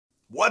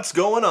What's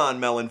going on,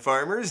 melon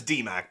farmers?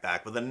 D-Mac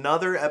back with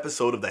another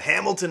episode of the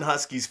Hamilton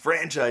Huskies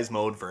franchise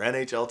mode for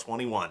NHL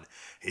 21.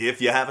 If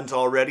you haven't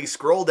already,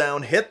 scroll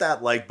down, hit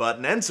that like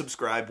button, and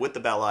subscribe with the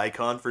bell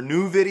icon for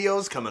new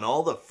videos coming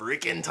all the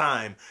freaking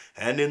time.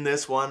 And in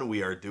this one,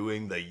 we are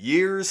doing the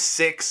Year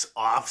 6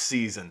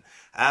 off-season.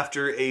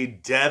 After a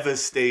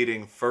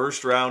devastating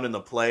first round in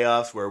the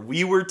playoffs where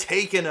we were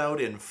taken out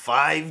in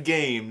 5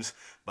 games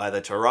by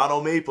the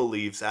Toronto Maple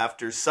Leafs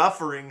after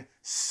suffering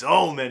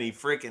so many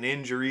freaking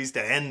injuries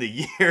to end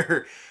the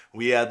year.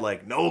 We had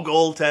like no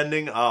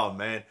goaltending. Oh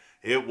man,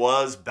 it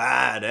was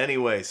bad.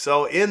 Anyway,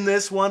 so in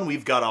this one,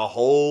 we've got a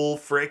whole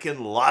freaking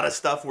lot of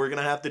stuff we're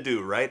going to have to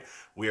do, right?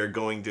 We are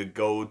going to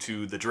go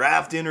to the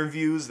draft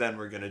interviews, then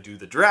we're going to do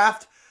the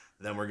draft,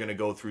 then we're going to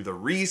go through the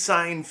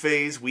re-sign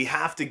phase. We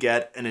have to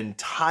get an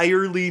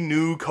entirely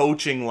new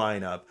coaching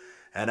lineup.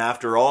 And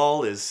after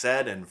all is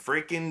said and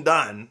freaking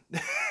done,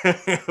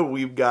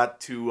 we've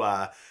got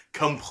to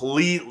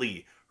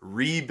completely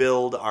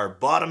rebuild our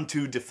bottom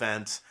 2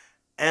 defense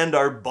and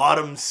our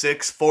bottom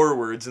 6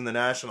 forwards in the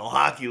National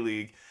Hockey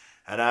League.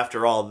 And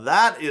after all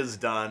that is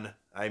done,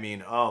 I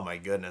mean, oh my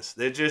goodness,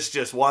 they're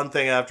just one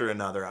thing after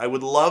another. I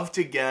would love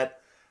to get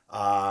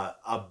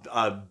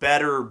a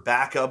better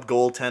backup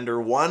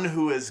goaltender, one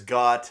who has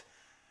got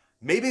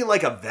maybe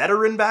like a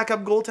veteran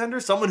backup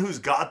goaltender, someone who's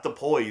got the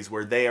poise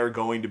where they are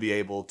going to be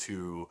able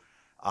to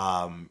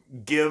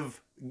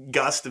give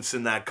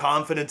Gustafsson that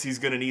confidence he's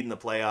going to need in the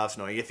playoffs,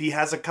 knowing if he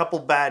has a couple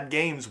bad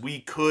games, we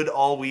could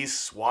always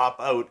swap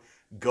out,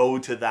 go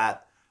to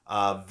that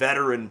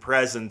veteran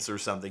presence or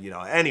something, you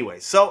know. Anyway,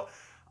 so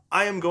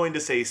I am going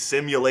to say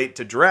simulate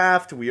to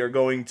draft. We are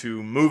going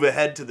to move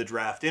ahead to the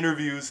draft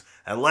interviews,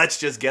 and let's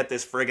just get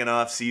this friggin'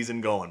 off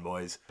season going,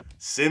 boys.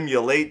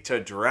 Simulate to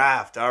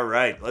draft. All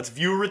right, let's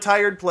view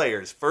retired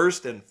players.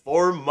 First and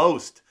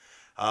foremost,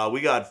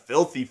 we got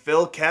Filthy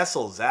Phil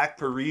Kessel, Zach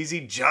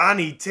Parise,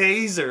 Johnny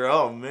Taser,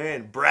 oh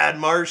man, Brad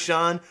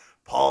Marchand,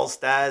 Paul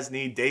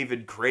Stastny,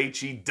 David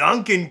Krejci,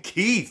 Duncan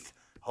Keith,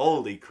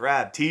 holy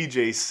crap,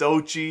 TJ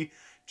Sochi,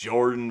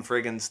 Jordan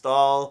friggin'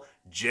 Stahl,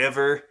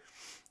 Jiver.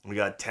 We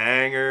got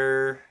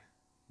Tanger,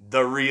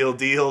 the real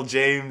deal,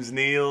 James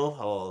Neal,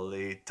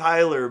 holy,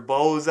 Tyler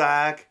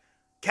Bozak,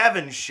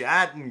 Kevin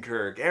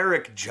Shattenkirk,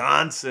 Eric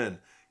Johnson,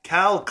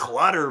 Cal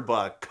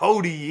Clutterbuck,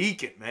 Cody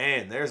Eakin.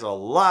 Man, there's a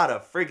lot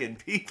of friggin'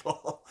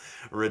 people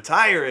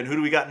retiring. Who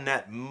do we got in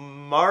that?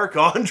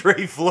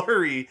 Marc-Andre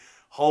Fleury.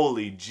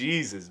 Holy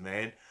Jesus,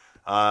 man.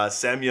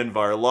 Semyon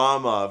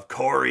Varlamov,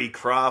 Corey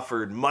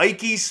Crawford,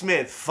 Mikey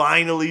Smith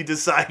finally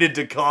decided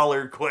to call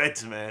her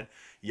quits, man.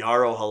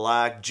 Yarrow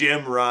Halak,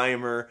 Jim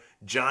Reimer,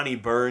 Johnny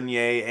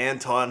Bernier,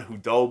 Anton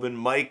Hudobin,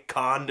 Mike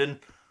Condon.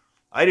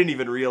 I didn't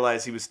even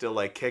realize he was still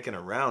like kicking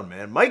around,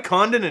 man. Mike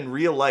Condon in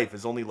real life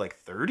is only like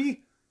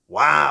 30?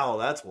 Wow,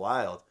 that's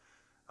wild.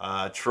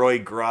 Troy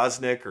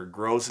Grosnick or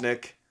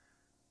Grosnick.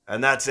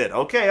 And that's it.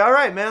 Okay, all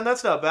right, man.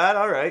 That's not bad.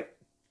 All right.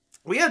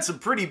 We had some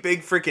pretty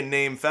big freaking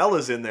name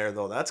fellas in there,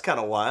 though. That's kind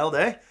of wild,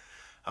 eh?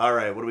 All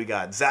right, what do we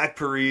got? Zach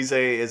Parise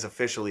is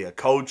officially a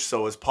coach.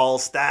 So is Paul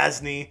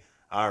Stastny.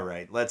 All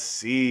right, let's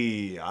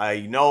see.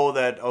 I know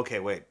that... Okay,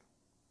 wait.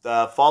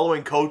 The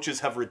following coaches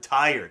have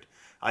retired.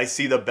 I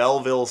see the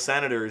Belleville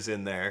Senators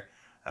in there.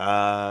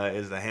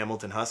 Is the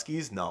Hamilton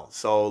Huskies? No.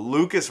 So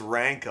Lucas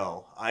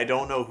Ranko, I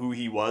don't know who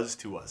he was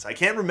to us. I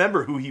can't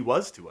remember who he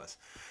was to us.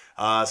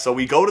 So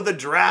we go to the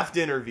draft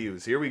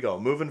interviews. Here we go.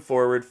 Moving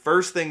forward.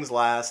 First things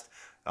last,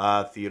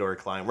 Theodore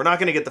Klein. We're not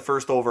going to get the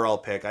first overall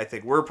pick. I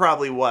think we're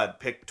probably, what,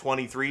 pick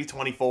 23,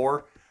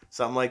 24?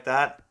 Something like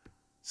that.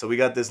 So we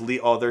got this...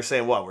 Oh, they're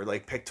saying what? We're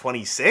like pick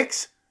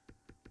 26?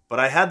 But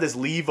I had this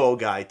Levo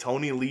guy,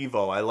 Tony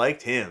Levo. I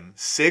liked him.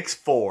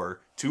 6'4",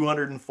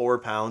 204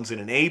 pounds in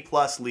an A+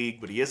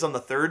 league, but he is on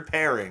the 3rd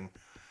pairing.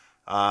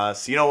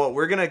 So you know what?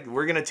 We're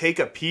gonna take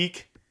a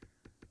peek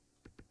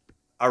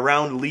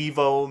around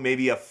Levo,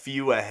 maybe a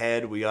few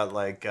ahead. We got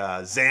like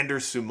Xander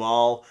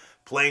Sumal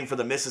playing for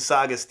the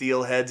Mississauga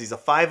Steelheads. He's a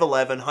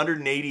 5'11",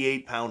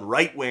 188-pound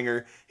right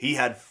winger. He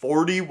had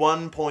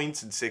 41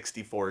 points in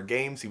 64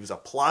 games. He was a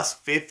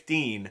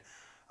 +15.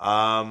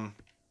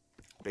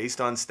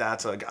 Based on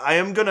stats, like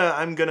I'm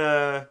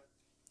gonna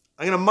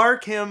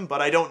mark him,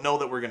 but I don't know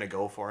that we're gonna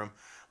go for him.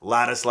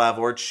 Ladislav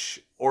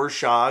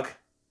Orshog,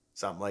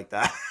 something like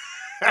that.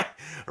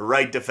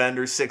 Right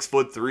defender,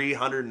 6'3",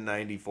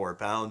 194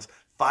 pounds,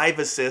 5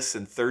 assists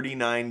in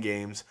 39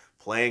 games,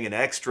 playing in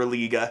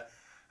Extraliga.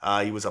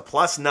 He was a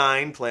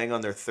 +9, playing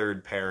on their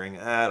 3rd pairing.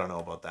 I don't know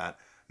about that.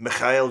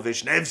 Mikhail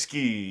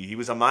Vishnevsky, he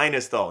was a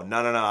minus though.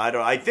 No,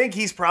 I think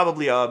he's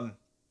probably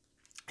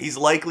he's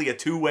likely a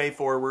 2-way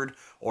forward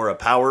or a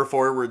power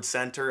forward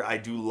center. I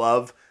do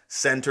love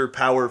center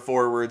power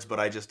forwards, but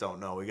I just don't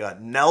know. We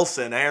got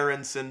Nelson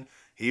Aronson.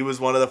 He was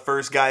one of the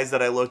first guys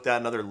that I looked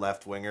at, another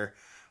left winger.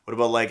 What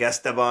about like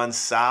Esteban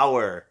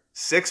Sauer?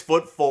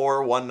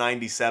 6'4",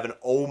 197.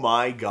 Oh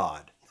my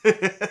God.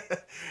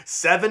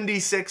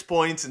 76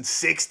 points in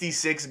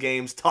 66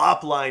 games.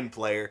 Top line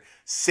player.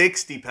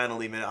 60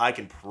 penalty minutes. I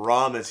can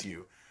promise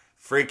you.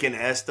 Freaking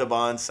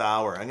Esteban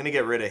Sauer. I'm going to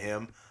get rid of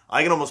him.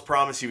 I can almost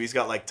promise you he's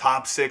got like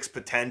top 6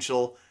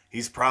 potential.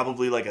 He's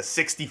probably like a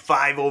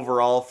 65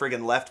 overall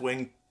friggin' left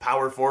wing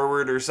power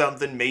forward or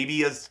something.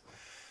 Maybe as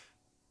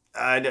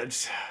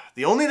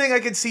the only thing I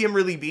could see him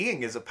really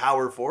being is a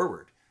power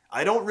forward.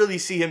 I don't really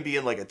see him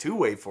being like a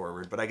two-way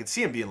forward, but I could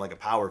see him being like a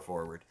power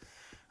forward.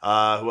 Who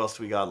else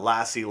do we got?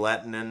 Lassie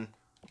Lettinen.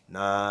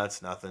 Nah,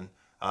 it's nothing.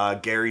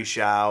 Gary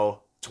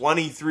Shao.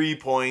 23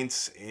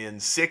 points in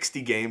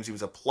 60 games. He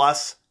was a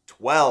plus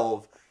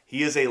 12.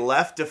 He is a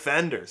left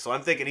defender, so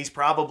I'm thinking he's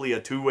probably a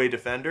two-way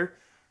defender.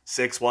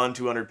 6'1",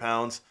 200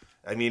 pounds.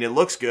 I mean, it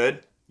looks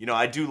good. You know,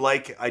 I do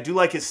like his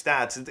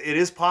stats. It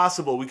is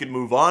possible we could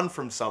move on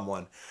from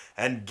someone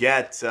and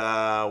get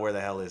where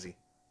the hell is he?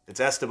 It's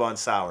Esteban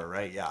Sauer,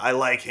 right? Yeah, I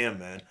like him,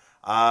 man.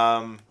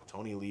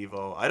 Tony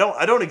Levo. I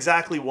don't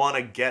exactly want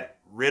to get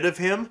rid of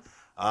him.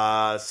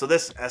 So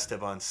this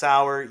Esteban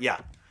Sauer,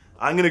 yeah.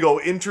 I'm going to go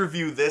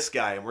interview this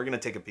guy, and we're going to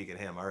take a peek at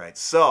him. All right,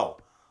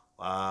 so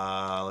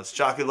let's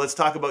talk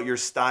about your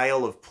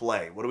style of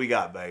play. What do we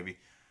got, baby?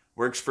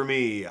 Works for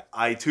me.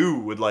 I, too,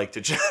 would like to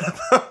chat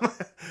about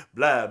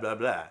blah, blah,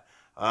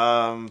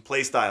 blah.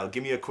 Play style.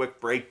 Give me a quick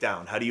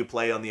breakdown. How do you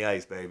play on the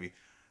ice, baby?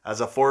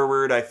 As a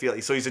forward, I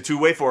feel... So he's a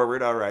two-way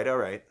forward. All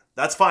right.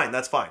 That's fine.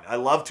 I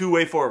love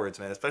two-way forwards,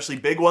 man, especially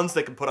big ones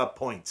that can put up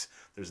points.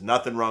 There's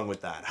nothing wrong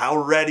with that. How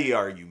ready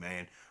are you,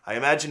 man? I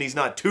imagine he's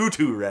not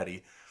too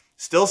ready.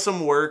 Still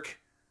some work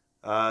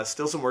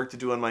to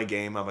do on my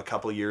game. I'm a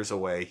couple years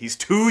away. He's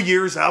 2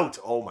 years out.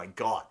 Oh, my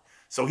God.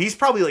 So he's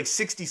probably like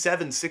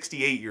 67,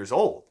 68 years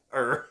old.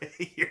 Or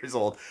years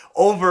old.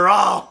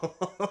 Overall.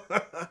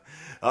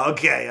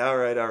 Okay, all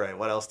right.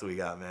 What else do we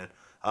got,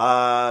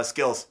 man?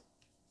 Skills.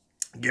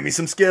 Give me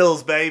some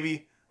skills,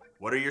 baby.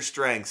 What are your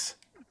strengths?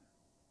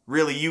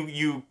 Really,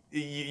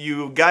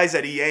 you guys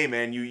at EA,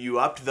 man, you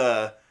upped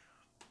the...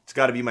 It's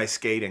got to be my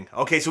skating.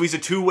 Okay, so he's a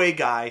two-way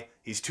guy.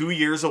 He's 2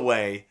 years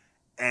away.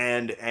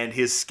 And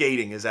his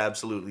skating is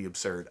absolutely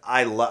absurd.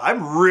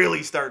 I'm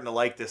really starting to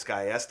like this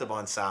guy,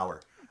 Esteban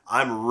Sauer.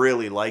 I'm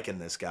really liking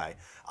this guy.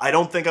 I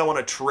don't think I want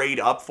to trade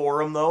up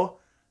for him, though.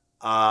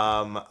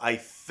 I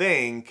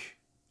think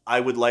I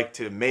would like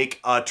to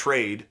make a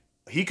trade.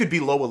 He could be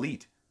low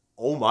elite.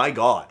 Oh, my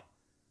God.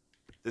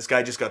 This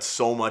guy just got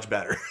so much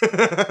better.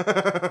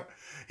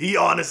 He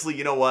honestly,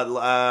 you know what?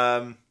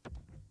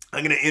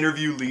 I'm going to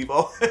interview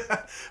Levo.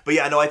 But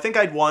yeah, no, I think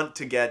I'd want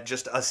to get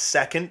just a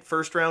second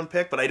first-round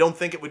pick, but I don't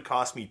think it would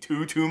cost me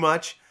too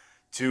much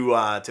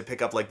to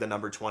pick up like the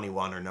number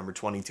 21 or number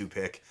 22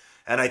 pick.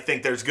 And I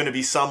think there's going to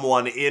be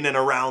someone in and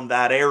around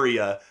that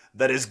area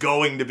that is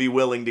going to be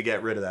willing to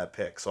get rid of that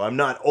pick. So I'm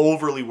not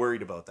overly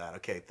worried about that.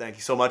 Okay, thank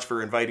you so much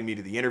for inviting me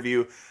to the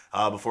interview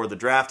before the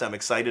draft. I'm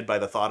excited by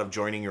the thought of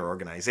joining your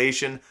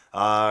organization.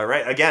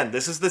 Right, again,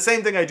 this is the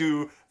same thing I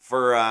do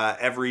for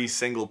every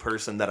single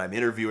person that I'm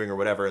interviewing or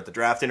whatever at the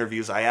draft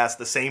interviews. I ask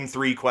the same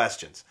 3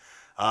 questions.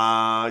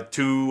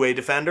 Two-way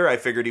defender, I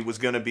figured he was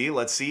going to be.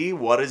 Let's see,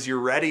 what is your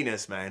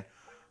readiness, man?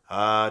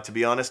 To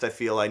be honest, I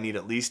feel I need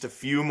at least a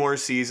few more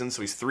seasons.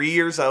 So he's 3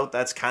 years out.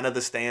 That's kind of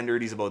the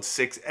standard. He's about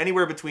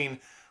anywhere between,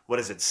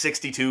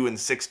 62 and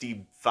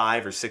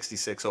 65 or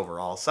 66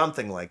 overall,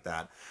 something like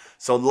that.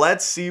 So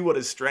let's see what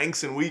his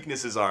strengths and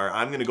weaknesses are.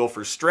 I'm going to go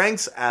for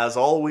strengths. As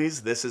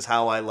always, this is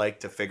how I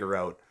like to figure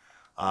out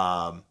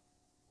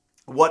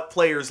what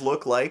players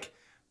look like.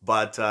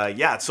 But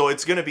yeah, so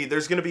there's going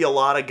to be a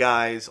lot of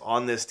guys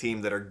on this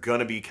team that are going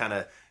to be kind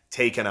of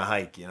taking a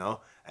hike, you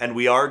know? And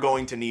we are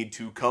going to need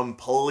to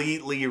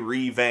completely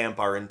revamp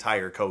our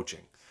entire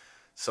coaching.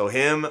 So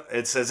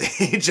it says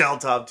HL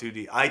top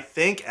 2D. I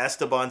think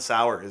Esteban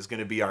Sauer is going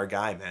to be our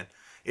guy, man.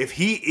 If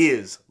he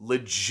is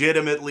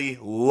legitimately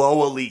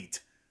low elite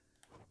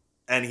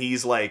and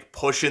he's like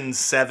pushing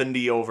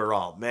 70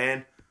 overall,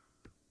 man,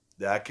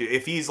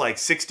 if he's like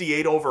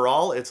 68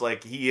 overall, it's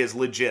like he is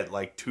legit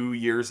like 2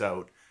 years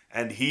out.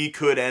 And he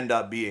could end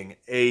up being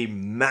a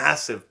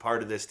massive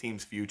part of this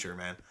team's future,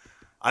 man.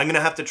 I'm going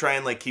to have to try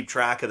and like keep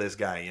track of this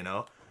guy, you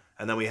know?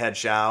 And then we had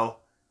Xiao,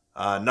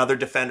 another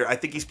defender. I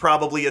think he's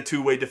probably a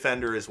two-way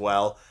defender as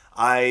well.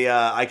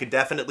 I could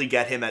definitely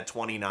get him at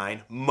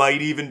 29.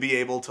 Might even be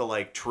able to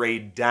like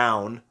trade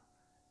down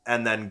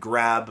and then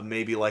grab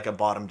maybe like a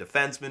bottom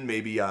defenseman,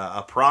 maybe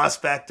a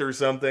prospect or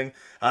something.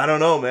 I don't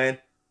know, man.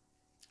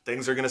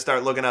 Things are going to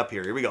start looking up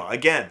here. Here we go.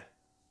 Again,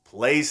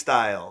 play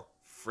style.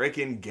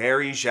 Freaking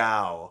Gary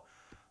Zhao.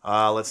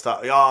 Let's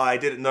talk. Oh, I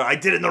did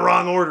it in the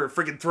wrong order.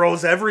 Freaking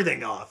throws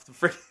everything off.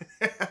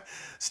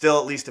 Still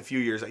at least a few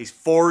years. He's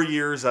 4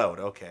 years out.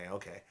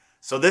 Okay.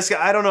 So this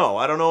guy, I don't know.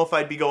 I don't know if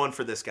I'd be going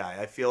for this guy.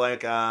 I feel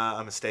like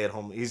I'm a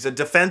stay-at-home. He's a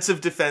defensive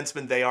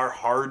defenseman. They are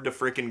hard to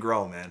freaking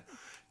grow, man.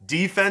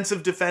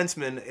 Defensive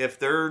defensemen, if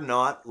they're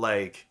not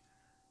like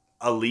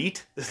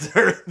elite,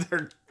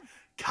 they're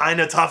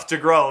kind of tough to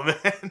grow,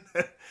 man.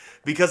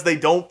 Because they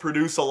don't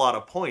produce a lot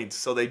of points,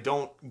 so they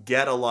don't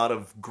get a lot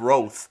of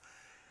growth.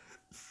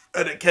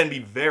 And it can be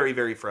very,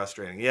 very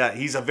frustrating. Yeah,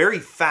 he's a very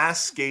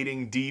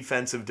fast-skating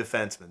defensive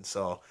defenseman.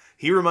 So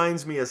he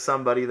reminds me of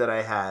somebody that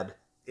I had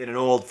in an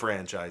old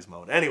franchise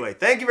mode. Anyway,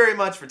 thank you very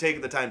much for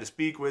taking the time to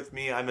speak with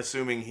me. I'm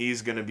assuming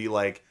he's going to be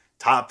like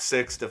top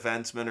 6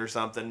 defenseman or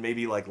something,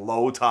 maybe like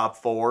low top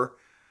 4.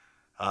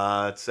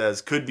 It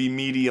says could be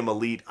medium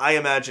elite. I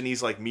imagine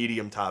he's like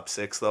medium top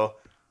 6 though.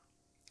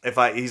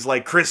 He's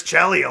like Chris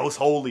Chelios,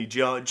 holy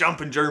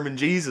jumping German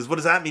Jesus. What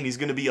does that mean? He's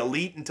going to be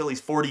elite until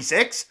he's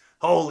 46?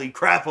 Holy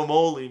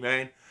crap-a-moly,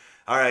 man.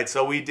 All right,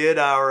 so we did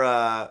our,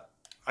 I'm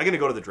going to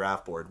go to the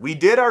draft board. We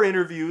did our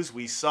interviews.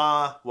 We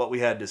saw what we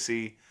had to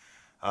see.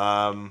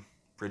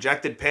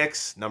 Projected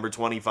picks, number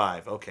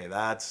 25. Okay,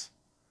 that's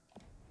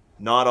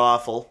not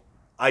awful.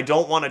 I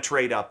don't want to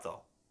trade up,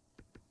 though.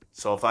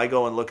 So if I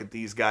go and look at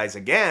these guys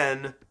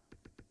again,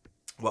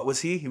 what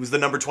was he? He was the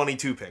number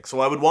 22 pick. So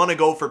I would want to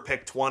go for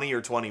pick 20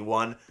 or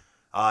 21,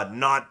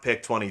 not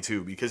pick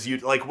 22, because you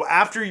like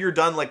after you're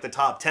done like the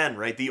top 10,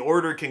 right? The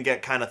order can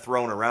get kind of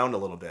thrown around a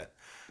little bit.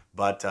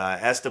 But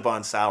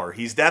Esteban Sauer,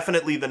 he's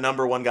definitely the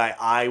number 1 guy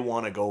I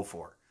want to go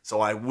for.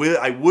 So I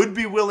would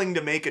be willing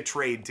to make a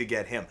trade to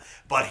get him.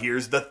 But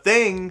here's the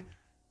thing,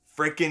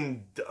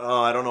 freaking,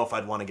 I don't know if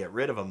I'd want to get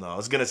rid of him though. I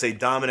was gonna say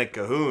Dominic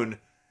Cahoon.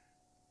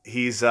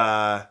 He's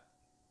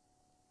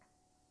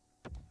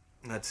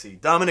let's see.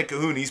 Dominic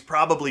Cahoon, he's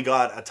probably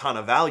got a ton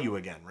of value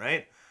again,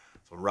 right?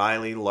 So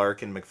Riley,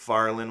 Larkin,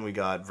 McFarland. We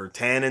got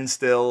Virtanen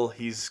still.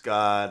 He's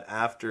got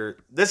after...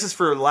 This is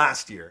for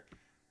last year.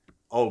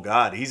 Oh,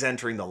 God. He's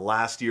entering the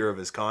last year of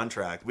his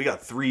contract. We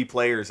got 3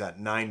 players at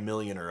 $9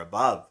 million or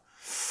above.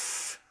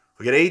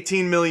 We got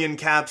 18 million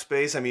cap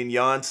space. I mean,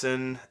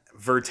 Janssen,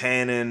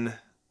 Virtanen,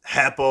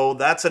 Heppo.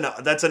 That's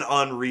an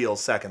unreal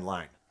second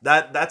line.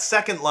 That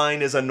second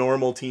line is a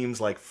normal team's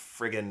like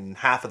friggin'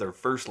 half of their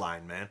first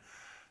line, man.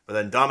 But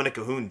then Dominic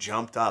Cahoon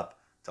jumped up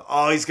to,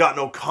 he's got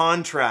no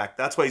contract.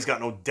 That's why he's got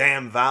no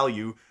damn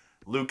value.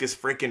 Lucas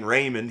freaking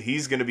Raymond,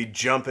 he's going to be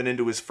jumping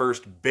into his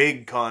first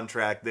big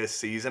contract this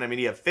season. I mean,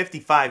 he had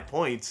 55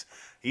 points.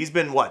 He's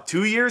been,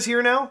 2 years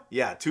here now?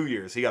 Yeah, 2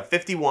 years. He got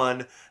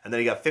 51, and then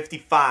he got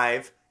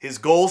 55. His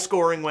goal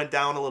scoring went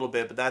down a little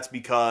bit, but that's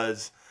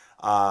because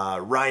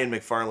Ryan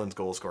McFarland's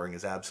goal scoring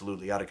is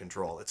absolutely out of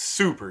control. It's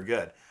super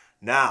good.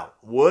 Now,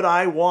 would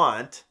I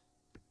want...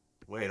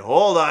 Wait,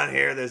 hold on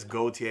here, this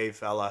Gauthier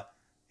fella.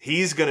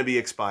 He's going to be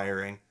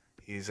expiring.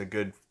 He's a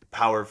good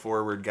power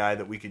forward guy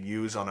that we could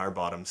use on our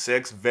bottom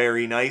 6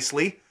 very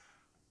nicely.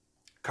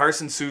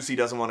 Carson Soucy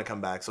doesn't want to come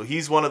back, so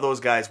he's one of those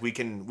guys we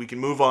can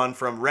move on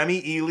from.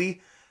 Remy Ely,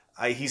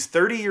 he's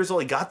 30 years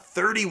old. He got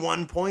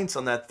 31 points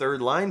on that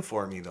third line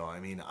for me, though. I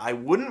mean, I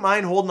wouldn't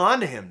mind holding on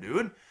to him,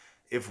 dude.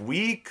 If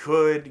we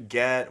could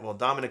get, well,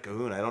 Dominic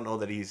Cahoon, I don't know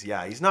that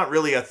he's not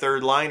really a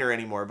third liner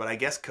anymore, but I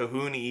guess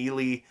Cahoon,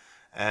 Ely,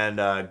 and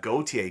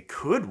Gauthier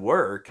could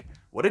work.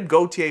 What did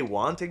Gauthier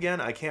want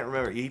again? I can't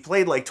remember. He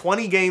played like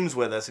 20 games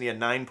with us and he had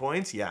 9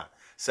 points. Yeah,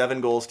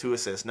 7 goals, 2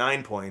 assists,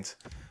 9 points.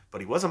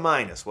 But he was a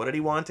minus. What did he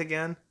want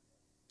again?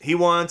 He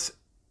wants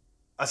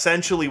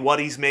essentially what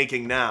he's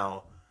making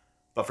now,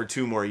 but for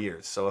 2 more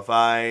years. So if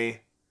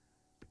I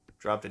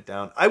dropped it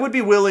down, I would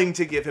be willing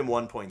to give him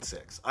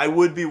 1.6. I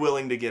would be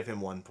willing to give him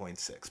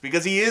 1.6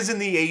 because he is in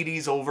the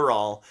 80s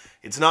overall.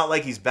 It's not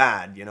like he's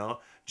bad, you know.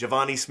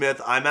 Giovanni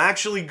Smith, I'm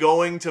actually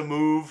going to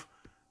move.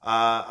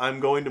 I'm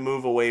going to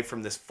move away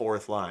from this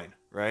 4th line,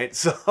 right?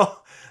 So,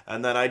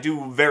 and then I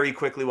do very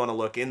quickly want to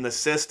look in the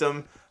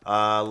system.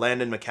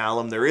 Landon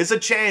McCallum, there is a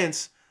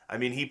chance. I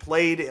mean, he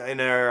played in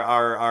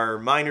our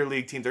minor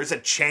league team. There's a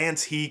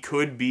chance he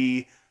could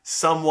be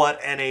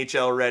somewhat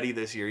NHL ready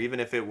this year, even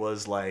if it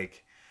was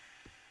like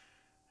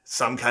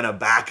some kind of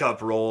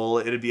backup role.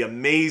 It'd be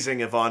amazing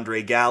if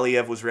Andrei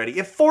Galiev was ready.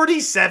 If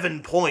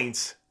 47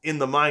 points in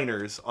the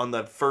minors on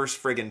the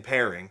first friggin'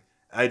 pairing,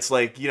 it's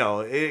like, you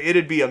know,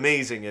 it'd be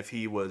amazing if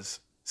he was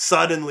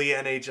suddenly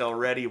NHL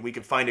ready and we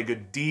could find a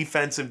good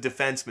defensive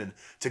defenseman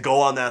to go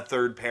on that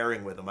third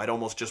pairing with him. I'd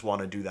almost just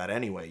want to do that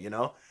anyway, you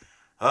know?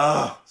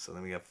 So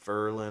then we got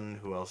Ferland.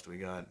 Who else do we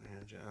got?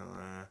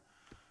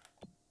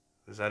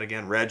 Who's that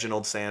again?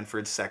 Reginald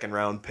Sanford, 2nd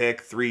round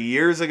pick 3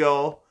 years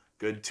ago.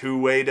 Good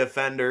 2-way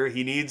defender.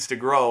 He needs to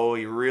grow.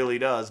 He really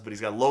does. But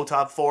he's got low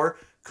top 4.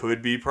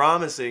 Could be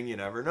promising. You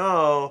never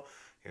know.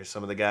 Here's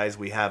some of the guys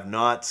we have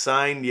not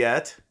signed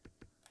yet.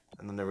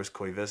 And then there was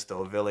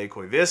Koivisto, Ville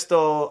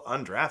Koivisto,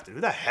 undrafted.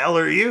 Who the hell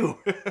are you?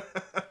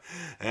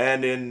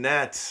 And in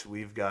net,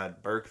 we've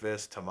got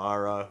Berkvist,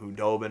 Tamara,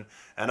 Hudobin.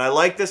 And I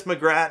like this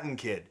McGrattan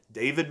kid.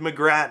 David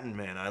McGrattan,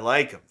 man. I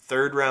like him.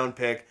 3rd round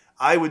pick.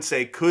 I would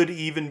say could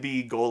even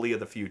be goalie of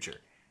the future.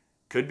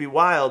 Could be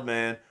wild,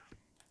 man.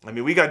 I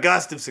mean, we got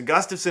Gustafsson.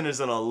 Gustafsson is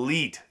an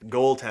elite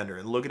goaltender.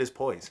 And look at his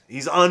poise.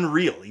 He's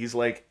unreal. He's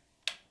like,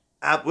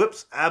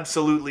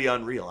 absolutely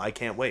unreal. I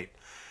can't wait.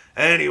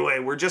 Anyway,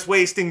 we're just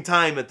wasting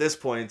time at this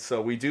point, so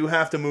we do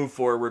have to move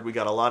forward. We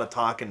got a lot of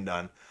talking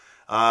done.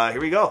 Here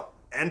we go.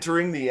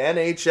 Entering the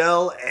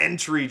NHL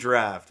entry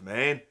draft,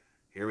 man.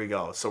 Here we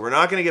go. So we're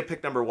not going to get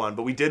pick number 1,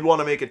 but we did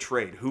want to make a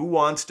trade. Who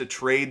wants to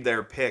trade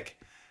their pick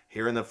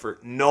here in the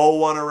first? No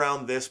one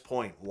around this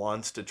point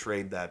wants to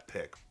trade that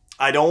pick.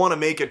 I don't want to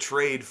make a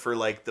trade for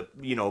like the,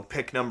 you know,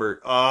 pick number.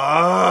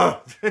 I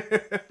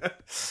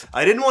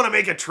didn't want to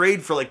make a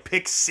trade for like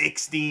pick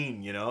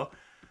 16, you know.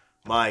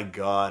 My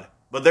God.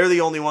 But they're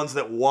the only ones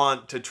that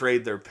want to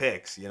trade their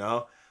picks, you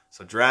know?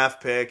 So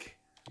draft pick,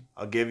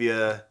 I'll give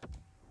you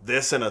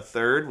this and a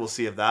third. We'll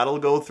see if that'll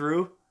go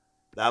through.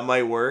 That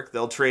might work.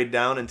 They'll trade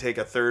down and take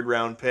a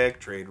third-round pick.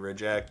 Trade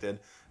rejected.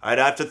 I'd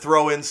have to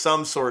throw in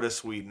some sort of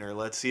sweetener.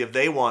 Let's see if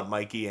they want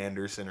Mikey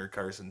Anderson or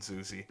Carson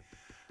Soucy.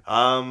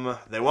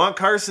 They want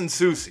Carson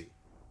Soucy.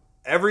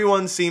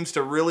 Everyone seems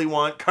to really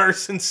want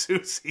Carson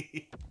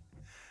Soucy.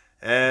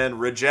 And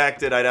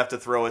rejected, I'd have to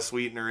throw a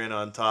sweetener in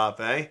on top,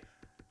 eh?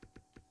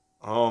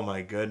 Oh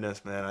my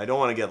goodness, man. I don't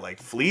want to get, like,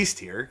 fleeced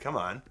here. Come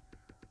on.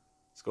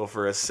 Let's go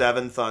for a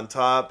 7th on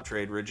top.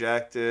 Trade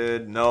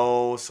rejected.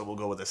 No, so we'll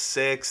go with a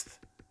 6th.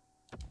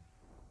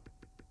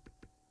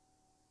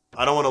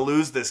 I don't want to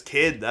lose this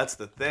kid. That's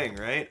the thing,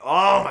 right?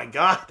 Oh my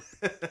God.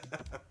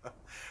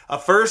 A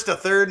 1st, a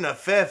 3rd, and a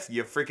 5th.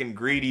 You freaking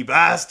greedy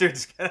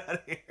bastards. Get out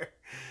of here.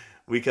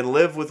 We can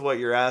live with what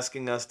you're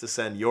asking us to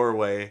send your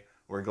way.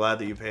 We're glad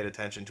that you paid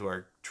attention to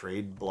our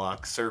trade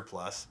block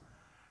surplus.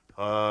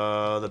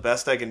 The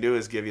best I can do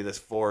is give you this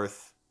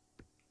 4th.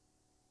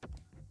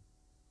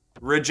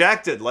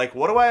 Rejected. Like,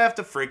 what do I have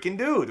to freaking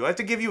do? Do I have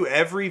to give you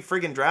every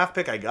freaking draft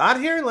pick I got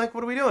here? Like,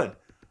 what are we doing?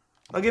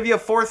 I'll give you a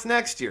 4th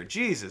next year.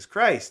 Jesus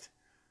Christ.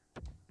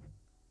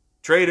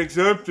 Trade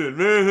accepted.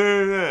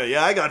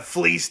 Yeah, I got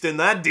fleeced in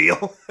that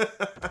deal.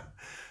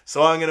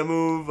 So I'm going to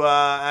move,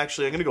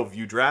 actually, I'm going to go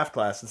view draft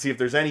class and see if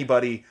there's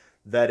anybody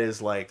that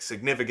is, like,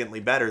 significantly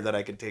better that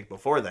I could take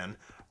before then.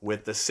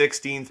 With the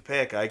 16th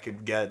pick, I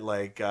could get,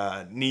 like,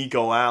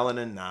 Nico Allen,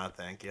 and nah,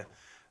 thank you.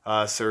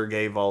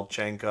 Sergei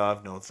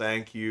Volchenkov, no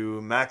thank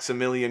you.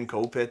 Maximilian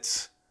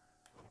Kopitz.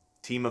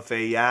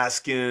 Timofey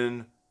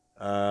Yaskin.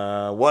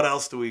 What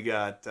else do we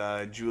got?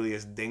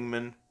 Julius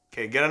Dingman.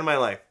 Okay, get out of my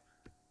life.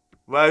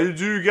 Well,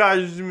 you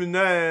guys, you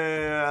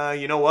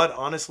know what?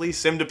 Honestly,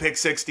 sim to pick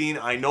 16.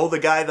 I know the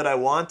guy that I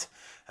want,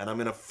 and I'm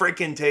going to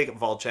freaking take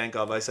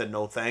Volchenkov. I said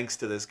no thanks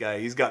to this guy.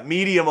 He's got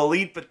medium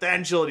elite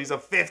potential, and he's a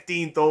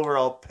 15th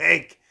overall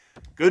pick.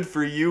 Good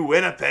for you,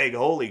 Winnipeg.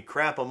 Holy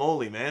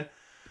crap-a-moly, man.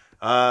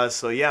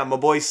 So, yeah, my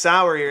boy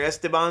Sauer here.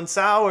 Esteban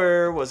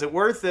Sauer. Was it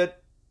worth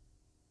it?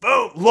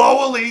 Boom.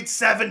 Low elite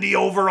 70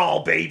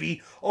 overall,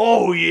 baby.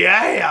 Oh,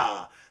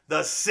 yeah.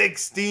 The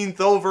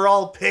 16th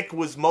overall pick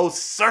was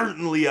most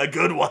certainly a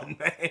good one,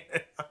 man.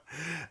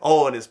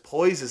 Oh, and his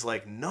poise is,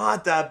 like,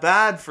 not that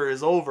bad for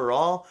his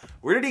overall.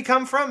 Where did he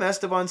come from?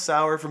 Esteban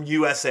Sauer from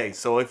USA.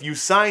 So if you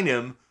sign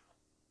him,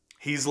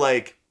 he's,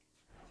 like,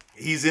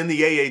 he's in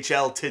the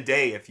AHL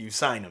today if you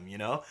sign him, you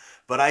know?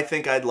 But I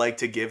think I'd like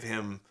to give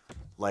him,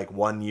 like,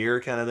 1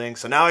 year kind of thing.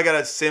 So now I got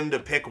a sim to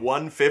pick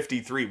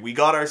 153. We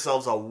got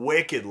ourselves a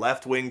wicked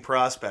left-wing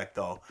prospect,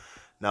 though.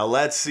 Now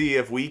let's see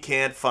if we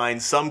can't find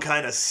some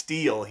kind of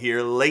steal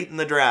here late in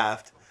the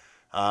draft.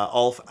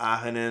 Ulf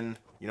Ahonen,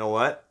 you know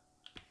what?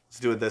 Let's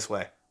do it this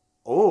way.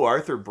 Oh,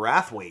 Arthur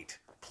Brathwaite,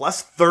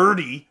 plus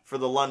 30 for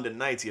the London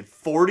Knights. He had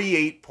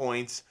 48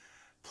 points,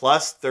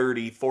 plus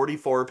 30,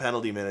 44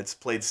 penalty minutes,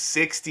 played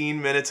 16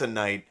 minutes a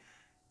night.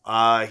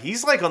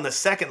 He's like on the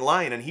second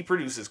line, and he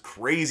produces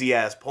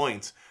crazy-ass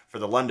points for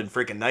the London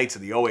freaking Knights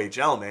of the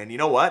OHL, man. You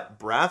know what?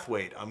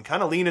 Brathwaite, I'm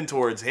kind of leaning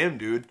towards him,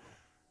 dude.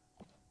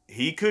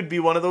 He could be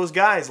one of those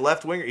guys,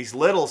 left winger. He's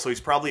little, so he's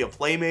probably a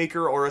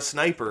playmaker or a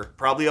sniper.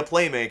 Probably a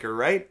playmaker,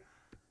 right?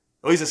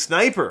 Oh, he's a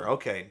sniper.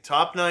 Okay,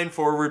 top 9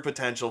 forward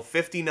potential,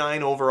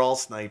 59 overall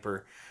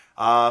sniper.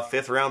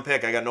 5th round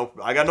pick. I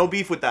got no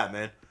beef with that,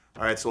 man.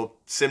 All right, so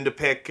sim to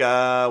pick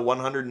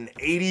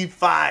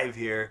 185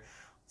 here.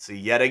 Let's see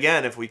yet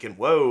again if we can.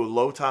 Whoa,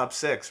 low top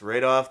 6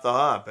 right off the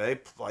hop. Eh?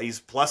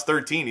 He's plus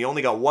 13. He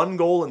only got 1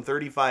 goal in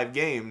 35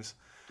 games.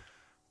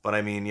 But,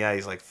 I mean, yeah,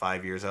 he's like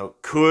 5 years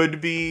out.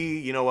 Could be,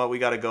 you know what, we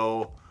got to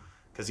go,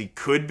 because he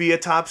could be a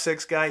top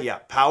 6 guy. Yeah,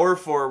 power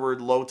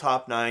forward, low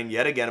top 9,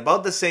 yet again,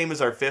 about the same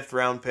as our 5th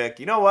round pick.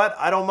 You know what,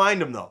 I don't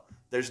mind him, though.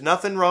 There's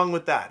nothing wrong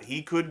with that.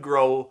 He could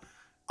grow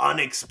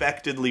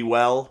unexpectedly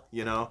well,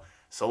 you know.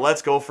 So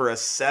let's go for a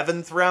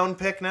 7th round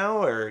pick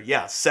now, or,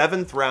 yeah,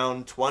 7th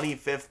round,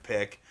 25th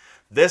pick.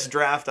 This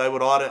draft,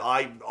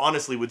 I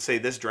honestly would say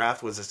this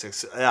draft was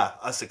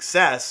a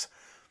success,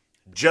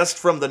 just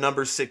from the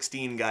number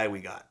 16 guy we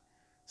got.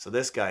 So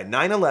this guy,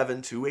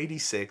 9'11",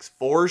 286,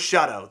 4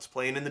 shutouts,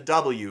 playing in the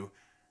W.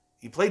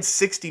 He played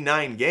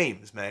 69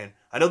 games, man.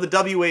 I know the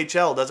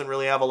WHL doesn't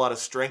really have a lot of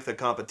strength of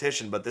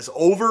competition, but this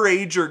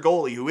overager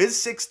goalie, who is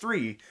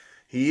 6'3",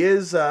 he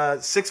is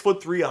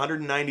 6'3",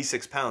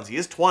 196 pounds. He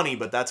is 20,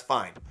 but that's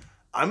fine.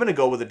 I'm going to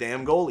go with a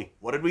damn goalie.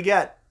 What did we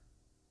get?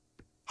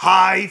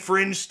 High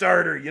fringe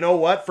starter. You know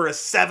what? For a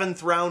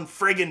 7th round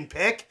friggin'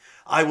 pick,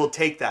 I will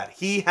take that.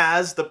 He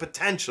has the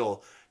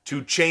potential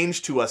to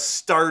change to a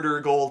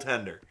starter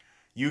goaltender.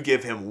 You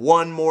give him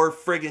 1 more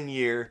friggin'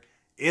 year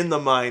in the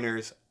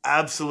minors.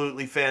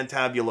 Absolutely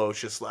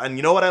fantabulous. And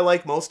you know what I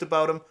like most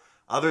about him?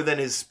 Other than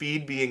his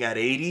speed being at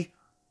 80,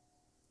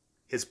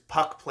 his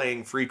puck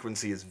playing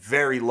frequency is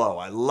very low.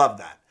 I love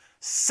that.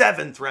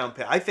 7th round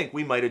pick. I think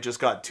we might have just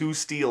got 2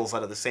 steals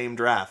out of the same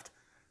draft.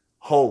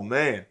 Oh,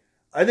 man.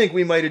 I think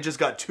we might have just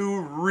got 2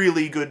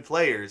 really good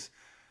players.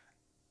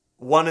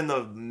 one in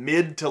the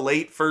mid to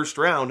late first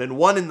round, and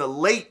one in the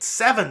late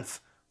seventh.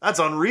 That's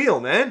unreal,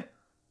 man.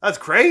 That's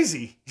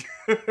crazy.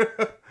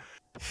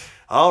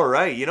 All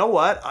right, you know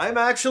what? I'm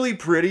actually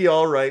pretty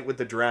all right with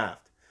the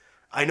draft.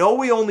 I know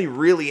we only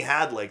really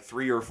had like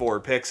 3 or 4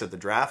 picks at the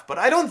draft, but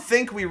I don't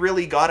think we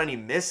really got any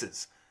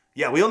misses.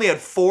 Yeah, we only had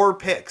 4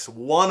 picks.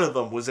 One of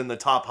them was in the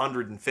top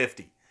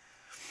 150.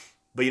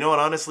 But you know what,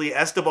 honestly,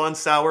 Esteban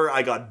Sauer,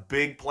 I got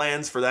big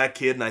plans for that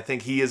kid, and I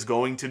think he is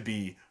going to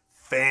be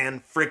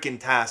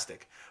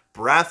fan-frickin-tastic.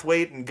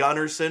 Brathwaite and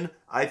Gunnarsson,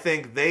 I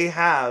think they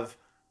have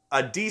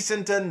a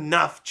decent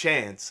enough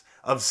chance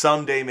of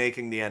someday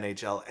making the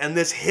NHL. And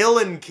this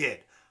Hillen kid,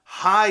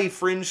 high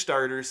fringe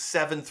starter,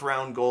 7th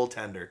round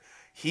goaltender,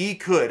 he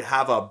could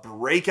have a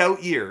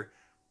breakout year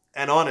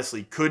and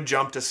honestly could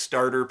jump to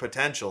starter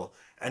potential,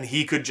 and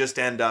he could just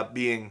end up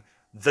being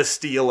the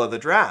steal of the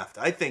draft.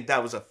 I think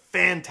that was a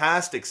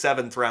fantastic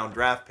 7th round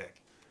draft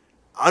pick.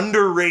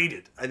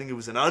 Underrated. I think it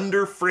was an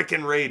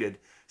under-frickin-rated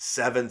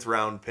 7th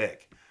round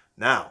pick.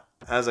 Now,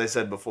 as I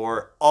said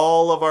before,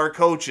 all of our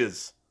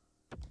coaches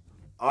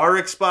are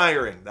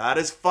expiring. That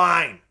is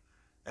fine.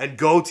 And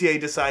Gauthier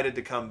decided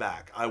to come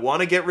back. I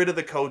want to get rid of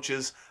the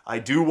coaches. I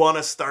do want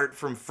to start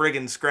from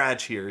friggin'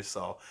 scratch here,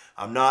 so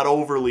I'm not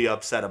overly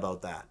upset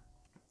about that.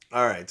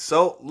 All right,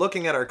 so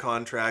looking at our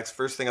contracts,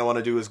 first thing I want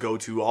to do is go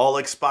to all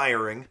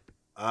expiring.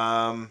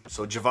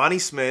 So Giovanni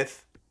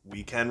Smith,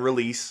 we can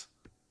release,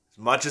 as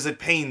much as it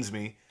pains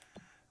me.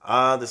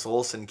 This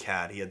Olsen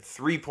cat, he had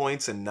 3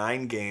 points in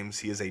 9 games.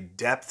 He is a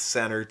depth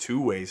center,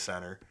 two-way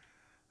center.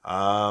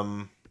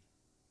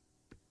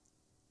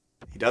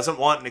 He doesn't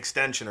want an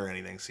extension or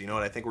anything, so you know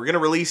what? I think we're going to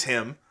release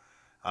him.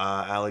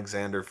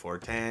 Alexander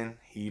Fortin,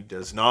 he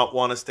does not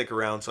want to stick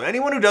around. So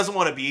anyone who doesn't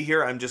want to be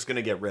here, I'm just going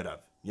to get rid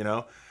of, you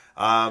know?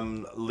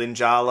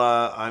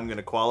 Linjala, I'm going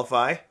to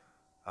qualify.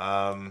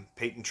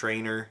 Peyton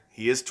Trainer,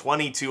 he is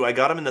 22. I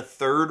got him in the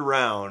 3rd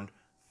round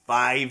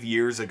 5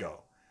 years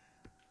ago.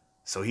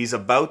 So he's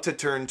about to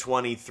turn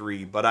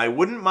 23, but I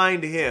wouldn't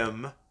mind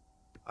him.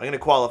 I'm going to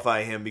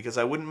qualify him because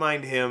I wouldn't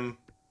mind him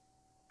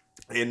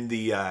in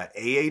the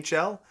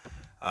AHL.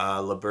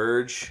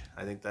 LaBerge,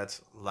 I think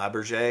that's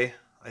Laberge,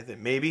 I think,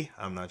 maybe,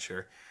 I'm not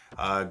sure.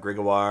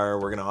 Gregoire,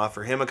 we're going to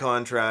offer him a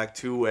contract,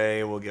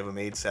 two-way, we'll give him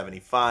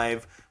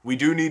 $875. We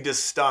do need to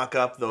stock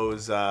up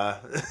those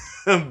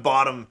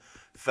bottom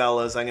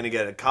fellas. I'm going to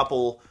get a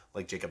couple,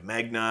 like Jacob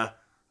Magna,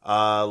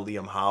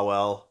 Liam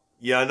Howell.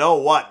 You know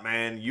what,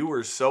 man, you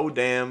were so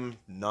damn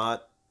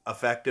not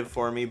effective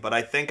for me, but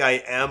I think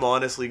I am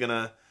honestly going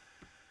to,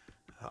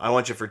 I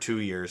want you for 2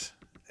 years.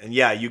 And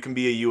yeah, you can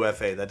be a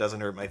UFA. That doesn't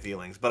hurt my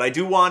feelings. But I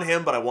do want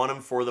him, but I want him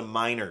for the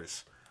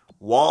minors.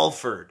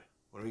 Walford.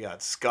 What do we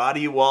got?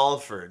 Scotty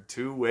Walford,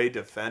 two-way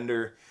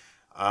defender.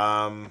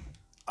 I'll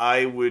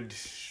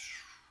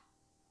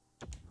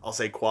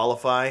say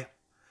qualify.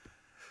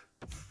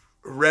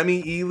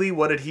 Remy Ely,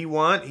 what did he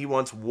want? He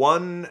wants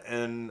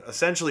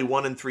essentially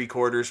 1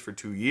 3/4 for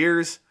 2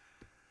 years.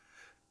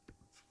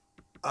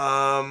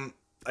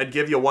 I'd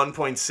give you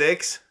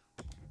 1.6.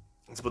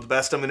 That's about the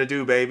best I'm going to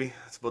do, baby.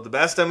 That's about the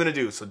best I'm going to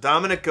do. So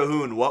Dominic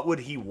Cahoon, what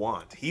would he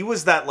want? He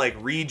was that, like,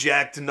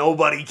 reject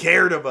nobody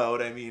cared about.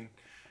 I mean,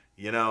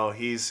 you know,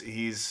 he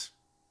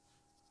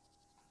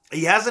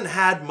hasn't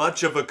had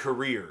much of a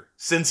career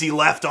since he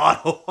left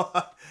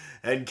Ottawa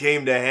and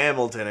came to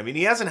Hamilton. I mean,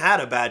 he hasn't had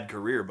a bad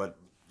career, but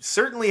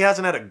certainly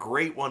hasn't had a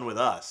great one with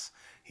us.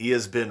 He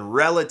has been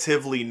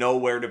relatively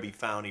nowhere to be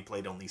found. He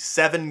played only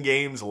 7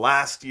 games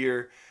last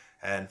year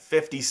and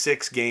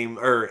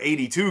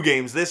 82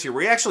 games this year,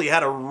 where he actually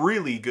had a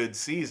really good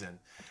season.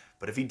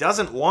 But if he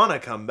doesn't want to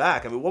come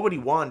back, I mean, what would he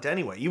want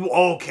anyway?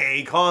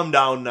 Okay, calm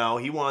down now.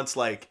 He wants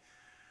like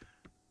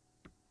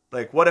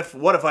what if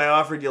I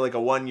offered you like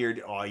a 1 year?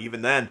 Oh,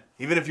 even then,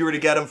 even if you were to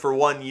get him for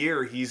 1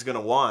 year,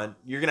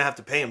 you're gonna have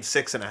to pay him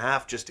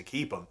 6.5 just to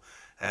keep him.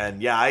 And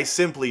yeah, I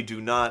simply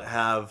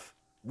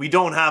we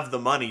don't have the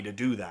money to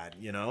do that,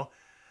 you know.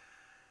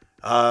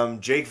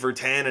 Jake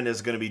Virtanen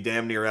is going to be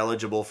damn near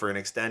eligible for an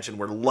extension.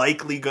 We're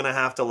likely going to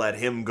have to let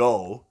him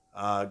go.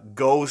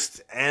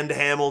 Ghost and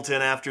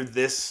Hamilton after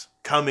this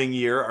coming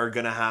year are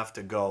going to have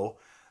to go.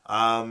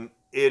 I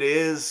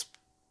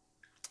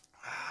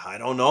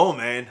don't know,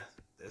 man.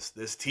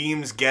 This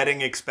team's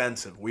getting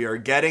expensive. We are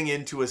getting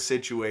into a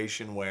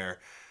situation where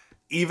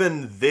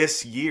even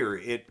this year,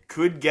 it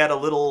could get a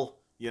little,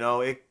 you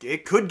know,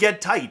 it could get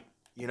tight.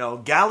 You know,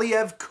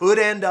 Galiev could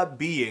end up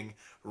being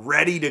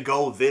ready to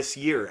go this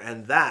year,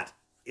 and that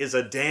is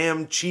a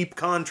damn cheap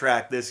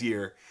contract this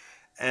year.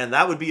 And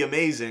that would be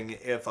amazing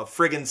if a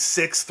friggin'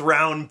 6th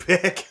round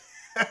pick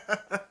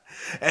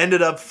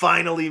ended up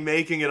finally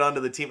making it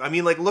onto the team. I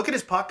mean, like, look at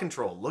his puck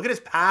control. Look at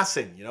his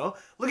passing, you know?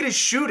 Look at his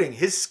shooting.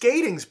 His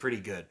skating's pretty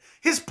good.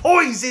 His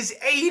poise is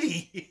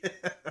 80.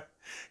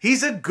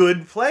 He's a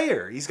good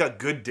player. He's got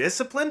good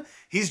discipline.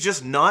 He's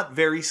just not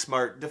very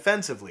smart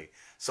defensively.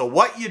 So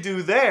what you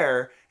do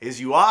there is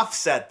you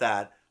offset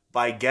that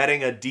by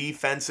getting a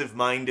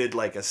defensive-minded,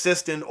 like,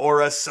 assistant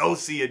or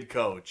associate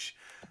coach.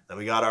 Then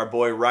we got our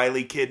boy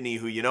Riley Kidney,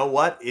 who, you know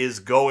what, is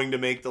going to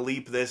make the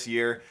leap this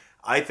year.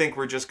 I think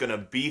we're just going to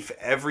beef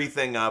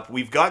everything up.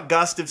 We've got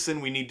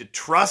Gustafsson. We need to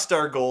trust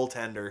our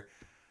goaltender.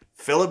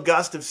 Philip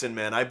Gustafsson,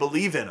 man, I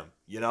believe in him.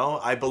 You know,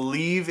 I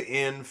believe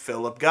in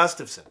Philip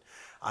Gustafsson.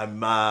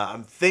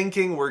 I'm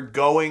thinking we're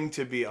going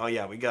to be... Oh,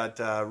 yeah, we got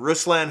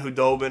Ruslan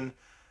Hudobin.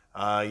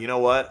 You know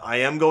what? I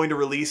am going to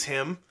release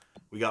him.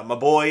 We got my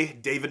boy,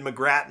 David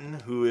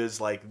McGrattan, who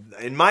is, like,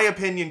 in my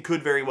opinion,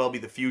 could very well be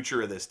the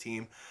future of this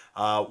team.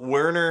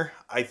 Werner,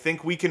 I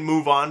think we can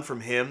move on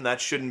from him.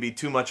 That shouldn't be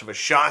too much of a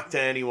shock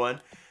to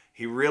anyone.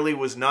 He really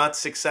was not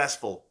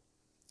successful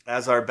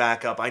as our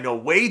backup. I know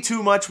way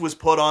too much was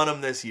put on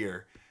him this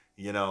year,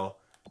 you know.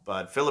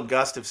 But Philip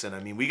Gustafsson, I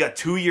mean, we got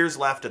 2 years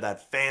left of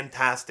that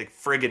fantastic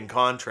friggin'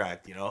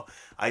 contract, you know.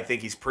 I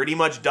think he's pretty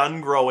much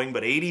done growing,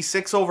 but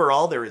 86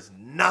 overall, there is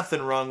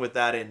nothing wrong with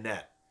that in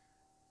net.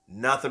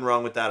 Nothing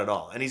wrong with that at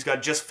all. And he's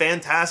got just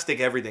fantastic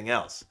everything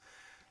else.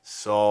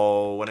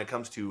 So when it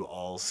comes to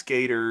all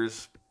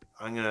skaters,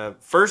 I'm going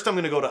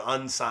to go to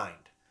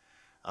unsigned.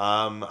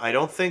 I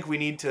don't think we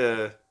need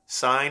to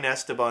sign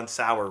Esteban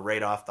Sauer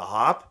right off the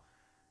hop.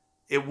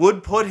 It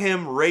would put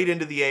him right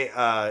into the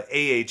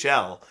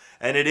AHL,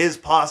 and it is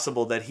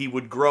possible that he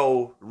would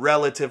grow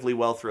relatively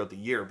well throughout the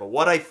year. But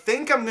what I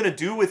think I'm going to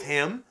do with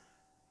him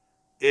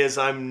is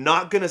I'm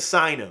not going to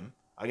sign him.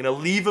 I'm going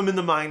to leave him in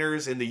the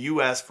minors in the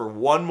U.S. for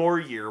one more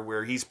year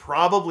where he's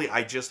probably,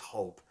 I just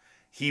hope,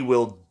 he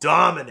will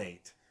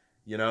dominate,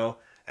 you know?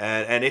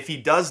 And if he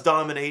does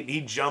dominate,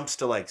 he jumps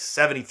to like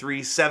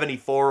 73,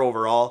 74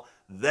 overall,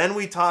 then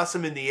we toss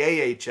him in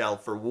the AHL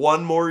for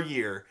one more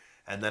year,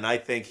 and then I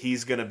think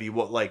he's going to be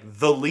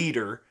the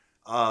leader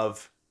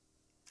of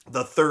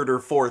the third or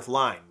fourth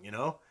line, you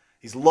know?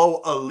 He's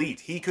low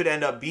elite. He could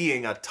end up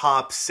being a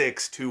top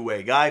 6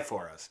 two-way guy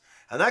for us.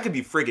 And that could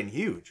be friggin'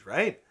 huge,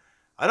 right?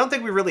 I don't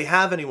think we really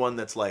have anyone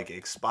that's like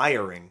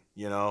expiring,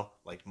 you know?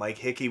 Like Mike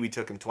Hickey, we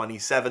took him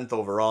 27th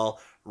overall.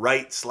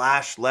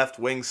 Right/left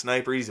wing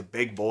sniper. He's a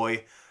big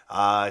boy.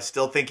 I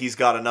still think he's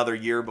got another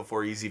year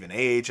before he's even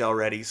AHL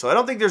ready. So I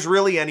don't think there's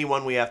really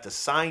anyone we have to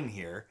sign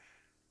here,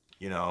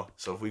 you know?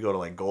 So if we go to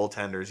like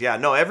goaltenders, yeah,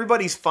 no,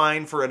 everybody's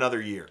fine for another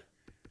year.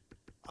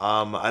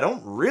 I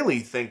don't really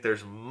think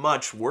there's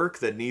much work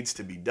that needs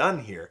to be done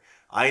here.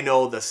 I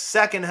know the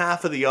second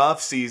half of the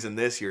offseason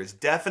this year is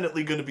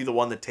definitely going to be the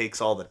one that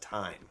takes all the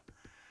time.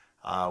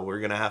 We're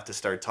going to have to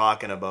start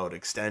talking about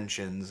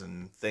extensions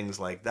and things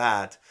like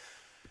that.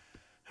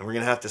 And we're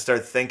going to have to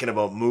start thinking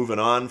about moving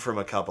on from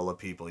a couple of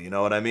people. You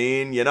know what I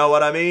mean? You know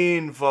what I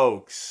mean,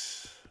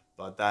 folks.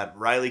 But that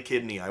Riley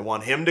Kidney, I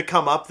want him to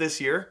come up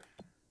this year.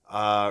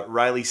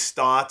 Riley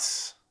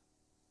Stotts,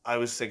 I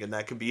was thinking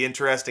that could be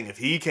interesting if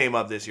he came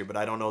up this year, but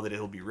I don't know that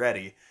he'll be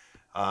ready.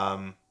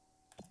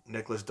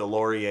 Nicholas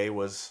Delorier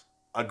was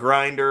a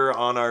grinder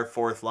on our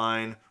fourth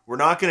line. We're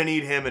not going to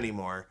need him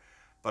anymore,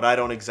 but I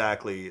don't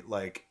exactly,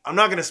 I'm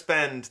not going to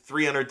spend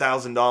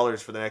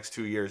 $300,000 for the next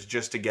 2 years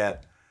just to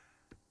get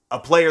a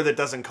player that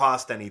doesn't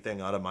cost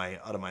anything out of my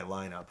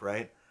lineup,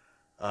 right?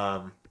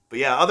 But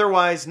yeah,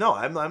 otherwise, no,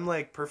 I'm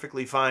like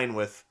perfectly fine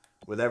with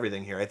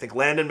everything here. I think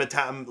Landon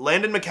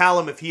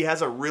McCallum, if he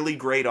has a really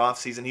great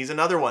offseason, he's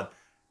another one.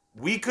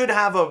 We could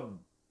have a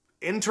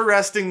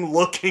interesting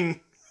looking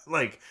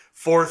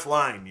fourth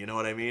line, you know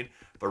what I mean?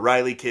 But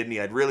Riley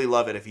Kidney, I'd really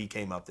love it if he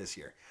came up this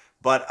year.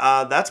 But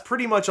that's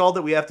pretty much all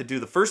that we have to do.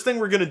 The first thing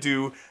we're going to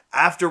do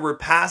after we're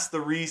past the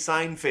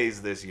re-sign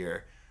phase this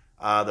year,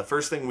 the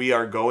first thing we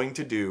are going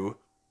to do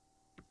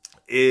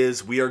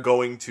is we are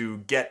going to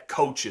get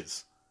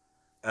coaches.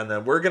 And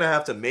then we're going to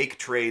have to make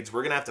trades.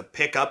 We're going to have to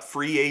pick up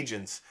free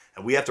agents.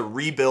 And we have to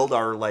rebuild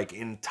our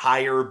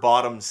entire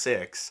bottom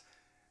 6.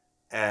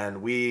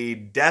 And we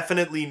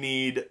definitely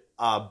need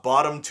a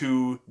bottom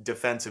 2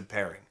 defensive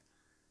pairing.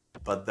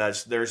 But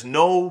there's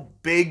no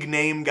big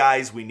name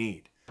guys we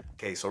need.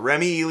 Okay, so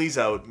Remy Ely's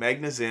out.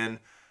 Magna's in.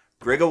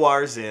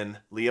 Grigoire's in.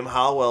 Liam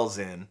Howell's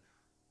in.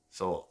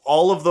 So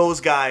all of those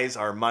guys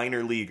are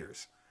minor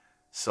leaguers.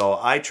 So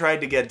I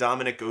tried to get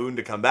Dominic Gahoon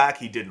to come back.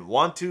 He didn't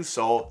want to.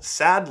 So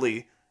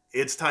sadly,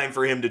 it's time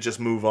for him to just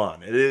move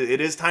on.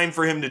 It is time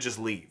for him to just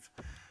leave.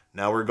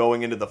 Now we're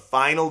going into the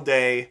final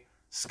day.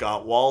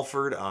 Scott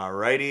Walford,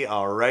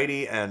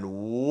 alrighty. And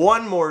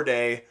one more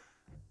day.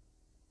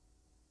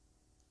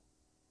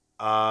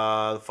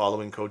 The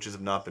following coaches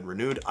have not been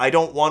renewed. I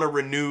don't want to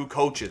renew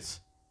coaches.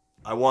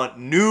 I want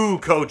new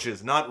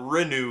coaches, not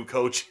renew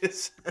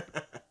coaches.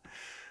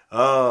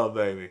 Oh,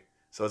 baby.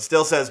 So it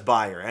still says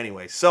buyer.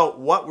 Anyway, so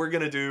what we're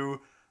going to do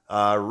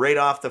right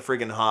off the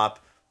friggin' hop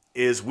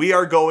is we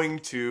are going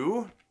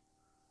to...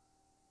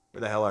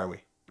 Where the hell are we?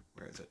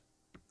 Where is it?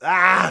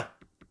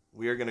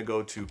 We are going to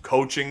go to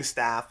coaching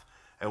staff,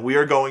 and we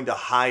are going to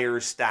hire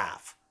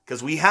staff.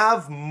 Because we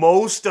have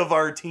most of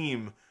our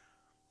team...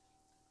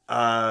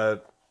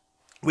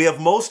 we have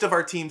most of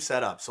our team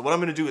set up. So what I'm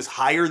going to do is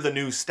hire the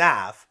new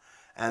staff,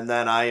 and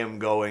then I am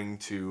going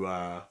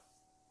to...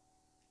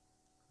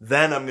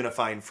 Then I'm going to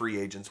find free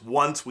agents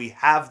once we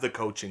have the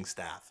coaching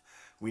staff.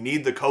 We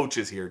need the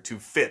coaches here to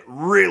fit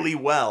really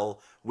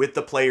well with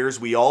the players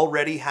we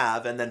already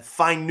have and then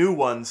find new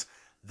ones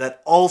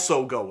that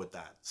also go with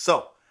that.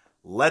 So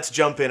let's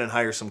jump in and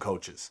hire some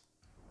coaches.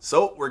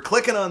 So we're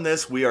clicking on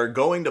this. We are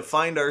going to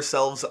find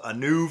ourselves a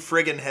new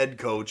friggin' head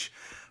coach.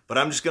 But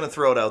I'm just going to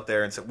throw it out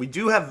there and say, we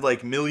do have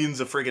like millions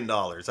of friggin'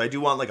 dollars. I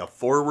do want like a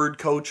forward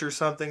coach or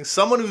something.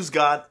 Someone who's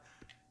got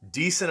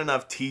decent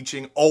enough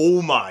teaching.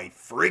 Oh my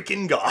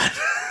freaking God.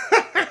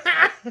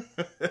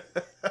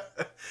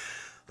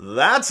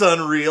 That's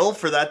unreal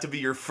for that to be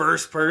your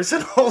first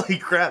person. Holy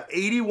crap.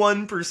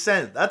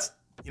 81%. That's,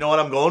 you know what,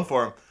 I'm going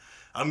for him.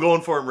 I'm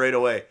going for him right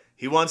away.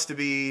 He wants to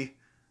be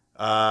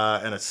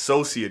an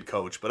associate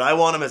coach, but I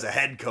want him as a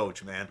head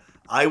coach, man.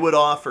 I would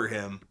offer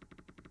him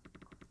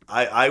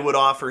like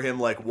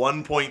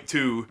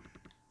 1.2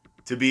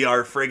 to be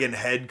our friggin'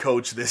 head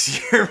coach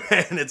this year,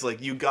 man. It's like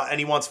and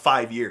he wants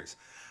 5 years.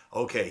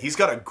 Okay, he's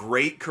got a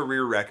great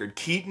career record.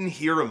 Keaton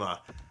Hirama.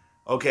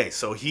 Okay,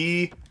 so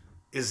he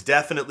is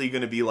definitely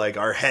going to be like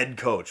our head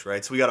coach,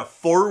 right? So we got a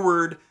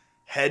forward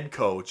head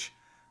coach.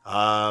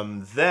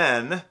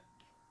 Then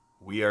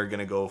we are going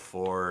to go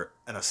for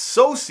an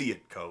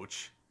associate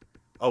coach.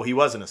 Oh, he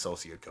was an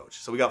associate coach.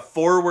 So we got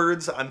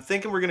forwards. I'm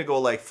thinking we're going to go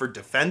like for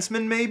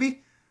defensemen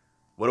maybe.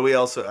 What do we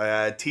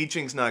also...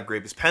 teaching's not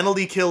great. His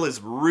penalty kill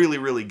is really,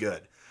 really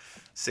good.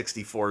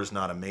 64 is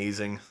not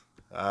amazing.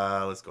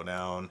 Let's go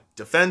down.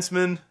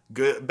 Defenseman,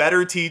 good,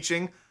 better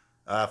teaching.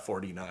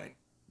 49.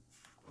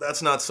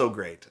 That's not so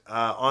great.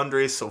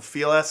 Andres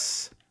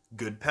Sofilas,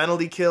 good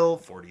penalty kill.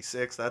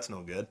 46, that's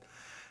no good.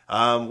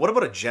 What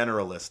about a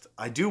generalist?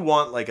 I do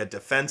want like a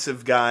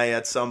defensive guy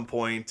at some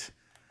point.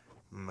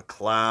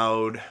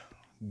 McLeod...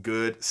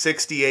 good.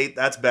 68,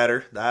 that's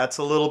better. That's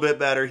a little bit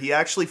better. He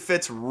actually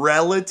fits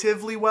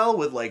relatively well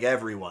with like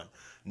everyone.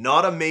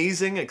 Not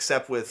amazing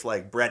except with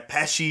like Brett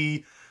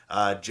Pesce,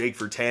 Jake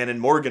Virtanen,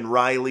 Morgan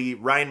Riley,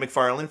 Ryan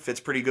McFarland fits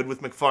pretty good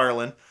with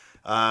McFarland.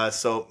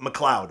 So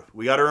McLeod.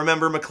 We got to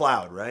remember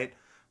McLeod, right?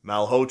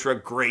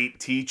 Malhotra, great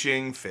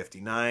teaching.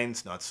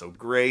 59's not so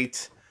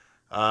great.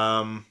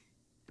 What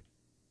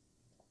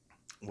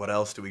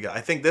else do we got?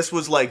 I think this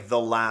was like the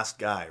last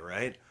guy,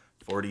 right?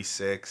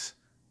 46.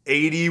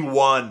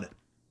 81,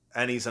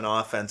 and he's an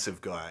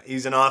offensive guy.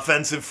 He's an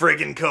offensive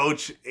friggin'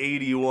 coach.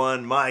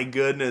 81, my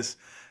goodness.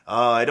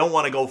 I don't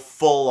want to go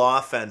full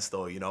offense,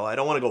 though, you know. I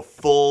don't want to go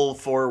full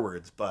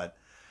forwards, but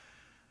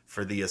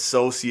for the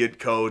associate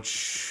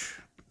coach,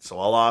 so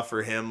I'll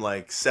offer him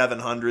like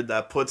 700.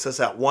 That puts us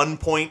at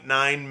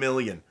 1.9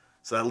 million.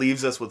 So that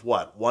leaves us with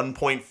what?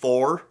 1.4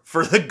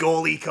 for the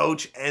goalie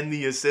coach and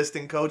the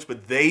assistant coach,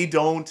 but they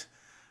don't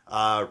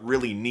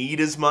really need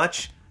as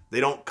much. They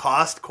don't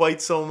cost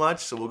quite so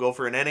much, so we'll go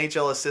for an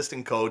NHL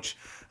assistant coach.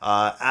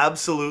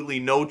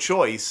 Absolutely no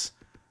choice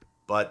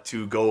but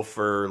to go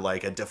for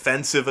like a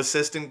defensive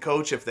assistant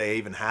coach if they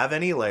even have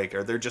any. Like,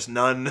 are there just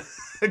none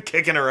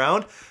kicking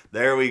around?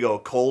 There we go.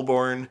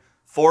 Colborne,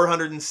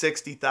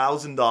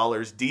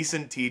 $460,000.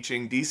 Decent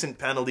teaching, decent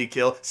penalty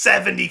kill.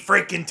 70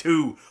 freaking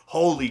 2.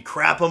 Holy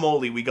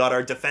crap-a-moly, we got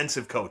our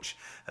defensive coach.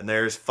 And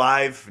there's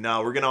 5.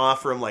 Now we're going to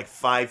offer him like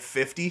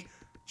 550.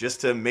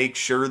 Just to make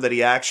sure that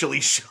he actually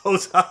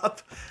shows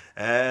up.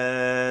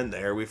 And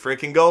there we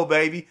freaking go,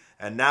 baby.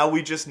 And now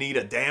we just need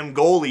a damn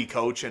goalie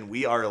coach, and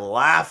we are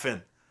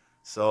laughing.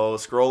 So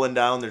scrolling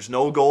down, there's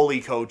no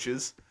goalie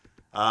coaches.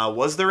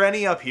 Was there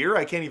any up here?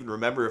 I can't even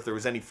remember if there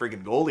was any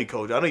friggin' goalie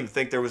coach. I don't even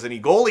think there was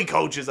any goalie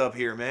coaches up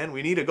here, man.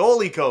 We need a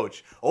goalie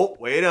coach. Oh,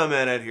 wait a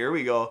minute. Here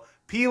we go.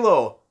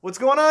 Pilo. What's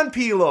going on,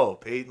 Pilo?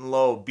 Peyton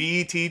Lowe.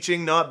 B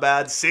teaching, not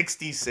bad.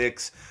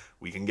 66.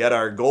 We can get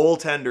our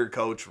goaltender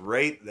coach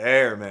right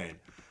there, man.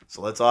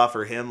 So let's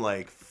offer him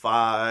like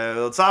 5.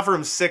 Let's offer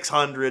him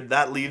 600.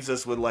 That leaves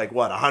us with like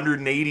what,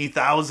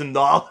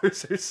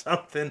 $180,000 or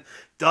something.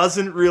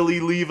 Doesn't really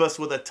leave us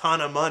with a ton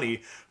of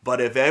money.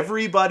 But if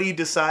everybody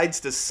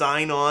decides to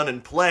sign on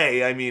and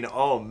play, I mean,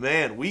 oh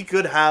man, we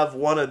could have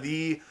one of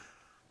the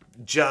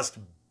just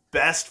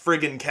best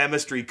friggin'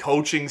 chemistry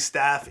coaching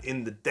staff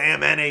in the damn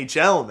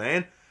NHL,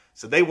 man.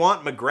 So they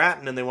want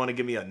McGrattan and they want to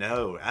give me a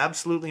no.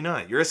 Absolutely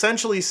not. You're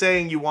essentially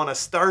saying you want a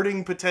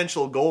starting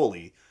potential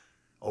goalie.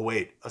 Oh,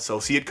 wait.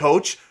 Associate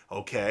coach?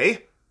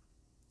 Okay.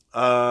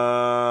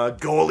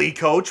 Goalie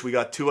coach? We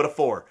got 2 out of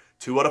 4.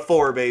 2 out of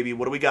 4, baby.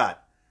 What do we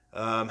got?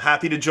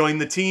 Happy to join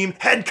the team.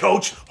 Head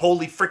coach?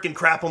 Holy freaking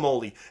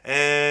crap-a-moly.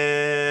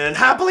 And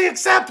happily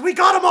accept. We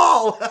got them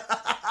all.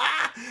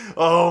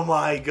 Oh,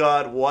 my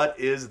God. What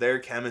is their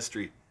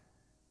chemistry?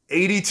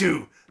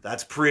 82.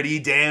 That's pretty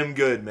damn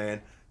good,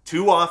 man.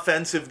 2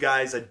 offensive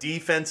guys, a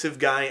defensive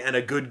guy, and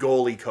a good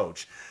goalie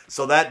coach.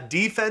 So that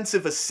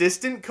defensive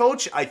assistant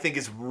coach, I think,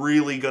 is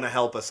really going to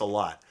help us a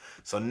lot.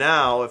 So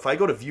now, if I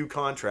go to view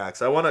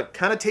contracts, I want to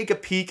kind of take a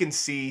peek and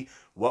see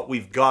what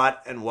we've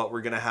got and what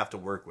we're going to have to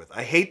work with.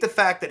 I hate the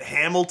fact that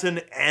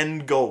Hamilton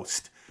and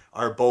Ghost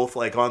are both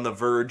like on the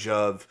verge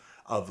of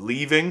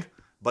leaving,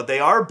 but they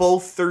are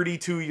both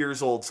 32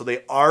 years old, so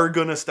they are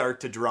going to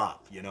start to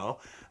drop, you know?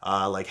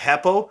 Like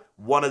Heppo,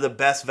 one of the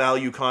best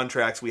value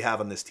contracts we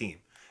have on this team.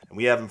 And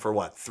we have him for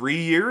what, 3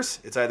 years?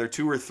 It's either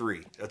 2 or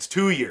 3. That's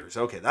 2 years.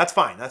 Okay, that's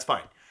fine. That's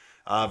fine.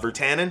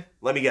 Virtanen,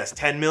 let me guess,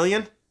 10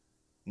 million?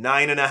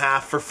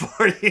 9.5 for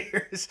 4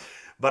 years.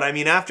 But I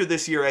mean, after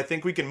this year, I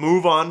think we can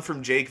move on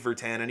from Jake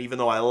Virtanen, even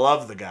though I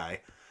love the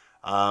guy.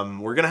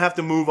 We're going to have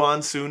to move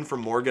on soon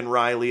from Morgan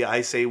Rielly.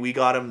 I say we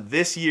got him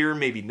this year,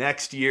 maybe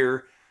next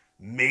year,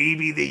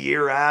 maybe the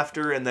year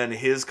after, and then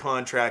his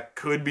contract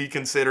could be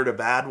considered a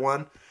bad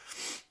one.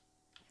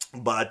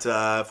 But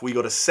if we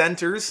go to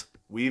centers,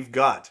 we've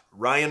got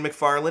Ryan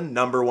McFarland,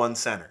 number 1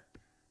 center.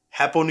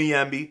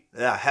 Heponiemi,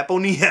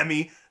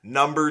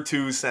 number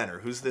 2 center.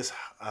 Who's this?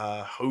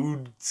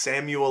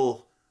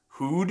 Samuel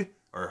Hood?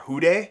 Or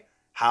Houde?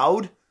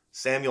 Howd?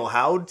 Samuel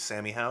Howd?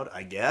 Sammy Howd,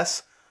 I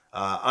guess.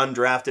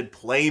 Undrafted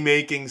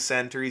playmaking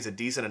center. He's a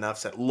decent enough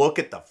set. Look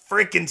at the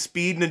freaking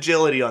speed and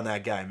agility on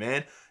that guy,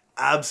 man.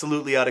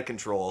 Absolutely out of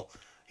control.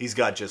 He's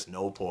got just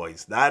no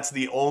poise. That's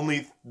the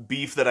only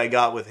beef that I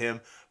got with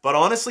him. But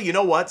honestly, you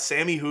know what?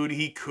 Sammy Hood,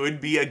 he could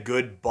be a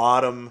good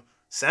bottom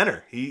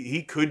center.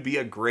 He could be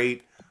a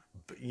great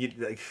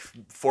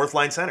fourth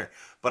line center.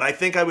 But I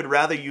think I would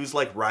rather use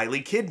like Riley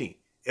Kidney.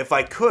 If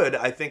I could,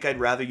 I think I'd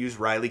rather use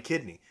Riley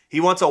Kidney.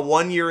 He wants a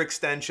 1-year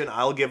extension.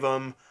 I will give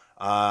him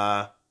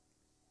a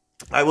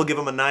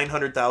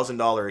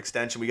 $900,000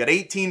 extension. We got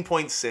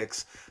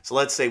 18.6. So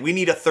let's say we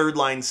need a third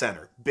line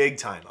center. Big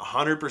time.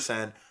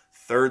 100%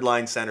 third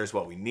line center is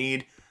what we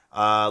need.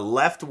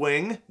 Left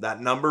wing, that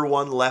number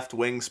 1 left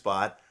wing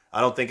spot.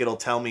 I don't think it'll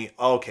tell me.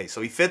 Okay,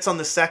 so he fits on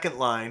the second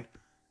line.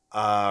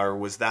 Or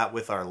was that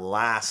with our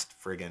last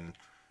friggin'?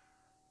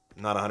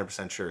 Not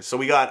 100% sure. So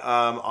we got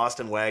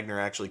Austin Wagner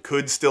actually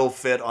could still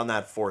fit on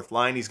that fourth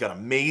line. He's got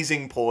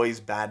amazing poise,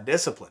 bad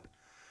discipline.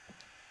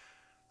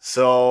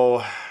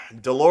 So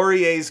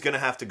Delorier's going to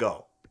have to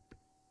go.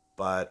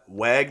 But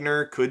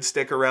Wagner could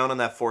stick around on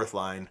that fourth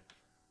line.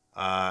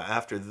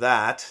 After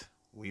that,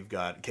 we've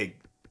got...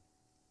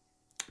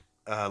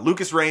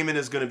 Lucas Raymond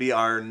is going to be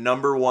our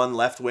number 1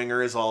 left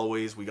winger as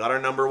always. We got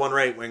our number 1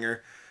 right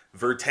winger.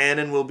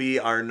 Virtanen will be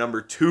our number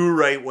 2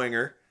 right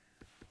winger.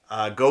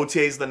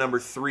 Gautier's the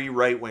number 3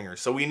 right winger.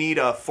 So we need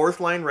a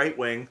fourth line right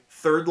wing,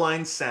 third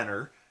line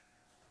center.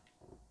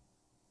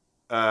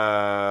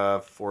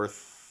 Fourth,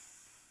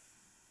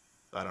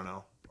 I don't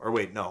know. Or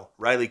wait, no.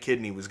 Riley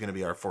Kidney was going to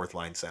be our fourth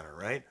line center,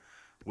 right?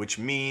 Which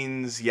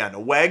means, yeah, no,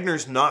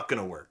 Wagner's not going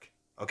to work.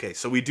 Okay,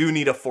 so we do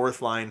need a fourth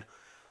line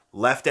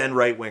left and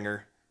right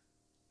winger.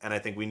 And I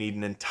think we need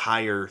an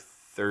entire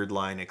third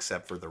line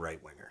except for the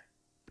right winger.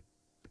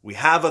 We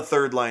have a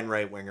third line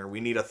right winger. We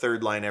need a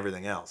third line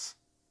everything else.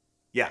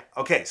 Yeah,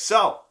 okay,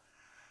 so,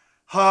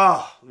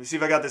 let me see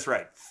if I got this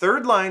right.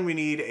 Third line, we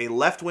need a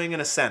left wing and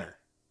a center.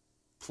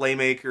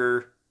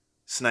 Playmaker,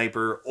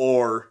 sniper,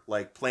 or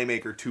like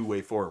playmaker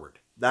 2-way forward.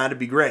 That'd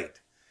be great.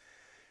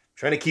 I'm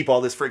trying to keep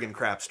all this friggin'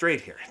 crap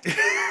straight here.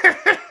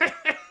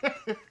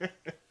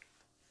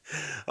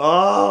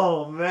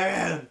 Oh,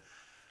 man.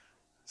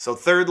 So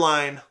third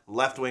line,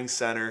 left wing,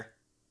 center.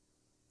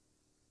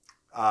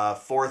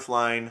 Fourth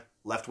line,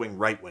 left wing,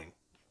 right wing.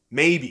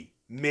 Maybe.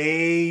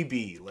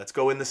 Let's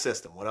go in the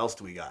system. What else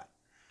do we got?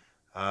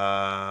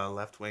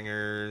 Left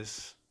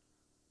wingers.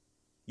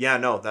 Yeah,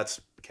 no, that's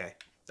okay.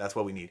 That's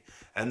what we need.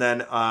 And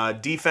then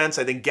defense,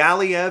 I think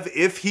Galiev,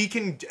 if he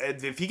can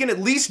at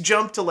least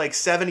jump to like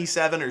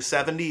 77 or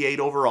 78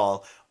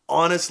 overall,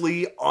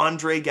 honestly,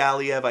 Andre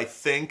Galiev, I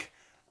think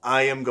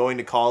I am going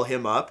to call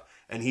him up,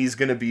 and he's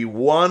going to be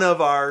one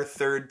of our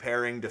third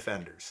pairing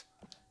defenders.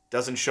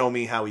 Doesn't show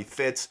me how he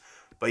fits,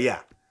 but yeah.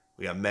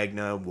 We got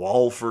Magna,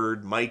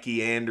 Walford,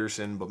 Mikey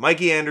Anderson. But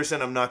Mikey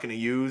Anderson I'm not going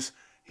to use.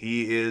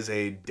 He is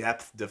a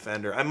depth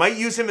defender. I might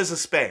use him as a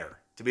spare,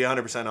 to be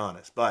 100%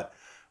 honest. But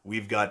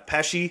we've got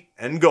Pesci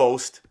and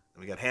Ghost.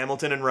 And we got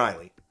Hamilton and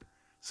Rielly.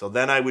 So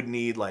then I would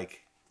need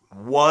like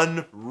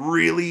one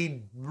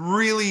really,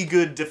 really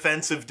good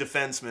defensive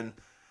defenseman.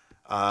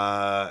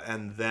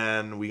 And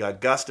then we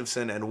got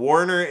Gustafson. And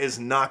Warner is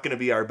not going to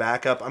be our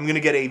backup. I'm going to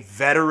get a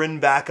veteran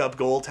backup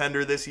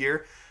goaltender this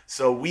year.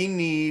 So we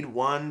need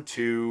 1,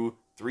 2,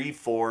 3,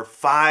 4,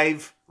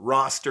 5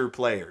 roster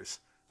players.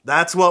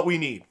 That's what we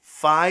need.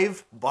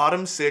 5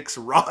 bottom 6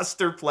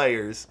 roster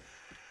players.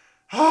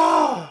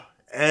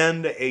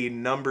 And a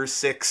number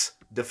 6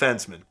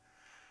 defenseman.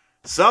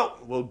 So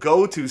we'll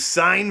go to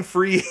sign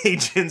free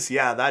agents.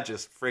 Yeah, that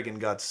just friggin'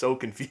 got so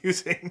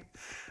confusing.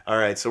 All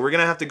right, so we're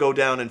going to have to go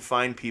down and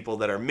find people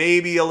that are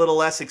maybe a little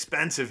less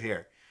expensive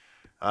here.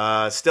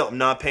 Still, I'm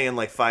not paying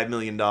like $5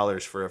 million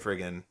for a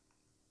friggin'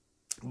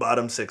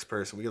 bottom 6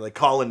 person. We get like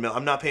Colin Mill.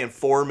 I'm not paying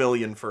 $4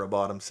 million for a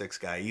bottom 6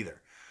 guy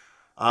either.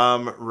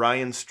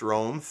 Ryan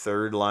Strome,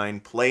 third line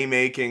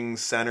playmaking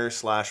center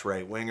 /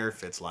 right winger,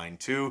 fits line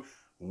 2.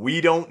 We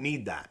don't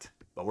need that.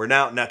 But we're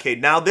now okay,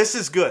 now this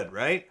is good,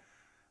 right?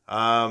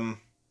 What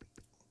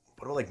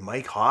about like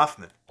Mike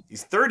Hoffman?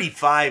 He's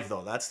 35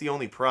 though. That's the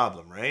only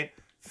problem, right?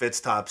 Fits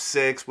top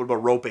 6. What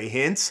about Rope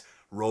Hintz?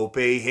 Rope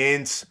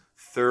Hintz,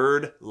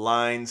 third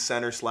line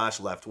center /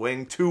 left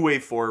wing, 2-way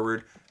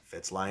forward.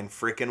 Fits line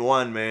frickin'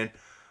 1, man.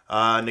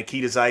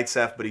 Nikita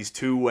Zaitsev, but he's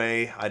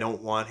 2-way. I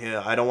don't want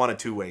him. I don't want a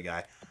 2-way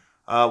guy.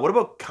 What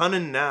about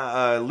Cunnin?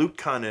 Luke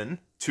Cunnin,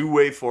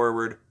 2-way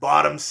forward,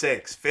 bottom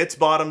 6. Fits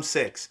bottom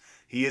 6.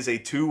 He is a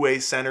 2-way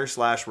center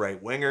 /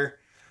 right winger.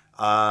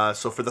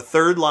 So for the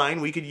third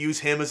line, we could use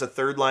him as a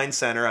third line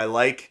center. I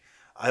like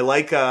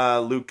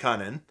Luke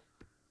Cunnin.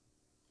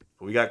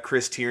 We got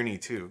Chris Tierney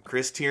too.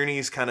 Chris Tierney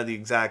is kind of the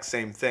exact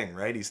same thing,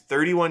 right? He's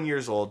 31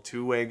 years old,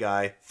 two-way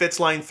guy, fits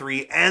line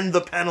 3 and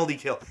the penalty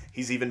kill.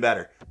 He's even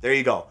better. There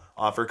you go.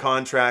 Offer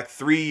contract,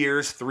 3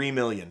 years, $3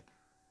 million.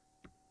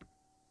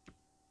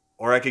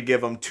 Or I could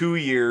give him 2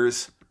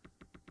 years.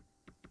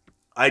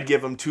 I'd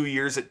give him 2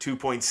 years at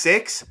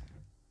 2.6.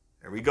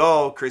 There we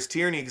go. Chris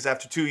Tierney, because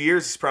after 2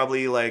 years, he's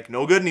probably like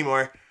no good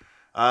anymore.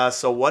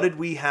 So what did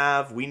we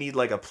have? We need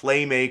like a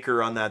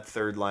playmaker on that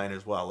third line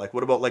as well. Like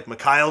what about like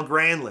Mikhail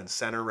Granlund,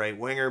 center right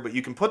winger? But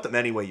you can put them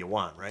any way you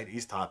want, right?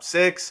 He's top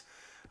 6.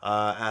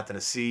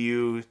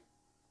 Athanasiou,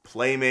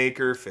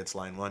 playmaker, fits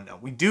line 1. Now,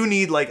 we do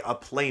need like a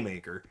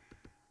playmaker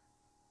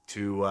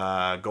to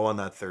go on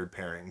that third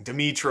pairing.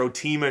 Dmytro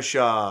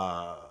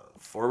Timosha,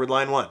 forward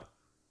line 1.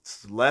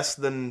 It's less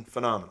than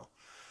phenomenal.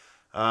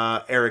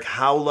 Eric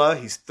Haula,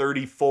 he's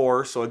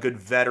 34, so a good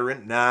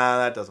veteran. Nah,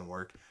 that doesn't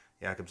work.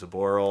 Jakub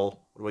Zaboral.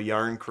 What about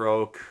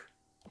Yarncroke?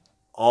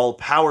 All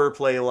power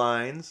play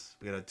lines.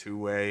 We got a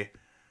two-way.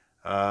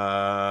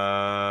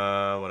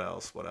 What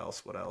else?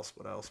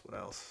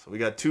 So we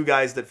got 2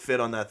 guys that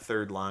fit on that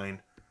third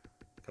line.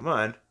 Come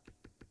on.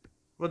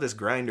 What about this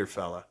grinder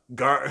fella?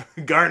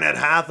 Garnet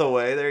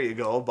Hathaway. There you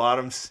go.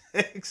 Bottom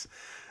 6.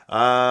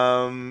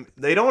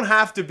 They don't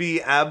have to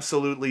be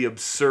absolutely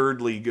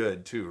absurdly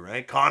good, too,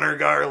 right? Connor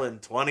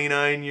Garland,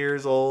 29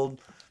 years old.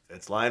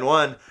 It's line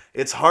 1.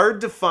 It's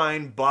hard to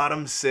find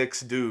bottom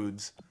 6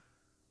 dudes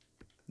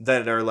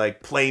that are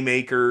like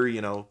playmaker,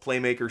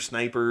 playmaker,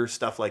 sniper,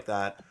 stuff like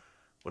that.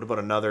 What about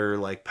another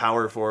like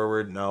power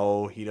forward?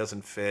 No, he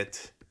doesn't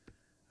fit.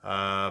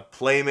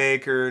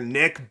 Playmaker,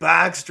 Nick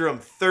Backstrom,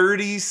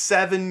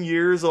 37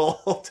 years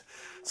old.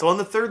 So on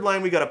the third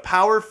line, we got a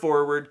power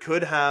forward,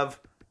 could have,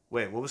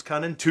 what was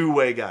Cunnin?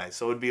 2-way guy.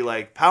 So it would be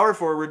like power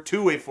forward,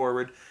 2-way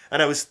forward.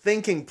 And I was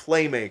thinking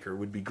playmaker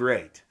would be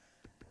great.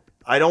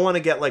 I don't want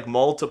to get like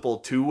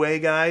multiple 2-way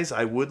guys.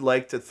 I would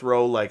like to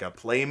throw like a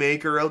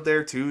playmaker out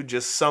there too.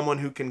 Just someone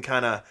who can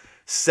kind of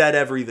set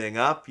everything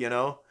up,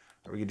 Or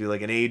we could do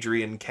like an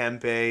Adrian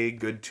Kempe,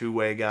 good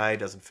 2-way guy,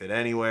 doesn't fit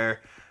anywhere.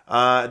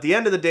 At the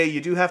end of the day, you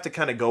do have to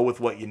kind of go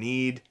with what you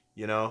need,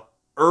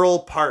 Earl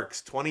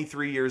Parks,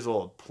 23 years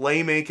old,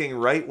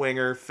 playmaking right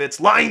winger, fits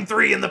line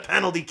 3 in the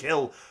penalty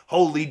kill.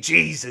 Holy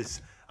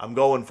Jesus. I'm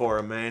going for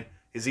him, man.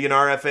 Is he an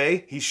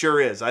RFA? He sure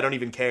is. I don't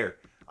even care.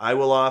 I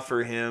will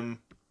offer him...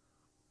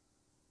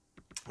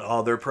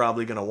 Oh, they're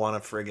probably going to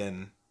want to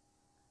friggin'...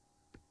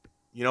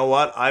 You know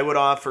what? I would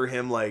offer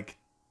him like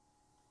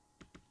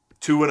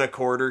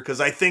 2.25 because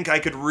I think I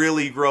could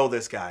really grow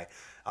this guy.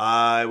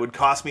 It would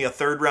cost me a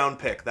 3rd-round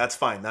pick. That's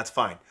fine.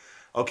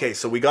 Okay,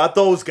 so we got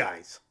those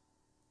guys.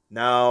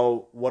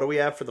 Now, what do we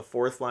have for the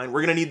 4th line?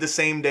 We're going to need the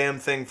same damn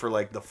thing for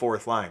like the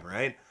 4th line,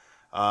 right?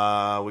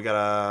 We got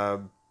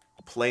a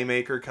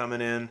playmaker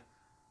coming in.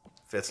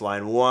 Fits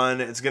line 1.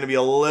 It's going to be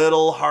a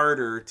little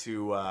harder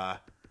to...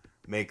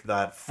 make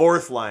that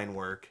 4th line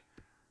work.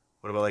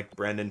 What about like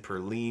Brendan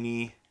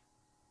Perlini?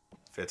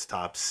 Fits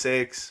top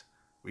 6.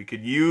 We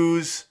could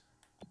use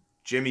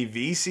Jimmy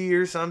Vesey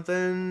or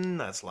something.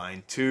 That's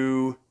line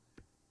 2.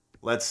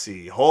 Let's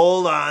see.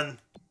 Hold on.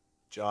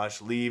 Josh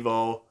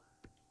Levo.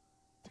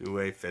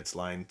 2-way fits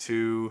line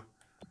 2.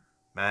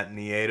 Matt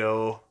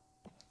Nieto.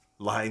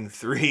 Line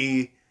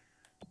 3.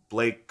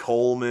 Blake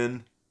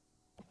Coleman.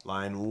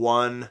 Line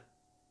 1.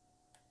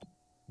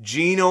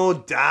 Gino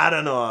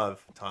Dadonov,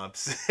 top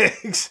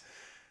 6.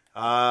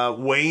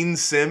 Wayne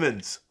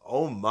Simmons.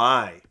 Oh,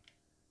 my.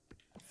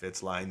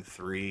 Fits line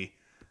 3.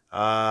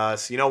 So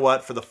you know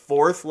what? For the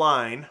 4th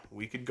line,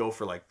 we could go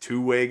for like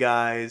 2-way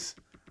guys.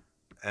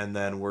 And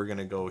then we're going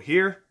to go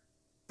here.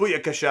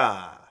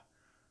 Booyakasha.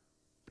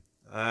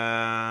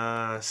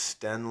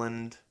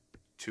 Stenland,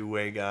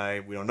 2-way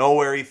guy. We don't know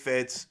where he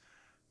fits.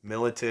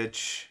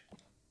 Miletich.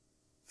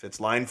 Fits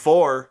line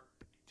 4.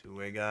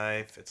 2-way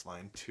guy. Fits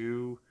line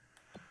 2.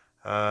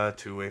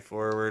 2-way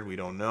forward, we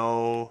don't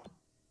know.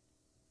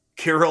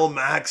 Kirill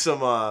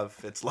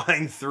Maximov, it's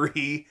line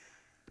 3.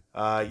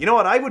 You know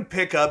what? I would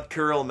pick up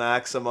Kirill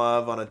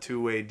Maximov on a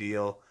 2-way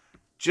deal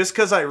just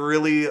because I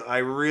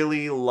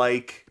really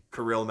like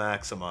Kirill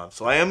Maximov.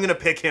 So I am going to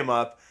pick him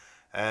up.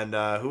 And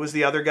who was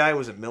the other guy?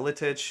 Was it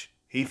Miletich?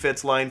 He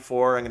fits line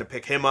 4. I'm going to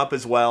pick him up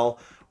as well.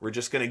 We're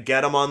just going to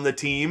get him on the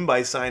team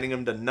by signing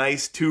him to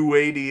nice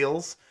 2-way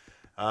deals.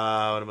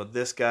 What about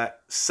this guy?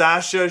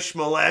 Sasha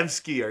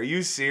Chmelevski. Are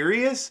you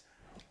serious?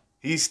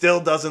 He still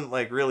doesn't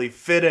like really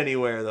fit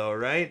anywhere though,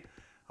 right?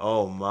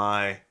 Oh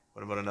my.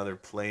 What about another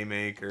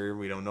playmaker?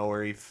 We don't know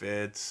where he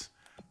fits.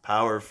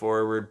 Power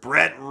forward.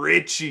 Brett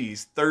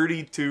Ritchie's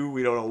 32.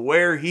 We don't know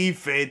where he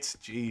fits.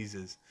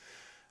 Jesus.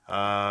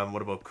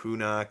 What about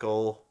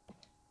Kuhnhackl?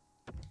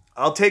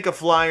 I'll take a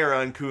flyer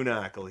on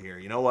Kuhnhackl here.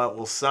 You know what?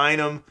 We'll sign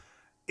him.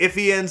 If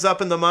he ends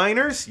up in the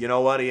minors, you know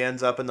what? He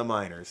ends up in the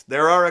minors.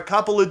 There are a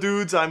couple of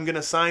dudes I'm going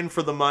to sign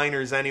for the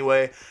minors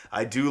anyway.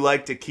 I do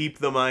like to keep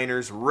the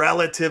minors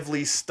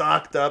relatively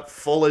stocked up,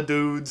 full of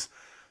dudes.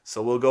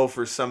 So we'll go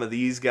for some of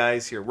these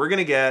guys here. We're going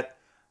to get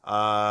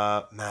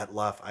Matt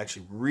Luff. I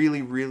actually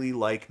really, really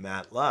like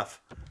Matt Luff.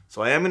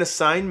 So I am going to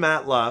sign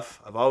Matt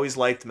Luff. I've always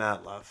liked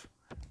Matt Luff.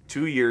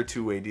 2-year,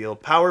 two-way deal.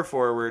 Power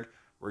forward.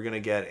 We're going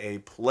to get a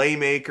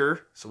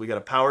playmaker. So we got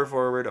a power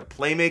forward, a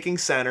playmaking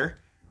center.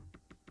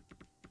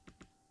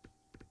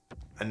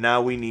 And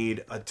now we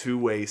need a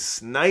two-way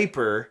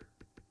sniper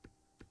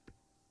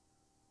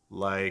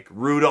like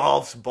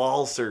Rudolph's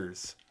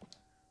Balsers.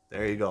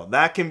 There you go.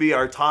 That can be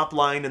our top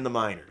line in the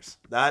minors.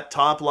 That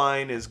top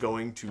line is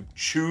going to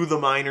chew the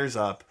minors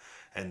up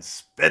and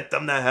spit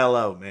them the hell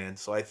out, man.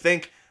 So I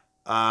think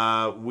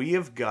we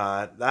have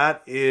got,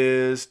 that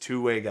is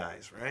two-way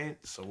guys, right?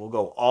 So we'll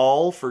go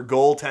all for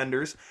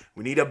goaltenders.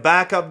 We need a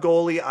backup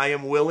goalie. I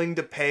am willing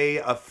to pay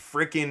a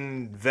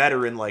freaking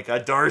veteran like a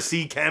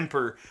Darcy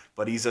Kemper,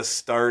 but he's a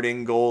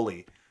starting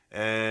goalie.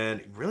 And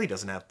he really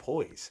doesn't have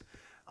poise.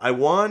 I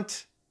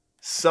want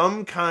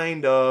some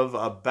kind of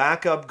a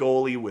backup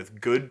goalie with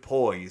good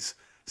poise.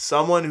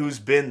 Someone who's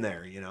been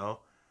there, you know.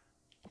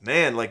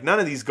 Man, like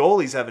none of these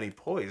goalies have any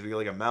poise. We got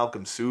like a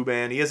Malcolm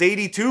Subban. He has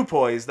 82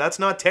 poise. That's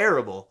not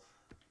terrible.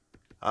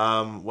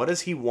 What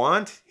does he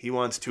want? He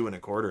wants 2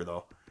 1/4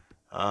 though.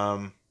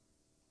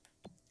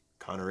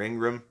 Connor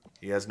Ingram.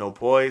 He has no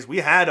poise. We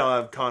had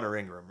Connor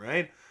Ingram,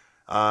 right?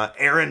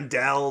 Aaron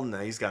Dell. No,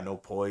 he's got no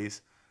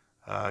poise.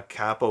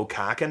 Capo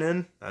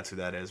Kakinen. That's who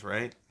that is,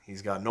 right?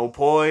 He's got no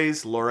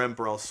poise. Laurent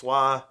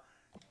Brossois,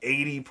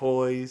 80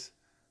 poise.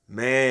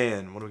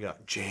 Man, what do we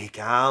got? Jake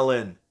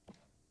Allen,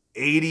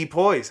 80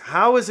 poise.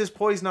 How is his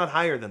poise not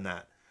higher than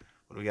that?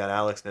 What do we got?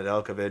 Alex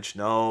Nedeljkovic,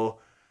 no.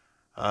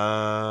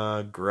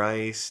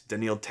 Grice,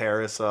 Daniil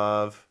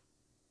Tarasov.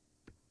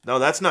 No,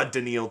 that's not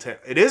Daniil Tarasov.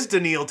 It is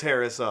Daniil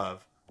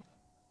Tarasov.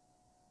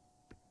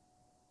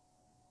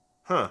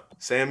 Huh.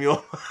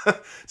 Samuel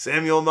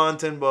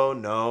Montembeault,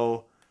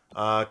 no.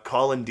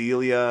 Colin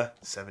Delia,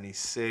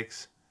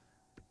 76.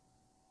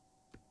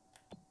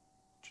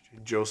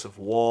 Joseph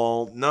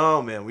Wall.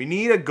 No, man. We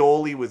need a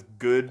goalie with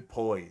good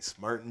poise.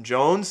 Martin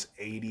Jones,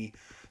 80.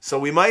 So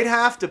we might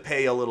have to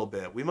pay a little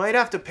bit. We might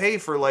have to pay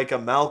for like a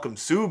Malcolm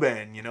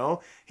Subban, you know?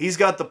 He's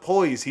got the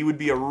poise. He would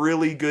be a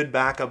really good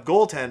backup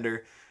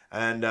goaltender.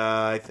 And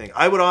I think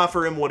I would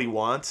offer him what he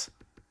wants.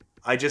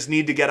 I just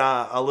need to get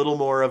a little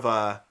more of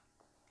a...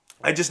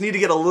 I just need to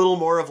get a little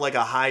more of like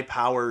a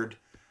high-powered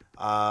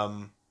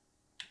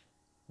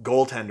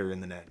goaltender in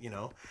the net, you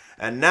know?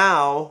 And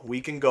now we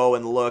can go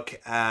and look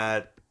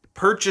at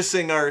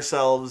purchasing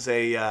ourselves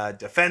a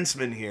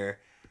defenseman here.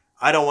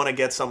 I don't want to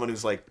get someone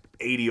who's like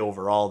 80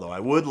 overall, though. I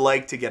would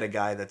like to get a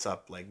guy that's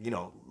up like, you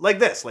know, like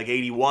this, like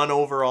 81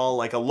 overall,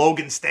 like a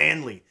Logan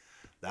Stanley.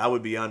 That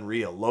would be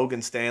unreal.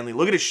 Logan Stanley.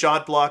 Look at his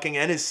shot blocking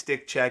and his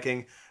stick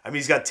checking. I mean,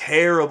 he's got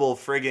terrible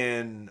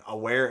friggin'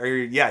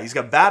 he's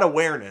got bad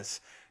awareness.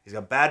 He's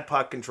got bad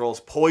puck controls.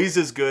 Poise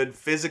is good.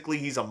 Physically,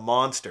 he's a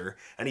monster.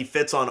 And he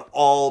fits on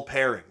all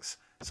pairings.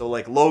 So,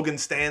 like, Logan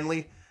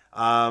Stanley,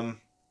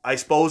 I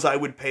suppose I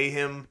would pay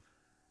him...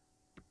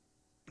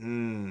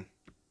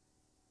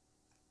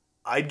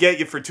 I'd get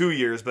you for 2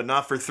 years, but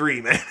not for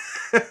 3, man.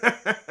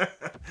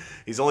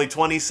 He's only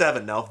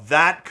 27. Now,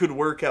 that could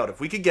work out. If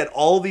we could get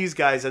all these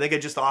guys, I think I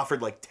just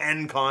offered like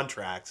 10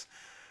 contracts.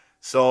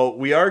 So,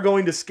 we are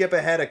going to skip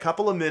ahead a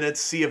couple of minutes,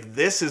 see if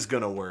this is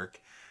going to work.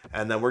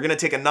 And then we're going to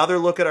take another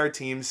look at our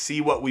team,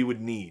 see what we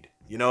would need.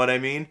 You know what I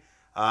mean?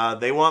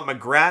 They want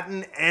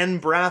McGrattan and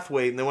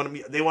Brathwaite, and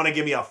they want to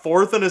give me a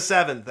 4th and a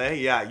 7th. Eh?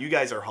 Yeah, you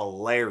guys are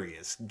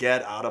hilarious.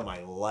 Get out of my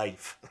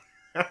life.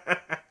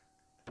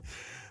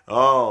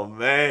 Oh,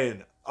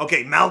 man.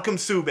 Okay, Malcolm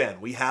Subban,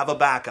 we have a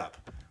backup.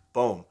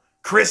 Boom.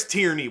 Chris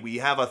Tierney, we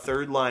have a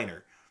third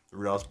liner.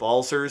 Rudolph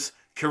Balsers,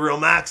 Kirill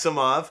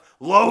Maximov,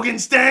 Logan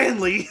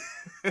Stanley,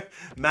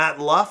 Matt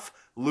Luff,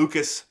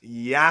 Lucas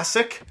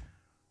Jasek,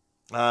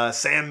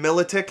 Sam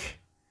Militic,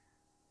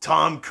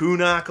 Tom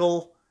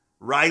Kuhnackel,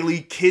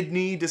 Riley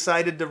Kidney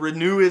decided to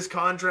renew his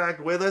contract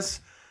with us.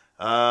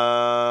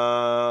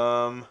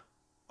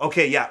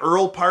 Okay, yeah,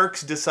 Earl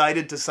Parks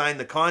decided to sign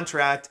the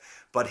contract,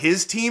 but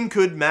his team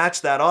could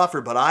match that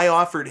offer, but I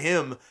offered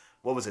him,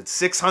 what was it,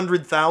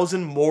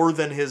 $600,000 more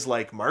than his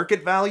like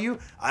market value?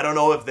 I don't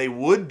know if they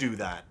would do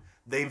that.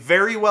 They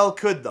very well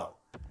could, though.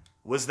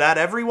 Was that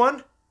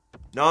everyone?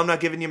 No, I'm not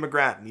giving you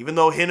McGrattan, even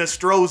though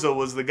Hinostroza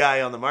was the guy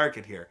on the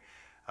market here.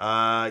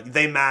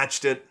 They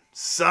matched it.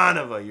 Son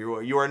of a...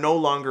 You are no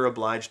longer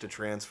obliged to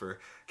transfer.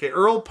 Okay,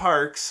 Earl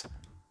Parks.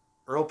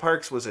 Earl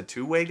Parks was a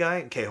two-way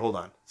guy? Okay, hold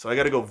on. So I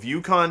got to go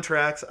view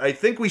contracts. I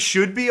think we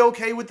should be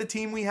okay with the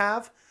team we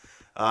have.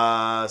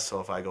 So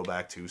if I go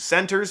back to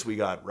centers, we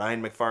got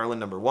Ryan McFarland,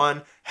 number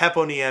 1.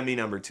 Heponiemi,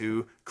 number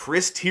 2.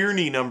 Chris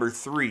Tierney, number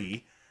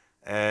 3.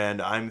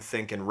 And I'm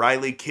thinking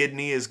Riley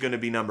Kidney is going to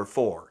be number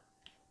 4.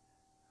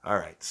 All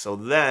right, so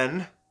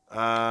then...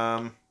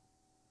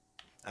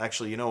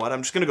 Actually, you know what?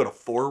 I'm just going to go to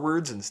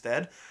forwards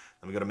instead.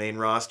 Then we go to main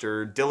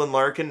roster. Dylan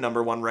Larkin,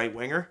 number 1 right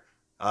winger.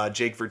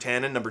 Jake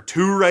Virtanen, number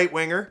 2 right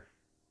winger.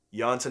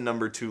 Janssen,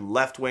 number 2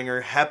 left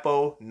winger.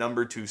 Heppo,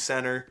 number 2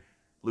 center.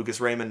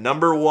 Lucas Raymond,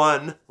 number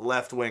 1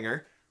 left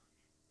winger.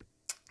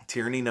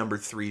 Tierney, number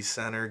 3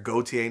 center.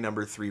 Gauthier,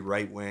 number 3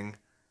 right wing.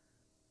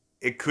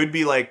 It could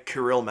be like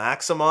Kirill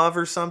Maximov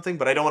or something,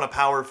 but I don't want a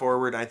power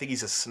forward. I think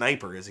he's a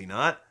sniper, is he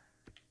not?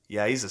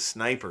 Yeah, he's a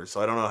sniper,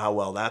 so I don't know how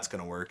well that's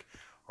going to work.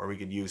 Or we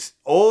could use...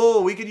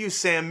 Oh, we could use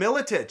Sam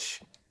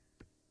Miletich.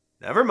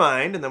 Never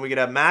mind. And then we could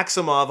have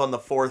Maximov on the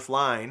 4th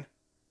line.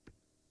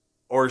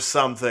 Or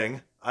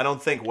something. I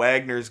don't think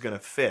Wagner's going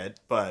to fit,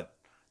 but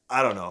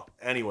I don't know.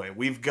 Anyway,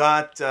 we've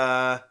got...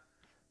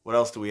 what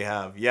else do we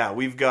have? Yeah,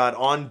 we've got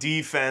on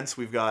defense,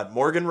 we've got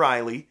Morgan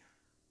Riley,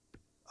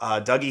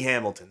 Dougie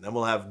Hamilton. Then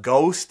we'll have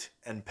Ghost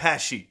and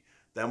Pesci.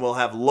 Then we'll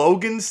have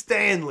Logan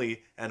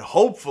Stanley and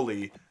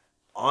hopefully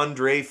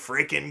Andre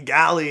freaking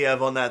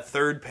Galiev on that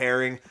 3rd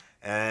pairing.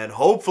 And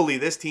hopefully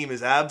this team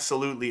is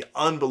absolutely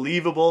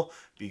unbelievable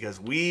because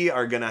we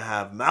are going to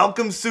have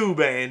Malcolm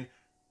Subban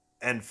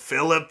and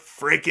Philip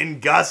freaking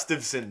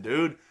Gustafsson,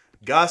 dude.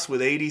 Gus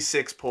with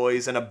 86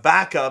 poise and a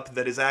backup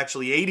that is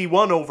actually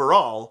 81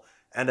 overall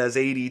and has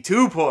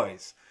 82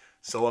 poise.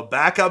 So a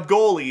backup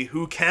goalie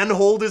who can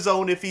hold his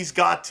own if he's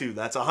got to.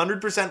 That's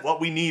 100%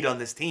 what we need on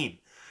this team.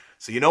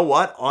 So you know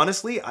what?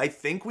 Honestly, I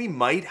think we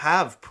might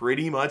have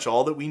pretty much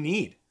all that we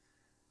need.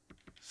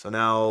 So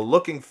now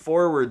looking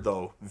forward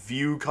though,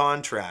 view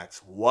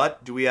contracts.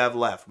 What do we have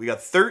left? We got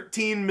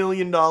 $13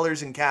 million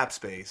in cap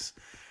space.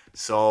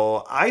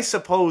 So I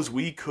suppose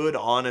we could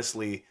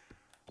honestly,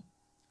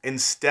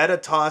 instead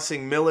of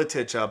tossing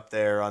Miletich up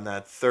there on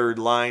that 3rd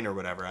line or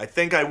whatever, I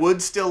think I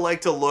would still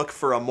like to look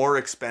for a more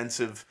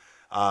expensive,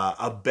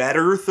 a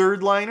better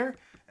 3rd liner,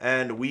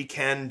 and we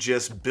can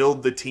just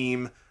build the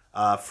team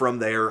from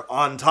there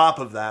on top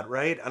of that,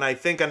 right? And I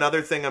think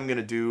another thing I'm going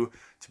to do,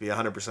 to be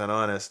 100%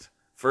 honest,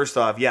 first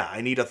off, yeah,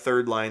 I need a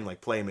 3rd line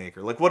like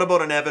playmaker. Like what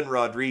about an Evan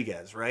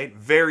Rodriguez, right?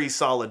 Very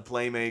solid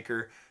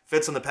playmaker,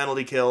 fits on the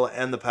penalty kill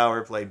and the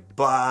power play,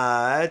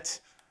 but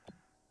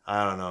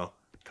I don't know.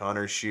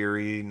 Connor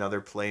Sheary,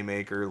 another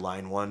playmaker,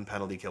 line 1,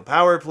 penalty kill,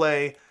 power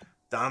play.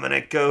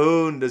 Dominic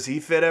Cahoon, does he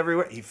fit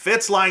everywhere? He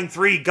fits line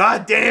 3.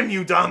 God damn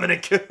you,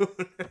 Dominic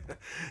Cahoon.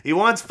 He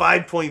wants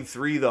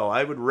 5.3 though.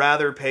 I would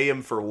rather pay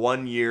him for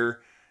 1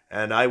 year,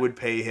 and I would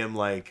pay him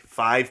like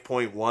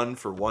 5.1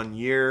 for 1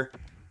 year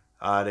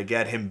to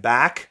get him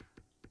back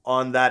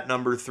on that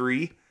number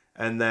 3.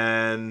 And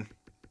then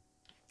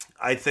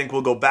I think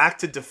we'll go back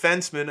to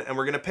defenseman, and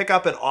we're going to pick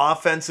up an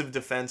offensive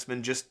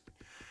defenseman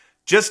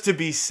just to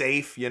be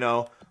safe, you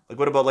know. Like,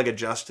 what about like a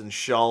Justin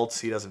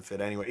Schultz? He doesn't fit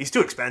anyway. He's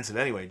too expensive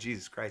anyway.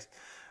 Jesus Christ.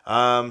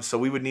 So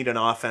we would need an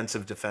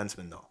offensive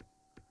defenseman, though.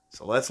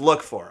 So let's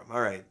look for him.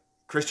 All right.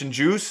 Christian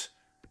Juice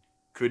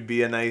could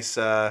be a nice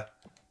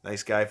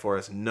guy for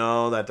us.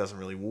 No, that doesn't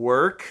really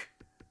work.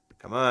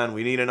 Come on.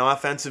 We need an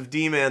offensive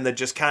D-man that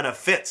just kind of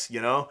fits,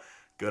 you know.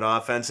 Good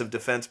offensive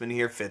defenseman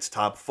here. Fits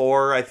top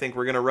 4. I think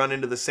we're going to run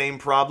into the same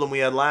problem we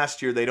had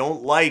last year. They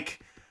don't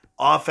like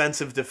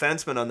offensive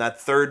defenseman on that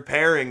 3rd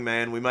pairing,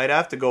 man. We might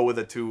have to go with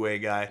a 2-way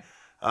guy.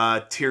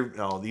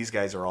 No, these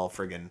guys are all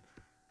friggin'...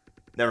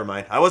 Never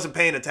mind. I wasn't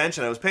paying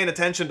attention. I was paying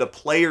attention to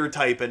player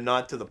type and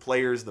not to the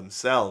players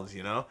themselves,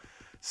 you know?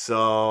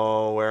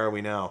 So, where are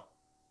we now?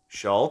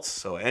 Schultz.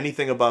 So,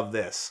 anything above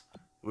this.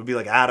 It would be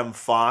like Adam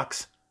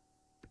Fox.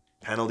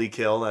 Penalty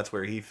kill. That's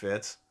where he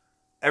fits.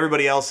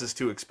 Everybody else is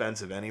too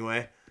expensive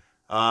anyway.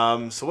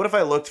 So, what if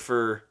I looked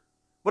for...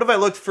 What if I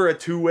looked for a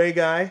 2-way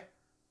guy?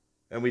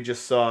 And we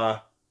just saw...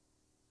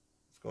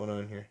 What's going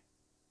on here?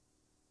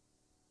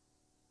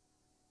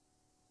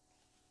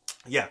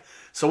 Yeah.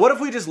 So what if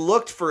we just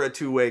looked for a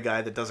 2-way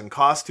guy that doesn't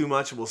cost too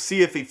much, and we'll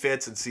see if he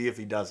fits and see if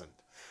he doesn't.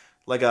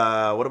 Like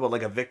what about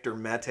like a Victor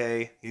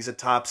Mete? He's a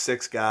top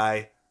 6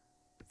 guy.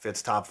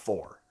 Fits top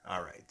 4.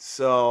 All right.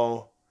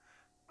 So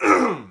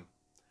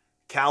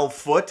Cal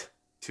Foote,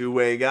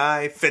 2-way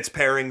guy. Fits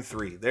pairing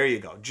 3. There you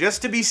go.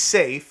 Just to be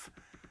safe,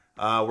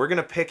 we're going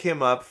to pick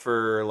him up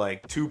for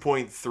like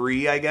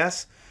 2.3, I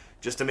guess.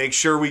 Just to make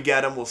sure we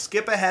get him. We'll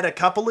skip ahead a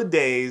couple of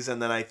days, and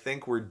then I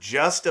think we're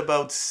just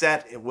about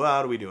set. Well,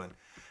 how are we doing?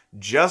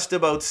 Just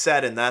about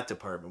set in that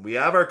department. We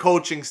have our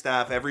coaching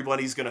staff.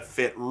 Everybody's going to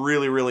fit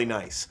really, really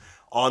nice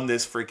on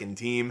this freaking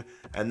team.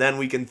 And then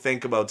we can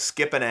think about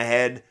skipping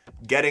ahead,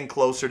 getting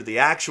closer to the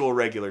actual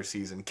regular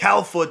season.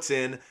 Cal Foote's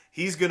in.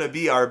 He's going to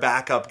be our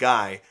backup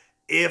guy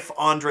if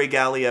Andre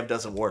Galiev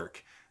doesn't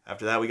work.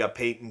 After that, we got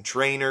Peyton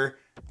Traynor.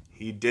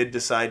 He did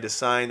decide to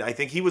sign. I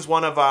think he was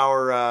one of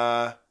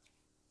our...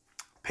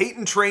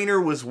 Peyton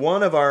Traynor was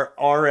one of our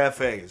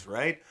RFAs,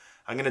 right?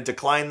 I'm going to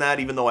decline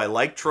that even though I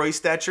like Troy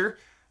Stetcher.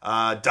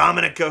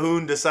 Dominic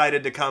Cahoon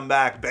decided to come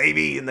back,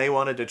 baby, and they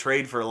wanted to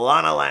trade for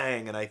Lana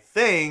Lang. And I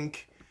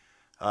think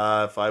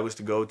if I was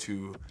to go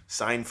to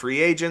sign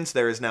free agents,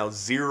 there is now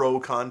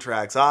 0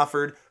 contracts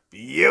offered.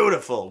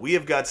 Beautiful. We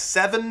have got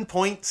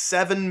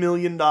 $7.7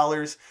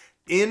 million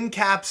in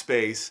cap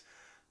space.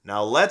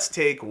 Now let's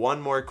take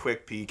one more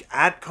quick peek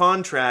at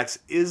contracts.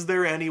 Is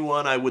there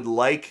anyone I would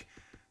like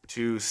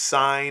to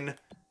sign,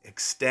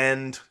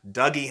 extend?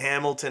 Dougie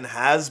Hamilton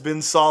has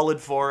been solid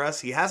for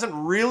us. He hasn't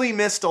really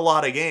missed a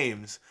lot of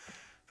games,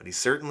 but he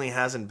certainly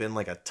hasn't been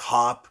like a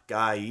top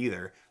guy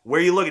either.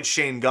 Where you look at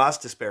Shane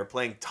Gostisbehere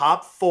playing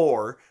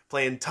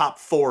top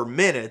 4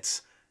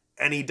 minutes,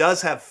 and he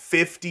does have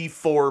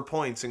 54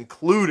 points,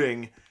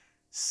 including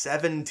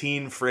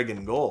 17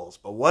 friggin' goals.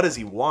 But what does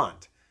he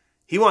want?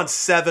 He wants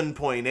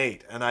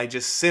 7.8, and I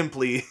just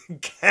simply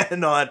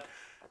cannot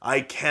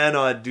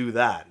do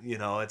that. You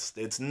know,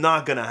 it's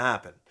not going to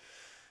happen.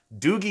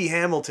 Dougie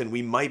Hamilton,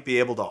 we might be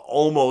able to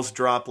almost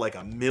drop like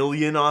 $1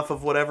 million off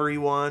of whatever he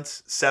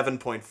wants.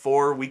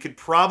 7.4. We could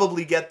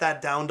probably get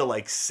that down to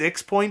like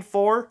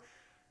 6.4.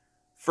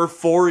 For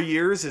 4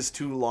 years is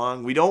too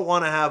long. We don't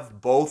want to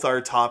have both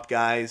our top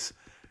guys,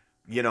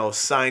 you know,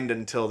 signed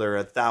until they're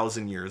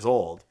 1,000 years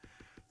old.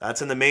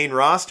 That's in the main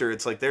roster.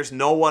 It's like there's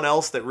no one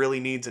else that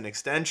really needs an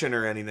extension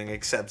or anything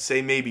except,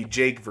 say, maybe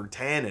Jake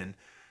Virtanen.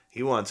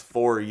 He wants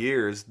 4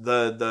 years.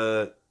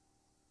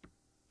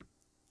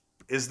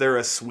 Is there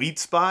a sweet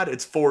spot?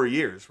 It's 4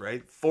 years,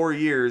 right? 4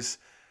 years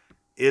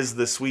is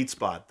the sweet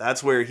spot.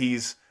 That's where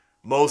he's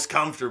most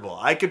comfortable.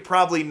 I could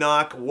probably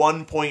knock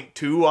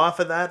 1.2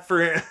 off of that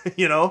for,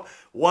 you know,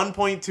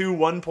 1.2,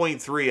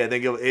 1.3. I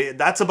think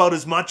that's about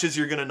as much as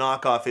you're going to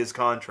knock off his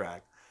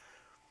contract.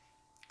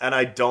 And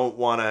I don't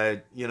want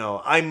to, you know,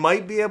 I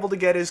might be able to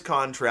get his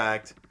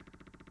contract,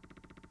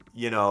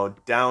 you know,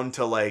 down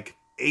to like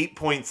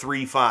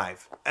 8.35.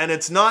 And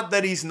it's not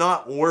that he's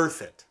not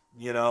worth it,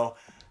 you know,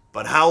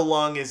 but how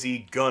long is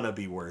he gonna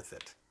be worth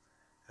it?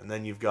 And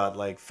then you've got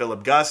like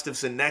Philip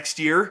Gustafsson next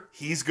year.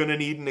 He's gonna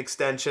need an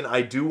extension.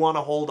 I do want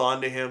to hold on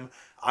to him.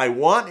 I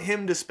want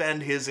him to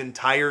spend his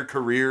entire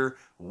career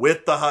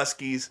with the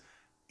Huskies,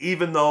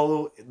 even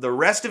though the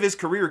rest of his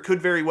career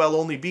could very well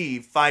only be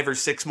 5 or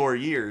 6 more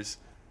years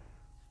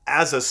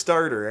as a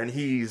starter, and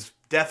he's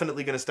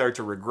definitely going to start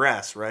to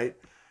regress, right?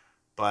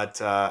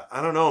 But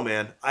I don't know,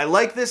 man. I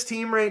like this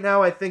team right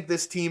now. I think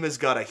this team has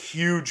got a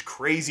huge,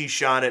 crazy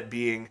shot at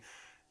being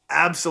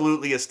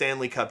absolutely a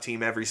Stanley Cup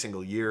team every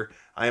single year.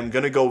 I am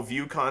going to go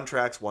view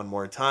contracts one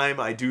more time.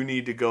 I do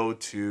need to go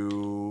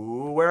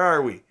to... Where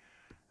are we?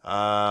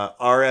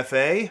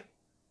 RFA.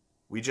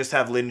 We just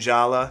have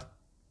Linjala.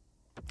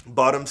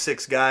 Bottom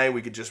 6 guy.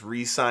 We could just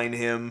re-sign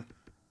him.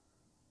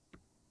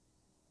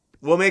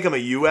 We'll make him a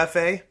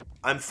UFA.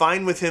 I'm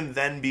fine with him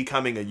then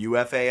becoming a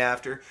UFA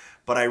after.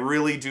 But I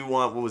really do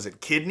want... What was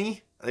it?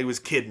 Kidney? I think it was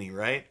Kidney,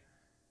 right?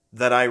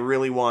 That I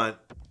really want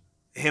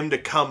him to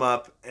come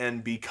up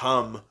and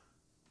become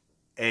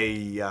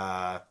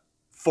at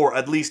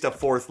least a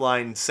 4th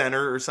line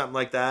center or something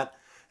like that.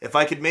 If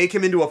I could make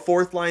him into a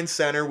 4th line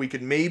center, we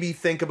could maybe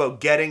think about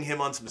getting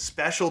him on some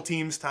special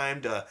teams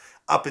time to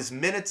up his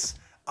minutes,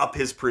 up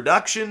his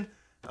production.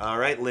 All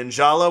right,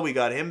 Linjala, we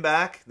got him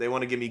back. They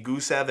want to give me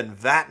Gusev and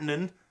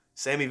Vatanen.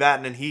 Sami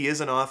Vatanen, he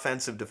is an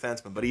offensive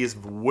defenseman, but he is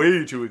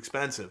way too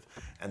expensive.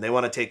 And they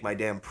want to take my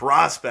damn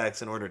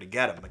prospects in order to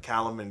get him.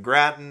 McCallum and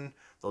Grattan,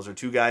 those are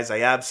 2 guys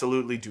I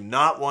absolutely do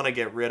not want to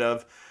get rid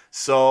of.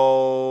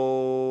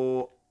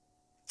 So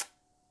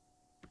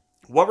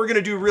what we're going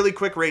to do really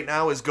quick right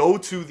now is go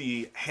to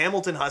the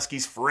Hamilton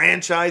Huskies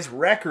franchise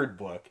record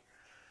book.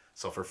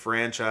 So for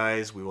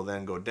franchise, we will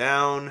then go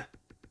down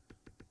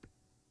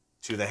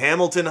to the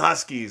Hamilton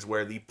Huskies,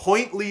 where the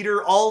point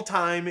leader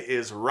all-time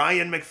is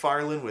Ryan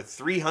McFarland with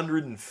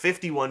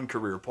 351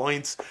 career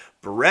points.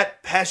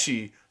 Brett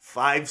Pesce,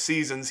 5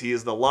 seasons. He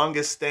is the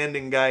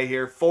longest-standing guy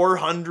here.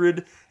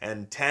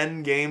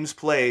 410 games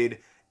played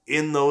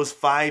in those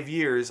 5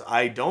 years.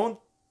 I don't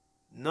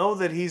know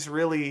that he's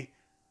really...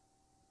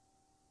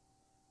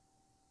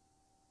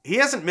 He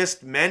hasn't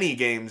missed many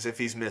games if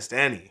he's missed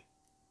any.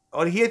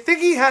 Oh, I think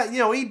he had,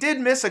 he did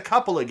miss a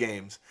couple of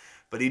games,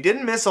 but he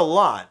didn't miss a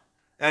lot.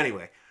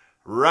 Anyway,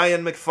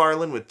 Ryan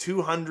McFarland with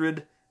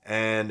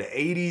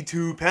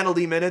 282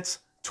 penalty minutes.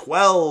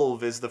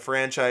 12 is the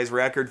franchise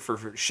record for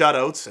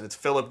shutouts, and it's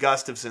Philip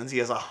Gustafsson's. He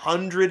has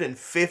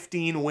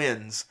 115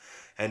 wins.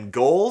 And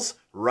goals,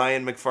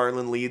 Ryan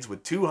McFarland leads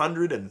with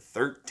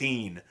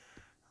 213.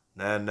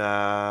 Then,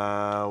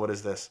 what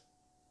is this?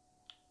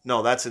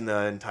 No, that's in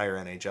the entire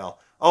NHL.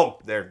 Oh,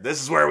 there.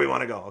 This is where we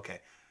want to go.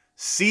 Okay.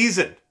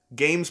 Season.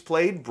 Games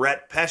played,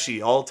 Brett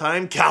Pesce.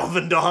 All-time,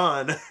 Calvin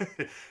DeHaan.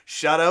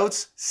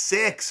 Shutouts,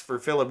 6 for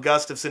Philip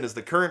Gustafsson is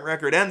the current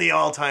record and the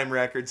all-time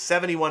record.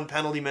 71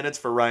 penalty minutes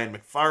for Ryan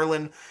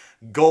McFarland.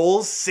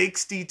 Goals,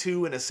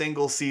 62 in a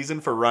single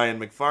season for Ryan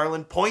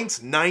McFarland.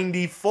 Points,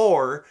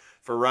 94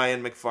 for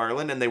Ryan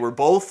McFarland. And they were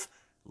both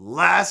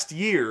last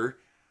year.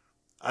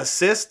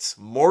 Assists,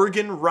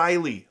 Morgan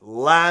Rielly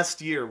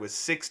last year with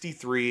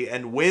 63.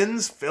 And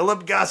wins,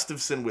 Philip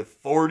Gustafsson with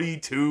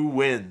 42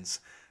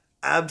 wins.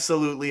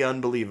 Absolutely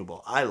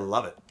unbelievable. I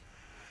love it.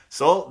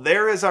 So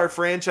there is our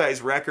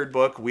franchise record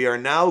book. We are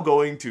now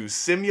going to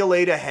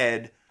simulate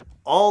ahead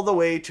all the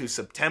way to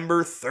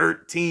September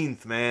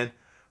 13th, man,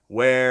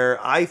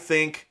 where I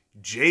think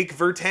Jake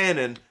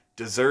Virtanen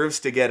deserves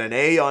to get an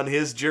A on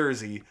his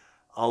jersey,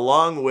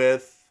 along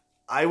with,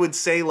 I would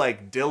say,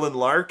 like Dylan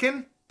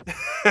Larkin.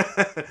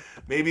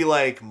 Maybe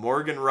like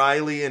Morgan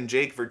Rielly and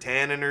Jake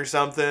Virtanen or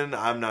something.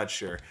 I'm not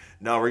sure.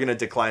 No, we're going to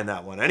decline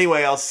that one.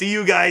 Anyway, I'll see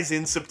you guys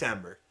in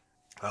September.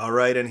 All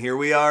right, and here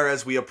we are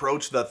as we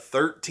approach the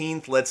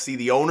 13th. Let's see,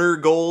 the owner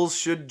goals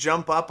should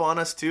jump up on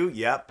us too.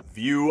 Yep,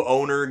 view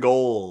owner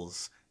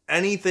goals.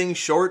 Anything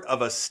short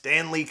of a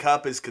Stanley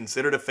Cup is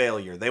considered a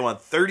failure. They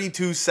want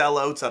 32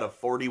 sellouts out of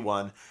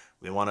 41.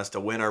 They want us to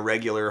win our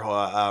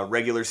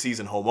regular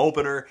season home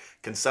opener.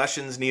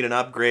 Concessions need an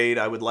upgrade.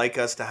 I would like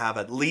us to have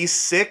at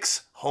least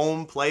 6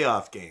 home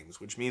playoff games,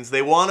 which means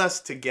they want us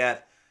to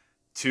get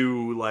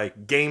to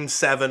like game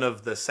 7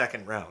 of the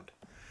second round.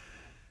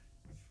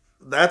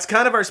 That's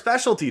kind of our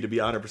specialty, to be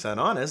 100%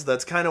 honest.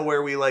 That's kind of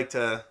where we like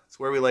to. It's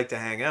where we like to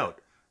hang out.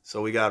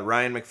 So we got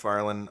Ryan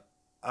McFarland,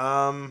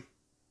 and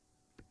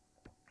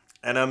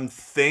I'm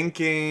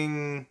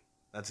thinking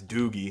that's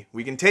Doogie.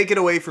 We can take it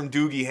away from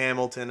Doogie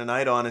Hamilton, and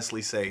I'd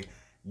honestly say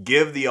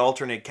give the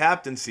alternate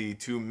captaincy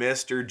to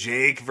Mr.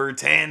 Jake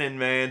Virtanen,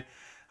 man.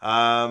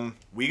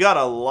 We got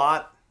a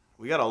lot.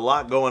 We got a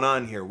lot going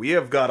on here. We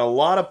have got a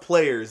lot of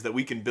players that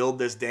we can build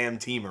this damn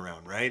team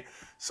around, right?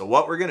 So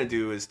what we're going to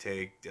do is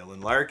take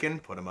Dylan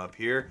Larkin, put him up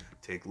here.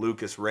 Take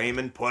Lucas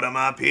Raymond, put him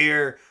up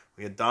here.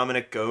 We had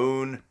Dominic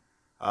Cahoon,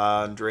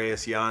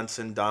 Andreas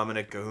Janssen,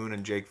 Dominic Cahoon,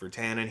 and Jake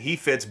Virtanen. He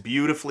fits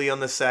beautifully on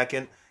the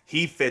second.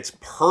 He fits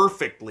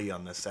perfectly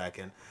on the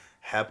second.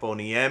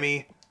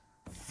 Heponiemi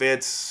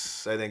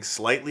fits, I think,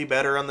 slightly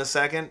better on the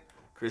second.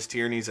 Chris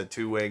Tierney's a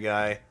two-way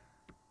guy.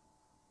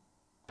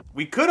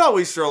 We could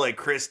always throw, like,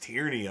 Chris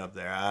Tierney up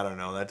there. I don't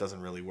know. That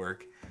doesn't really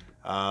work.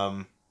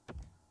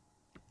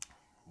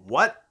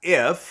 What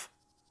if...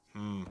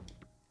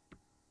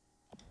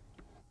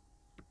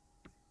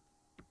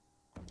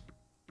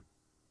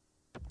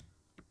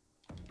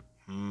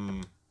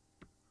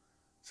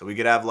 So we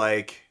could have,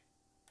 like...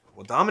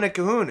 Well, Dominic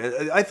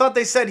Cahoon. I thought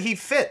they said he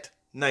fit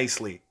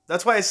nicely.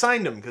 That's why I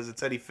signed him, because it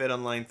said he fit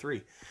on line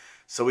 3.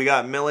 So we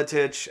got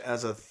Miletich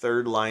as a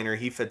third liner.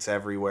 He fits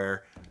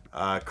everywhere.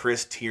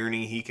 Chris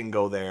Tierney, he can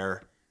go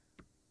there.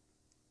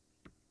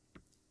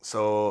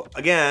 So,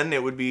 again,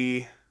 it would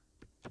be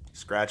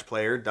scratch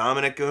player.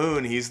 Dominic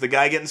Cahoon, he's the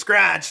guy getting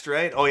scratched,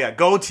 right? Oh, yeah,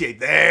 Gauthier.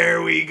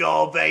 There we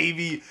go,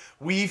 baby.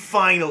 We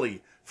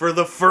finally, for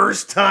the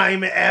first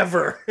time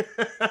ever,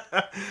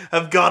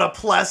 have got a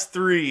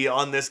 +3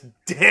 on this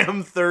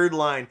damn third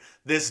line.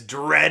 This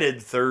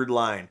dreaded third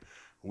line.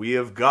 We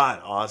have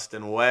got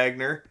Austin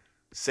Wagner,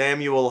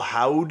 Samuel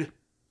Howd,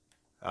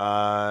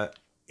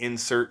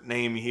 insert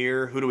name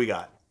here. Who do we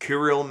got?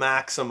 Kirill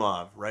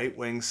Maximov, right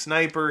wing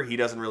sniper. He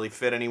doesn't really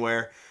fit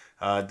anywhere.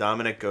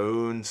 Dominic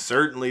Cahoon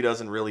certainly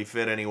doesn't really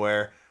fit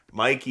anywhere.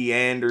 Mikey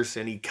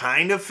Anderson, he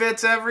kind of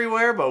fits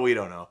everywhere, but we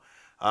don't know.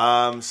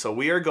 So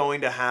we are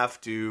going to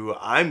have to,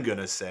 I'm going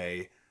to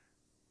say,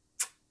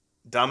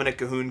 Dominic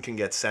Cahoon can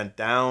get sent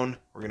down.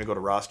 We're going to go to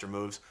roster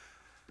moves.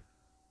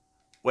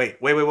 Wait,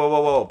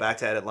 whoa. Back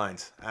to edit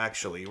lines.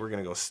 Actually, we're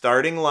going to go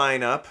starting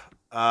lineup.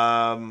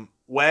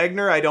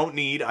 Wagner, I don't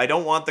need. I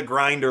don't want the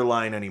grinder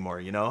line anymore,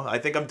 you know? I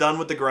think I'm done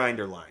with the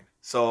grinder line.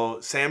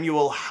 So,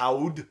 Samuel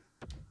Howd.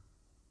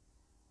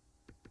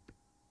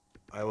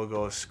 I will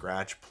go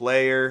scratch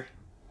player.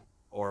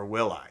 Or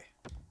will I?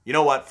 You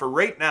know what? For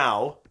right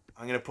now,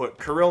 I'm going to put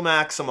Kirill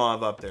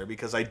Maximov up there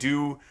because I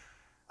do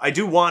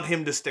want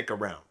him to stick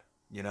around,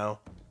 you know?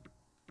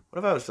 What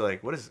if I was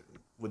like,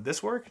 would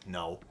this work?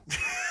 No.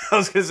 I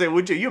was going to say,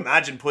 would you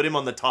imagine put him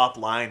on the top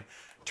line?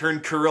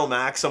 Turn Kirill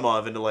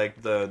Maximov into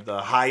like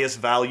the highest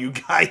value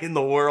guy in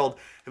the world.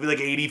 It'd be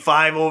like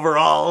 85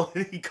 overall.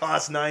 He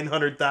costs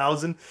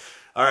 900,000.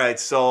 All right,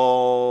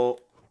 so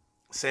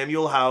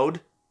Samuel Howd,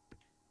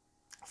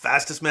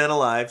 fastest man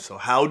alive. So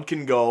Howd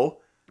can go.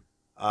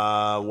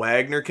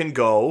 Wagner can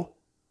go.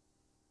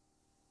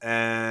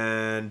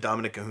 And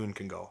Dominic Cahoon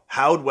can go.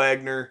 Howd,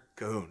 Wagner,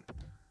 Cahoon.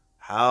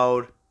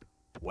 Howd,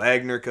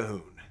 Wagner,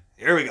 Cahoon.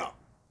 Here we go.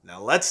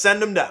 Now let's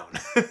send him down.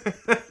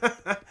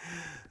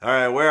 All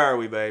right, where are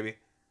we, baby?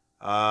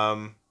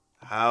 Howd,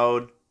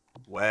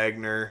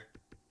 Wagner.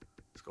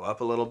 Let's go up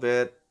a little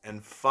bit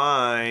and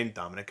find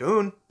Dominic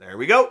Cahoon. There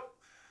we go.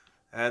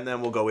 And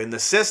then we'll go in the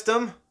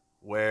system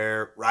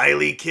where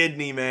Riley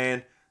Kidney,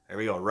 man. There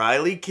we go.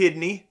 Riley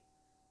Kidney.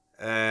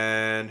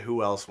 And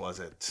who else was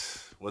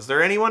it? Was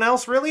there anyone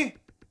else, really?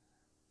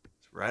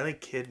 Riley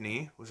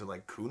Kidney. Was it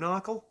like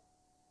Kuhnackel?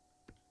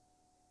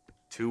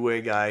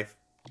 Two-way guy.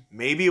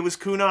 Maybe it was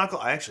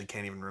Kuhnackel. I actually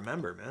can't even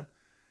remember, man.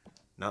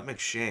 Not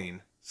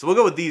McShane. So we'll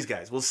go with these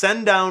guys. We'll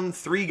send down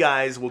 3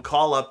 guys. We'll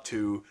call up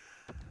 2.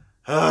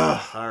 All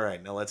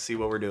right, now let's see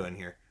what we're doing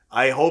here.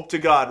 I hope to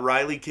God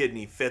Riley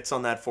Kidney fits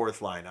on that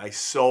 4th line. I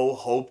so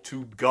hope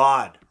to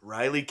God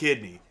Riley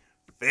Kidney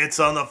fits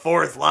on the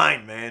 4th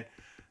line, man.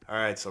 All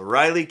right, so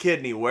Riley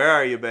Kidney, where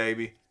are you,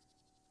 baby?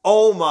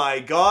 Oh,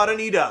 my God, and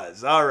he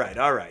does. All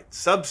right.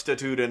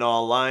 Substitute in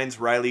all lines.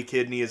 Riley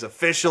Kidney is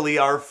officially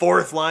our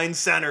 4th line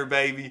center,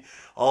 baby.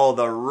 Oh,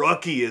 the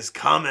rookie is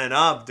coming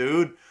up,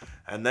 dude.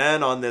 And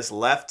then on this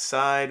left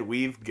side,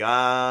 we've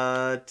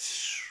got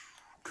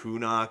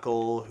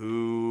Kuhnackel,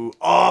 who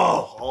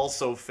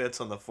also fits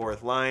on the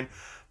 4th line.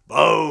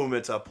 Boom,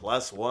 it's a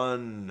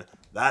 +1.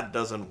 That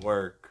doesn't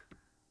work.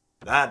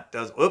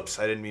 Oops,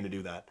 I didn't mean to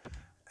do that.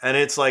 And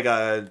it's like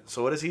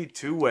so what is he?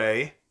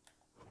 2-way.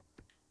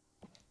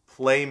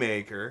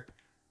 playmaker,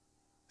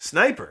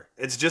 sniper.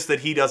 It's just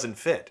that he doesn't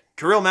fit.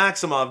 Kirill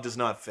Maximov does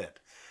not fit.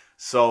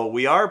 So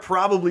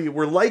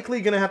we're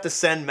likely going to have to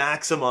send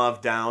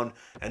Maximov down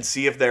and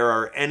see if there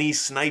are any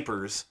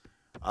snipers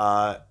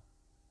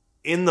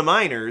in the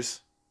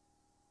minors.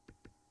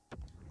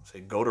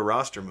 Say go to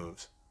roster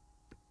moves.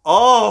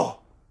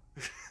 Oh!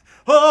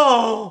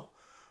 Oh!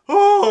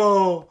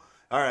 Oh!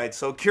 All right,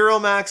 so Kirill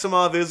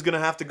Maximov is going to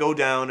have to go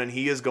down, and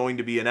he is going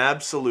to be an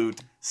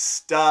absolute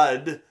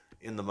stud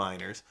in the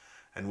minors.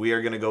 And we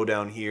are going to go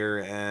down here,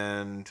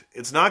 and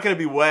it's not going to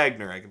be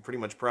Wagner. I can pretty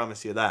much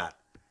promise you that.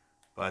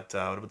 But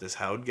what about this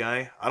Howd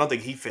guy? I don't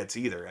think he fits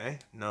either, eh?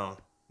 No,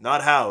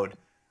 not Howd.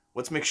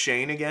 What's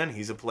McShane again?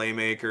 He's a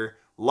playmaker.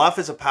 Luff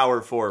is a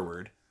power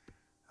forward.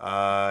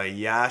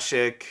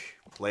 Yashik,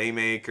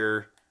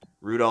 playmaker.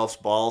 Rudolph's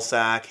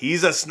ballsack.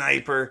 He's a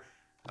sniper.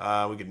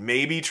 We could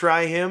maybe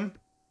try him.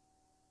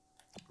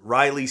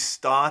 Riley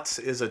Stotts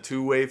is a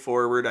two-way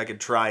forward. I could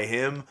try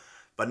him.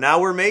 But now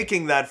we're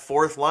making that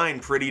fourth line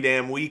pretty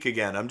damn weak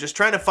again. I'm just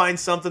trying to find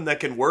something that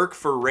can work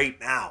for right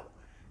now.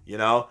 You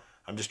know?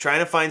 I'm just trying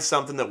to find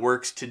something that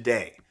works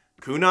today.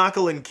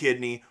 Kuhnhackl and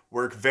Kidney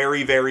work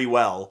very, very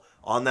well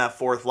on that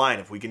fourth line.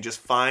 If we can just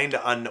find...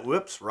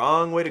 Whoops,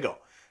 wrong way to go.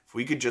 If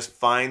we could just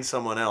find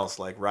someone else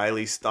like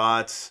Riley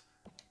Stotts...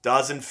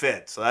 Doesn't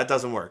fit, so that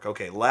doesn't work.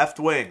 Okay, left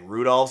wing,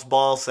 Rudolph's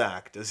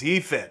ballsack. Does he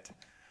fit?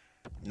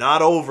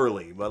 Not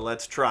overly, but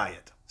let's try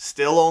it.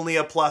 Still only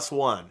a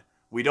 +1.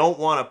 We don't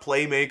want a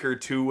playmaker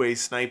two-way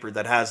sniper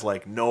that has,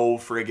 like, no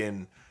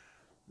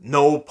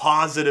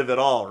positive at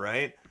all,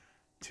 right?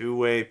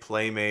 Two-way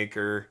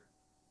playmaker.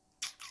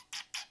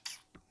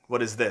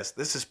 What is this?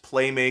 This is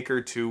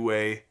playmaker,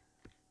 two-way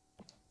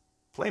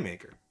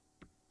playmaker.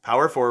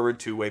 Power forward,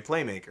 two-way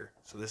playmaker.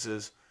 So this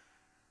is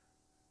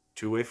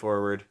two-way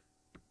forward.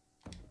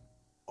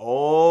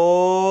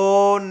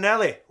 Oh,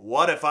 Nelly.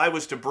 What if I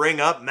was to bring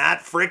up Matt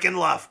frickin'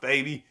 Luff,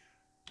 baby?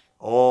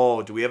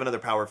 Oh, do we have another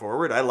power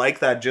forward? I like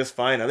that just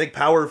fine. I think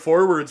power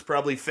forwards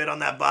probably fit on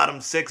that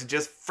bottom six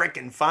just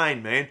frickin'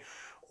 fine, man.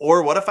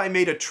 Or what if I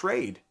made a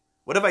trade?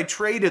 What if I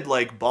traded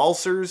like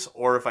Balsers,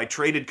 or if I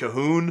traded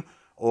Cahoon,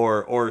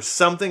 or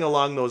something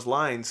along those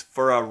lines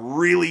for a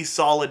really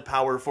solid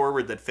power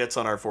forward that fits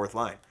on our fourth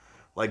line?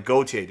 Like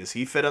Gauthier, does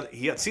he fit on...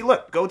 See,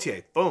 look,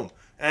 Gauthier, boom.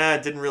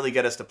 It didn't really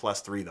get us to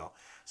 +3, though.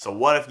 So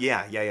what if...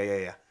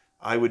 Yeah.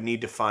 I would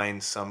need to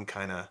find some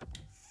kind of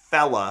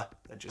fella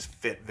that just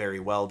fit very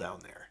well down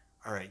there.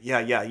 All right,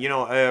 yeah. You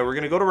know, we're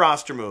going to go to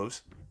roster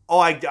moves. Oh,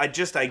 I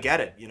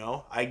get it, you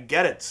know. I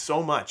get it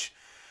so much.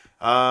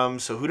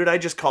 So who did I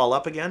just call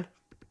up again?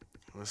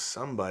 It was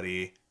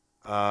somebody.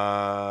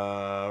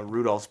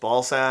 Rudolph's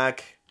ballsack.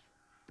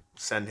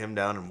 Send him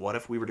down. And what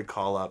if we were to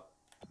call up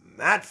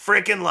Matt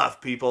frickin' Luff,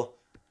 people?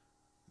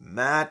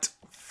 Matt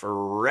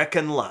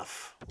frickin'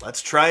 Luff.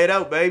 Let's try it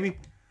out, baby.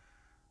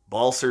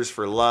 Balsers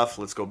for Luff.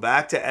 Let's go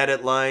back to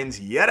edit lines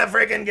yet a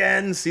frickin'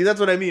 again. See, that's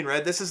what I mean,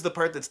 right? This is the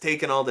part that's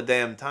taken all the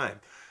damn time.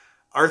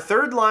 Our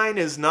third line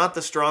is not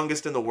the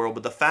strongest in the world,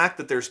 but the fact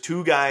that there's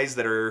two guys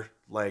that are,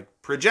 like,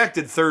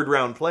 projected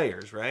third-round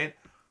players, right?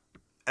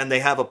 And they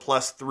have a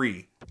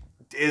 +3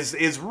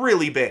 is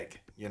really big,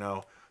 you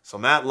know? So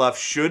Matt Luff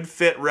should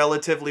fit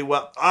relatively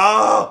well.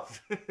 Oh!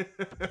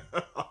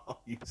 Oh,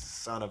 you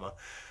son of a...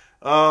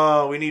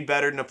 Oh, we need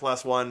better than a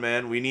 +1,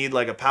 man. We need,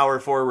 like, a power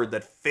forward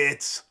that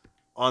fits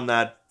on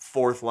that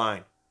fourth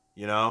line,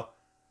 you know?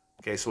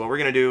 Okay, so what we're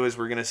going to do is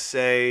we're going to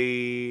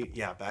say...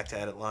 Yeah, back to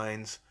edit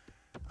lines.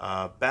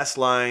 Best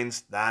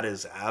lines, that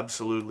is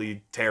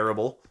absolutely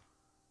terrible.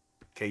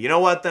 Okay, you know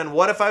what then?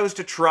 What if I was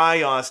to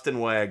try Austin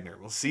Wagner?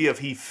 We'll see if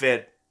he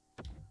fit.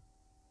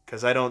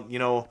 Because I don't, you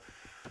know...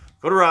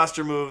 Go to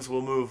roster moves.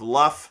 We'll move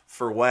Luff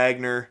for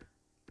Wagner.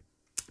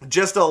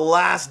 Just a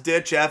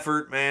last-ditch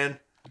effort, man.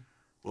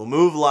 We'll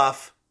move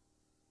Luff.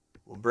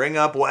 We'll bring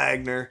up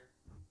Wagner.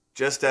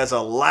 Just as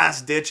a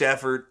last-ditch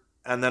effort.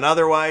 And then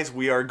otherwise,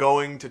 we are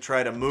going to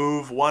try to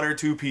move one or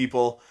two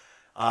people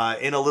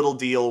in a little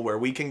deal where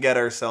we can get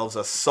ourselves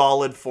a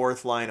solid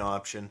fourth-line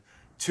option.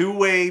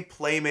 Two-way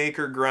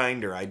playmaker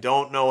grinder. I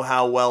don't know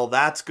how well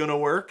that's going to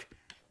work.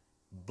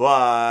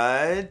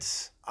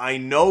 But I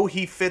know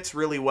he fits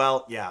really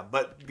well. Yeah,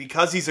 but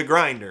because he's a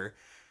grinder,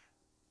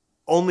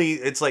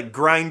 it's like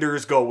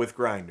grinders go with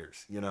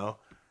grinders, you know?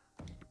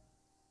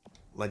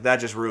 Like, that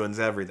just ruins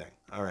everything.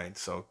 All right,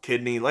 so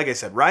Kidney, like I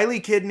said,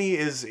 Riley Kidney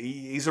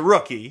he's a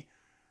rookie,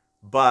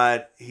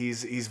 but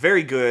he's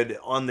very good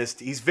on this.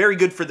 He's very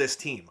good for this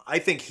team. I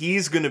think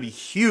he's going to be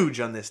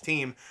huge on this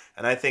team,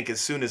 and I think as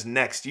soon as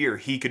next year,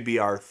 he could be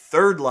our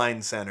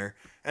third-line center,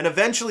 and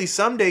eventually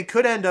someday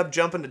could end up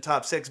jumping to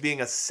top 6 being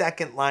a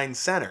second-line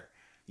center.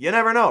 You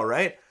never know,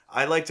 right?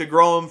 I like to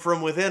grow him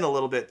from within a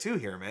little bit too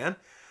here, man.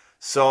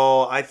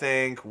 So I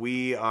think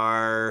we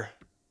are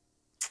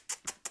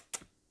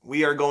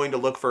going to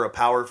look for a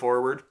power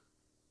forward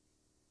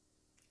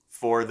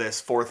for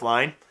this fourth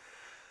line.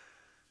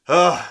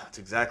 That's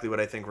exactly what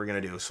I think we're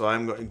going to do. So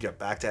I'm going to get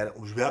back to it.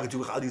 All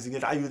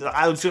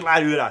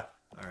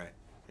right,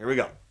 here we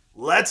go.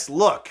 Let's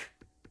look.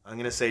 I'm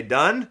going to say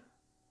done.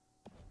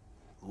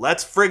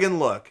 let's friggin'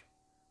 look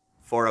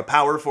for a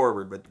power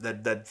forward but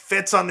that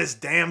fits on this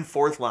damn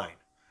fourth line.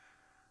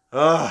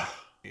 Ugh.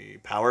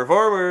 Power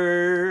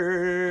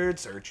forward.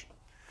 Search.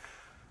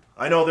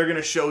 I know they're going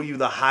to show you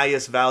the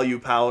highest value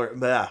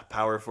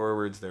power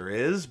forwards there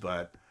is,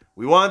 but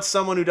we want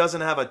someone who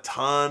doesn't have a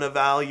ton of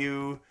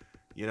value.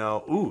 You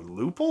know, ooh,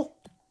 Lupul?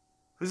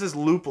 Who's this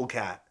Lupul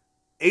cat?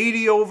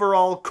 80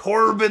 overall,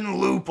 Corbin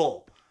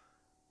Lupul.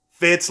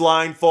 Fits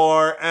line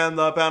 4 and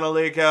the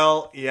penalty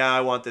kill. Yeah,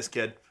 I want this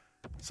kid.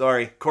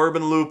 Sorry,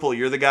 Corbin Lupul,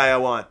 you're the guy I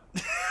want.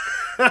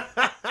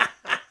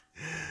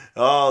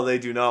 Oh, they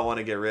do not want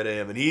to get rid of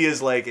him. And he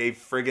is like a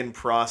friggin'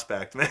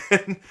 prospect,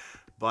 man.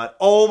 But,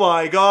 oh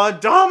my god,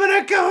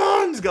 Dominic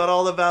Cahoon's got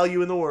all the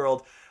value in the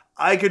world.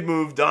 I could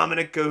move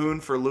Dominic Cahoon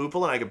for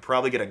Lupul, and I could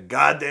probably get a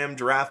goddamn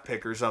draft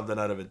pick or something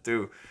out of it,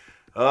 too.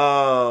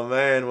 Oh,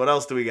 man, what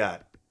else do we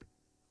got?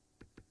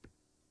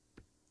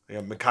 We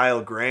have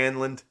Mikhail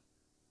Granlund.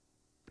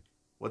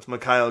 What's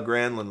Mikhail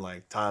Granlund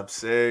like? Top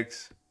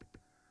 6?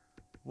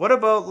 What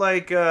about,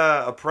 like,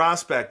 a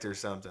prospect or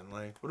something?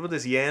 Like, what about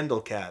this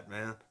Yandel cat,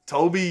 man?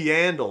 Toby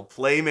Yandel,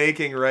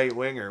 playmaking right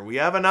winger. We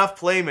have enough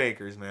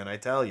playmakers, man, I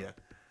tell you.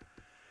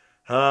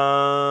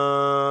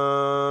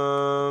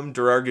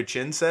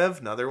 Draguchintsev,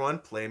 another one,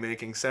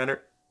 playmaking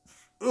center.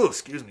 Ooh,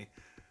 excuse me.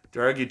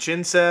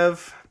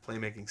 Draguchintsev,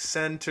 playmaking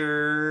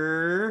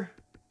center.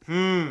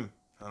 I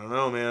don't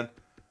know, man.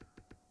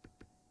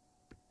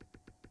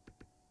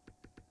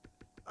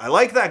 I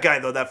like that guy,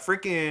 though. That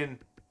freaking...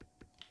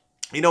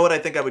 You know what I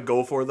think I would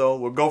go for, though?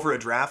 We'll go for a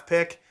draft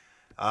pick.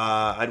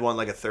 I'd want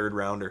like a 3rd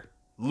rounder.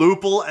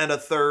 Lupul and a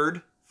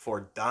 3rd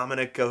for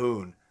Dominic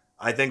Cahoon.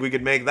 I think we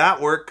could make that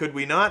work. Could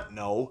we not?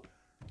 No.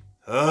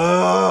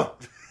 What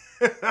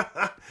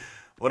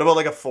about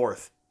like a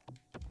 4th?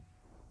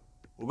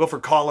 We'll go for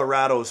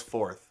Colorado's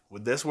 4th.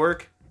 Would this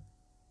work?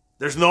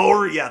 There's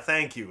no... Yeah,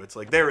 thank you. It's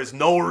like there is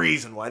no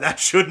reason why that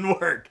shouldn't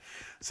work.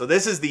 So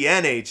this is the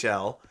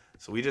NHL.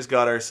 So we just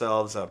got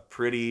ourselves a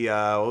pretty...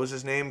 what was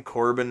his name?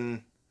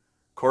 Corbin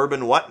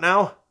what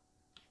now?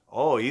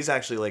 Oh, he's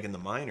actually like in the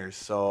minors.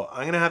 So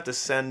I'm going to have to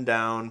send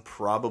down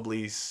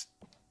probably...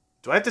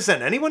 Do I have to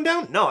send anyone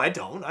down? No, I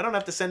don't. I don't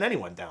have to send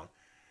anyone down.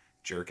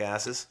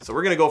 Jerkasses. So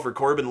we're going to go for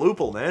Corbin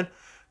Lupul, man.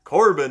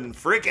 Corbin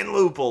freaking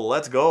Lupul.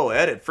 Let's go.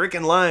 Edit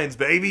freaking lines,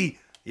 baby.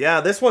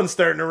 Yeah, this one's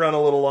starting to run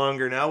a little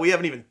longer now. We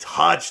haven't even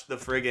touched the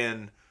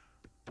friggin...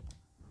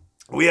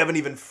 We haven't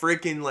even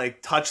freaking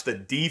like touched the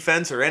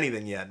defense or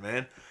anything yet,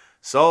 man.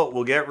 So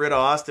we'll get rid of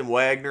Austin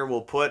Wagner.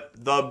 We'll put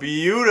the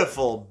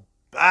beautiful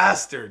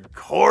bastard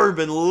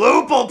Corbin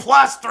Lupul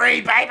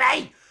 +3,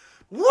 baby.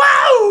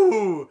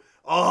 Woo!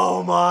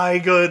 Oh my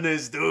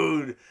goodness,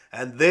 dude.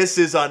 And this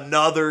is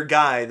another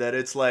guy that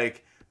it's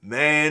like,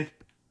 man,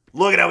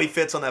 look at how he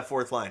fits on that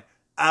 4th line.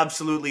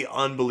 Absolutely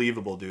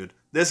unbelievable, dude.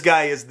 This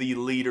guy is the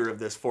leader of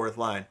this 4th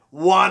line.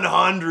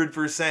 100%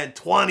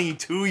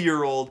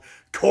 22-year-old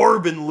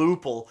Corbin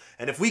Lupul.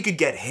 And if we could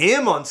get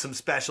him on some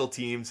special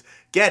teams,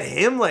 get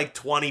him like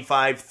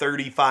 25,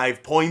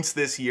 35 points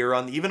this year,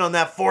 even on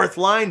that 4th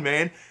line,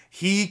 man,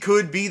 he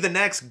could be the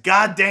next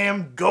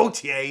goddamn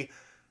Gauthier.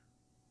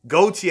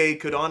 Gauthier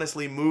could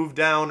honestly move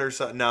down or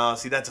something. No,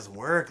 see, that doesn't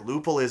work.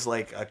 Lupul is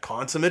like a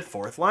consummate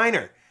 4th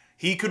liner.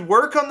 He could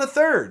work on the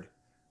 3rd.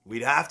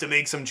 We'd have to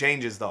make some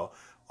changes, though.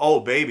 Oh,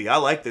 baby, I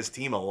like this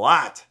team a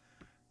lot.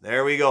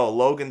 There we go.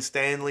 Logan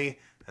Stanley.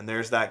 And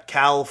there's that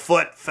Cal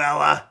Foot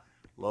fella.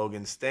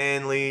 Logan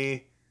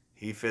Stanley.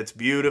 He fits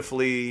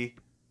beautifully.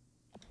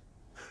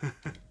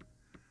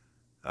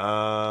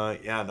 Yeah,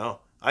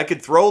 no. I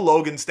could throw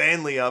Logan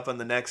Stanley up on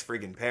the next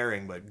friggin'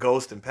 pairing, but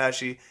Ghost and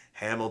Pesci,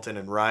 Hamilton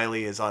and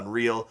Riley is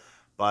unreal.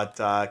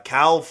 But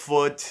Cal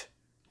Foot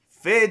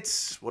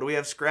fits. What do we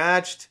have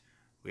scratched?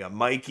 We got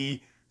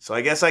Mikey. So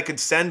I guess I could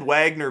send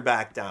Wagner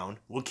back down.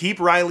 We'll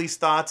keep Riley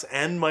Stotts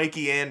and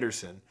Mikey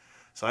Anderson.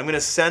 So I'm going to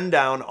send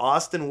down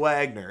Austin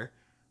Wagner.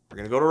 We're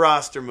going to go to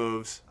roster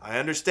moves. I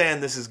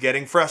understand this is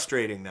getting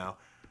frustrating now.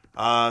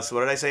 So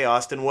what did I say?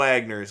 Austin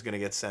Wagner is going to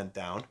get sent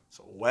down.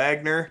 So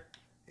Wagner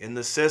in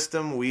the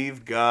system.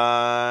 We've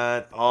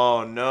got...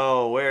 Oh,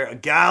 no. Where?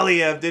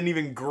 Galiev didn't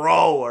even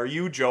grow. Are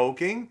you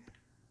joking?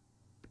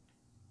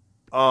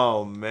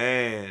 Oh,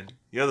 man.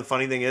 You know, the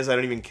funny thing is, I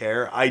don't even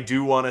care. I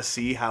do want to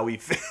see how he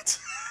fits.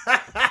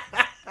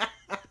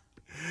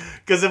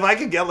 Because if I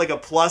could get like a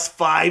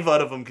 +5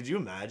 out of him, could you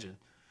imagine?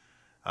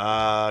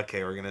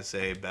 Okay, we're going to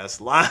say best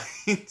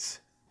lines.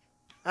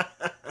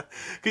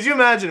 Could you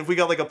imagine if we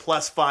got like a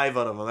 +5 out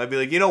of him? I'd be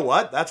like, you know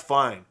what? That's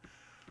fine.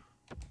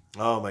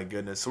 Oh my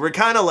goodness. So we're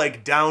kind of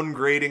like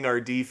downgrading our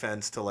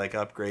defense to like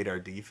upgrade our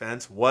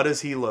defense. What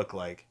does he look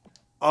like?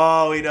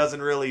 Oh, he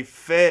doesn't really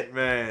fit,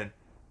 man.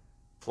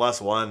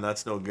 +1,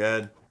 that's no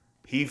good.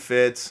 He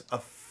fits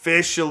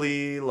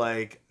officially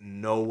like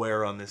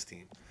nowhere on this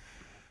team.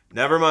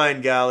 Never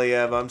mind,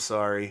 Galiev. I'm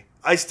sorry.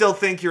 I still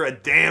think you're a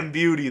damn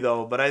beauty,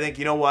 though. But I think,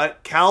 you know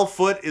what? Cal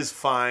Foot is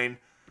fine.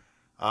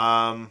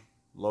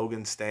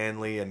 Logan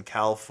Stanley and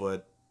Cal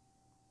Foot.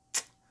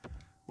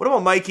 What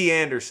about Mikey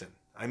Anderson?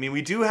 I mean,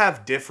 we do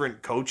have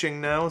different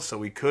coaching now, so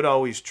we could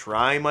always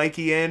try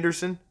Mikey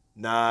Anderson.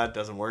 Nah, it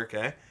doesn't work,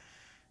 eh?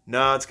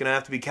 No, it's going to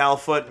have to be Cal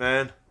Foote,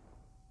 man.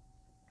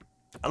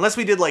 Unless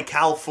we did like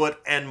Cal Foote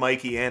and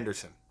Mikey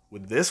Anderson.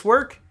 Would this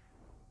work?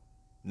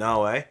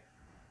 No, eh?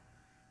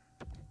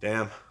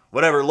 Damn.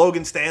 Whatever,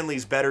 Logan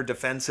Stanley's better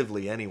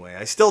defensively anyway.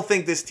 I still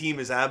think this team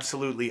is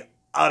absolutely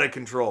out of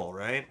control,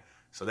 right?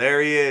 So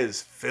there he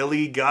is,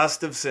 Philly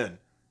Gustafson.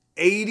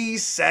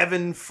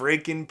 87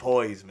 freaking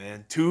poise,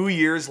 man. 2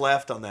 years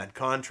left on that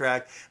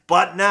contract.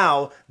 But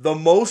now, the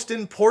most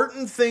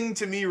important thing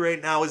to me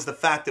right now is the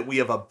fact that we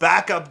have a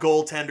backup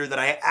goaltender that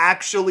I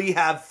actually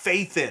have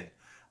faith in.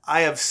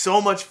 I have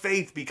so much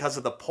faith because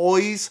of the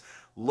poise.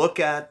 Look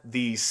at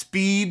the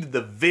speed,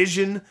 the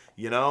vision,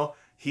 you know,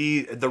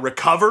 the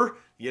recover,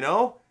 you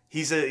know.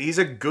 He's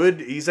a good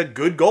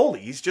goalie.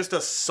 He's just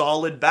a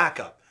solid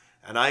backup.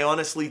 And I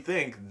honestly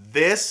think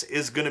this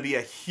is going to be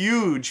a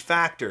huge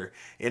factor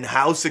in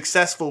how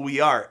successful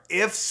we are.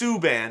 If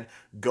Subban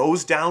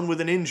goes down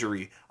with an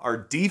injury, our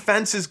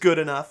defense is good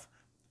enough,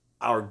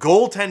 our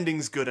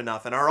goaltending's good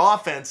enough, and our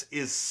offense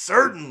is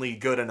certainly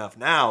good enough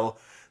now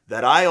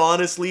that I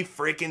honestly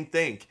freaking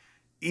think,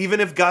 even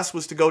if Gus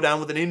was to go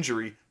down with an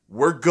injury,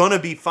 we're going to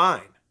be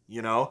fine.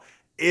 You know,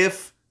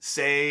 if,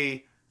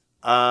 say,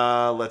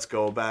 let's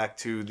go back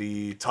to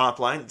the top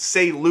line,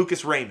 say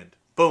Lucas Raymond.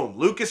 Boom,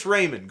 Lucas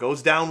Raymond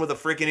goes down with a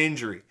freaking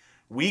injury.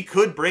 We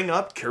could bring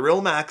up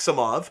Kirill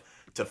Maximov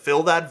to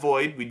fill that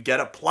void. We'd get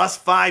a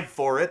 +5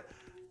 for it.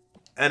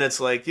 And it's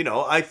like, you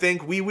know, I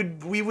think we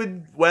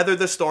would weather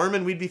the storm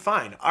and we'd be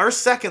fine. Our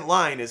second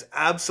line is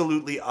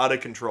absolutely out of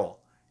control.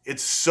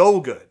 It's so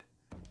good.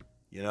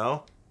 You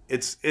know?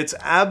 It's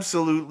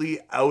absolutely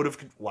out of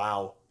control.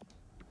 Wow.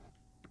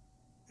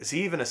 Is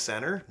he even a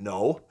center?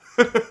 No.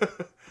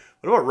 What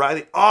about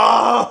Riley?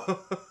 Oh!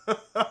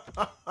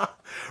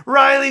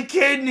 Riley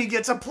Kidney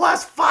gets a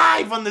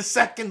 +5 on the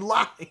second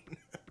line.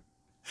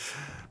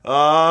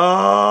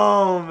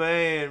 Oh,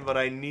 man. But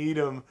I need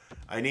him.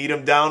 I need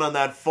him down on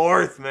that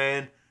fourth,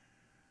 man.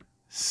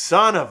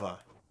 Son of a...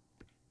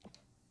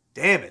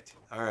 Damn it.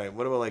 All right,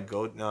 what about, like,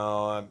 go...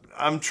 No,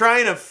 I'm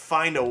trying to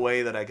find a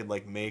way that I could,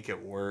 like, make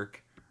it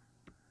work.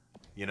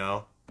 You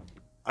know?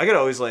 I could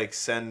always, like,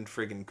 send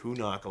friggin'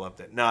 Kuhnhackl up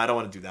there. No, I don't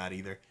want to do that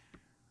either.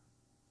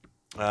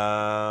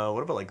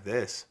 What about, like,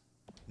 this?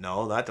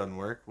 No, that doesn't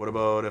work. What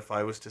about if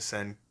I was to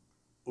send...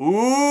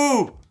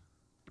 Ooh!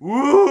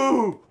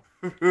 Ooh!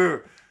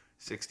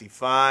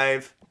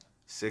 65.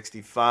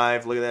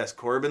 65. Look at this.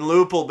 Corbin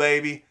Lupul,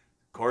 baby.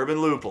 Corbin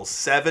Lupul.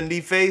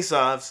 70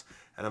 face-offs.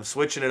 And I'm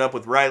switching it up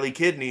with Riley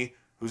Kidney,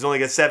 who's only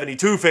got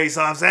 72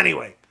 face-offs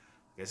anyway.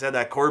 Like I said,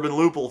 that Corbin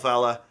Lupul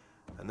fella.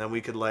 And then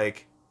we could,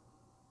 like...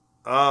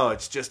 Oh,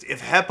 it's just...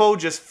 If Heppo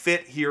just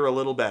fit here a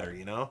little better,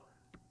 you know?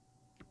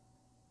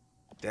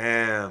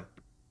 Damn.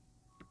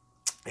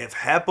 If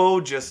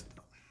Heppo just...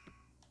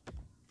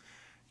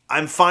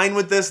 I'm fine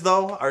with this,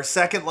 though. Our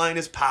second line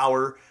is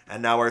power,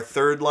 and now our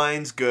third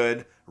line's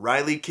good.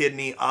 Riley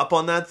Kidney up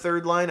on that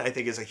third line, I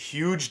think, is a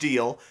huge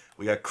deal.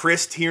 We got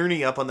Chris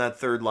Tierney up on that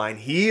third line.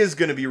 He is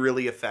going to be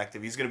really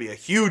effective. He's going to be a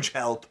huge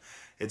help.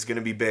 It's going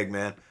to be big,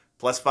 man.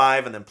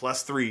 +5 and then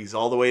 +3s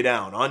all the way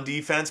down. On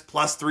defense,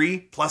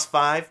 +3,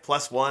 +5,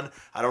 +1.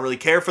 I don't really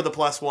care for the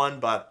 +1,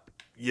 but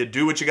you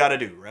do what you got to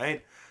do,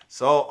 right?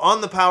 So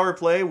on the power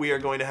play, we are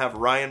going to have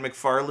Ryan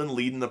McFarland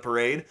leading the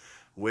parade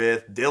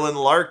with Dylan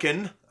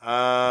Larkin.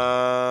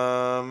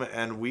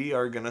 And we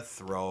are going to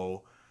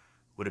throw,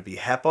 would it be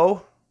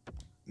Heppo?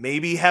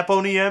 Maybe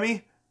Heppo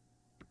Niemi?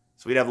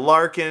 So we'd have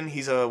Larkin.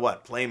 He's a,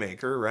 what,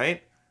 playmaker,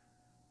 right?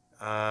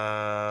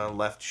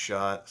 Left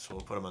shot, so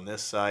we'll put him on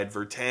this side.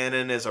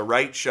 Virtanen is a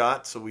right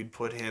shot, so we'd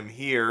put him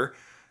here.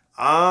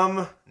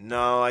 No,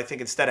 I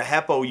think instead of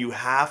Heppo, you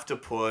have to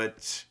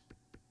put...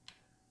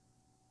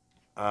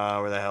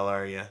 where the hell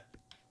are you?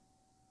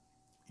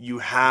 You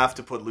have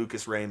to put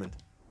Lucas Raymond.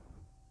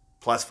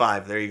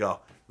 +5, there you go.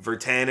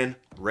 Virtanen,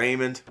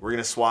 Raymond, we're going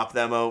to swap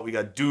them out. We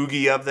got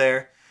Doogie up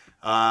there.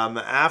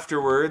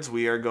 Afterwards,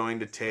 we are going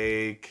to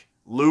take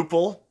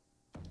Lupul.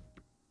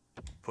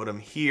 Put him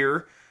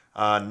here.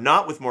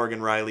 Not with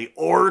Morgan Riley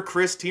or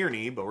Chris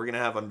Tierney, but we're going to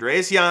have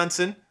Andreas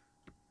Janssen.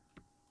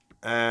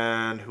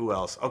 And who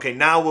else? Okay,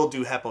 now we'll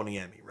do Heppo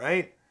Niemi,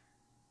 right?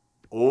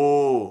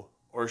 Oh,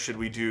 or should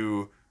we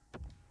do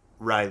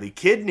Riley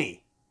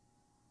Kidney?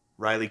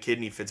 Riley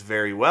Kidney fits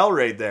very well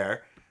right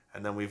there.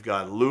 And then we've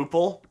got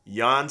Lupul,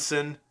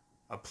 Janssen,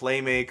 a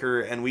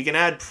playmaker, and we can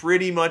add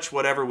pretty much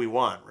whatever we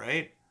want,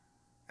 right?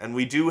 And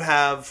we do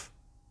have...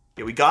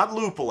 Yeah, we got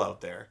Lupul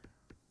out there.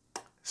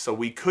 So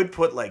we could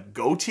put, like,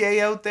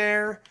 Gauthier out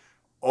there.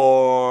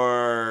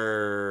 Or,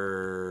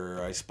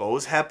 I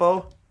suppose,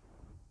 Heppo.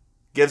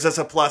 Gives us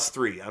a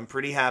 +3. I'm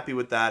pretty happy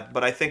with that.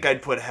 But I think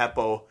I'd put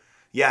Heppo.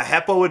 Yeah,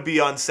 Heppo would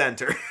be on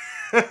center.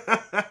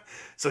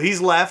 So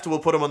he's left. We'll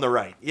put him on the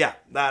right. Yeah,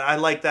 I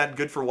like that.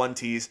 Good for one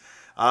tease.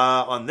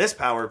 On this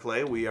power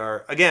play, we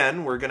are,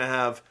 again, we're going to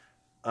have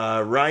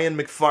Ryan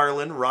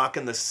McFarland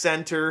rocking the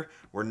center.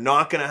 We're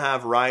not going to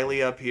have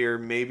Riley up here.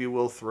 Maybe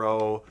we'll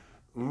throw...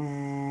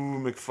 Ooh,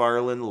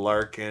 McFarland,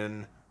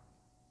 Larkin.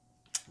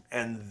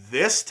 And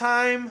this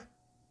time,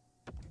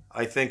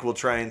 I think we'll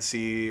try and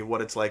see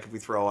what it's like if we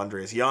throw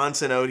Andreas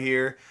Janssen out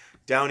here.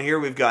 Down here,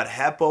 we've got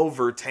Heppo,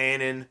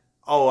 Virtanen.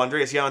 Oh,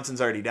 Andreas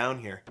Janssen's already down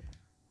here.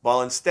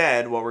 Well,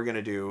 instead, what we're going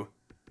to do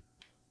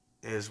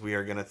is we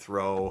are going to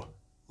throw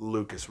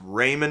Lucas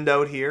Raymond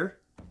out here.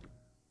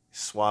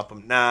 Swap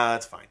him. Nah,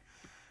 that's fine.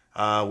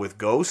 With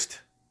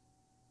Ghost.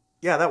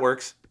 Yeah, that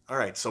works. All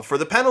right, so for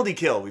the penalty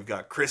kill, we've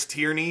got Chris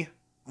Tierney,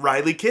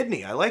 Riley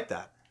Kidney. I like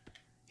that.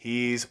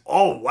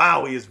 Oh,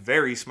 wow, he is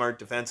very smart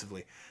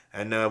defensively.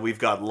 And we've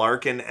got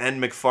Larkin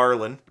and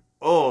McFarland.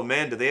 Oh,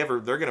 man, they're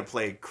going to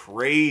play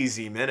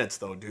crazy minutes,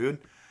 though, dude.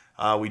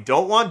 We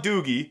don't want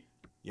Doogie.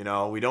 You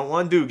know, we don't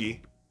want Doogie.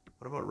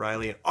 What about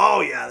Riley?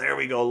 Oh, yeah, there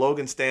we go.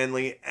 Logan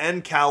Stanley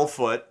and Cal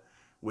Foote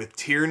with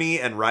Tierney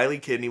and Riley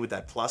Kidney with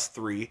that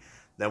 +3.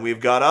 Then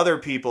we've got other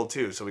people,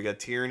 too. So we got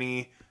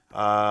Tierney. Who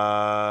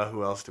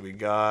else do we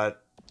got?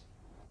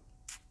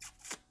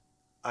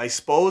 I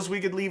suppose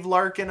we could leave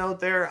Larkin out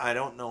there. I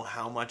don't know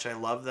how much I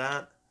love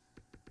that.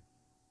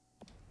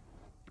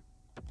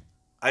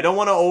 I don't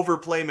want to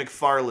overplay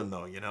McFarland,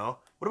 though, you know?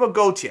 What about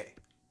Gauthier?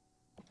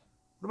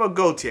 What about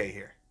Gauthier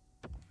here?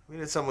 We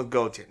need someone with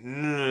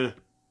Gauthier.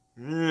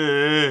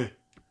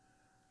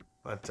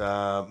 But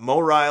Mo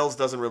Riles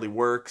doesn't really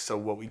work, so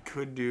what we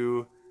could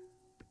do...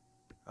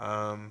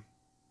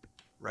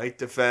 right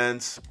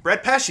defense.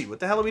 Brett Pesce, what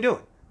the hell are we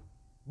doing?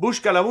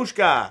 Bushka la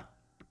Bushka.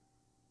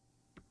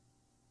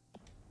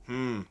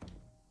 So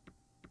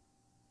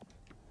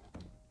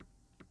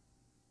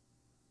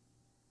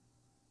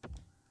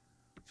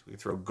we can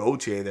throw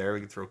Gauthier there. We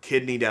can throw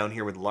Kidney down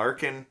here with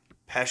Larkin,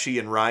 Pesce,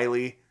 and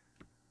Riley.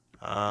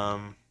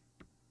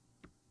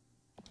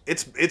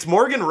 It's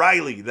Morgan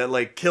Riley that,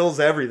 like, kills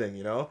everything,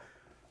 you know?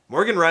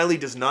 Morgan Riley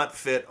does not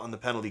fit on the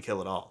penalty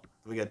kill at all.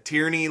 We got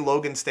Tierney,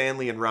 Logan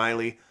Stanley, and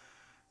Riley.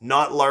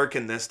 Not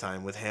Larkin this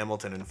time with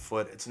Hamilton and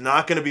Foote. It's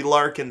not going to be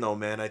Larkin, though,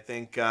 man. I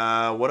think,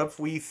 what if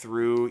we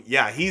threw...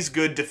 Yeah, he's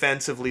good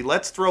defensively.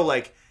 Let's throw,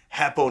 like,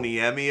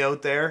 Heponiemi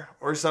out there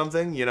or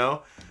something, you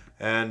know?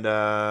 And,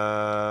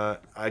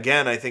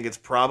 again, I think it's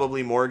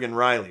probably Morgan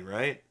Riley,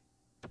 right?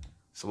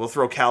 So we'll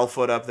throw Cal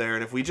Foote up there.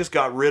 And if we just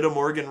got rid of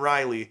Morgan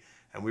Riley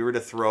and we were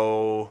to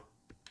throw,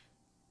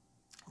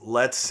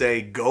 let's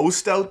say,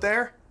 Ghost out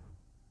there,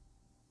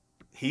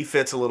 he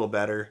fits a little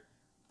better.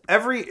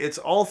 It's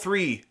all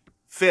three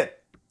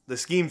fit. The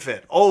scheme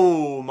fit.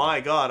 Oh, my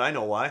God. I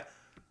know why.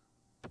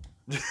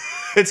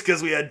 It's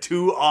because we had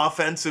 2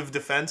 offensive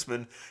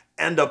defensemen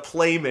and a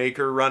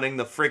playmaker running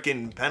the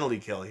freaking penalty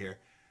kill here.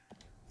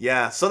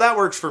 Yeah, so that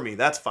works for me.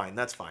 That's fine.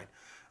 That's fine.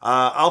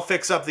 I'll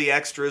fix up the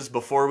extras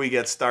before we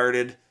get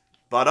started.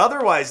 But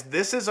otherwise,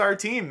 this is our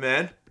team,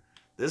 man.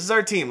 This is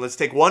our team. Let's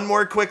take one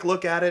more quick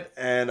look at it.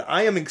 And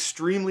I am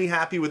extremely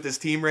happy with this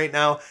team right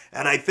now.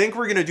 And I think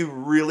we're going to do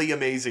really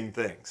amazing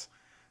things.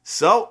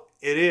 So,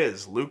 it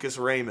is Lucas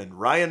Raymond,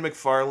 Ryan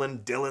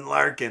McFarland, Dylan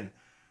Larkin.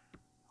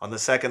 On the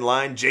second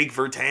line, Jake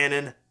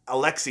Virtanen,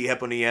 Alexi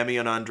Heponiemi,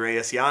 and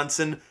Andreas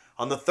Janssen.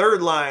 On the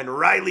third line,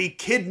 Riley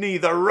Kidney,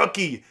 the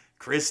rookie,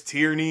 Chris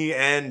Tierney,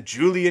 and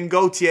Julian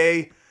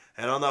Gauthier.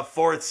 And on the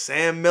fourth,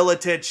 Sam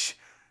Miletich,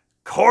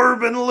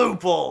 Corbin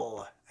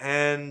Lupul,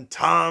 and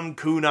Tom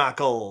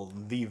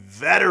Kuhnackel, the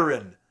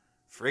veteran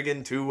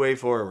friggin' two-way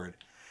forward.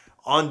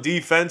 On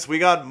defense, we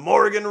got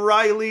Morgan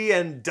Riley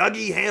and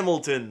Dougie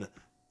Hamilton,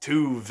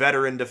 2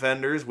 veteran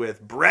defenders,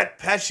 with Brett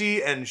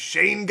Pesce and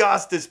Shane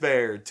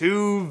Gostisbehere,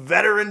 2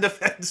 veteran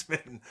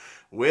defensemen,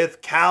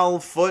 with Cal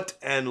Foote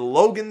and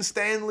Logan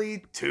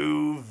Stanley,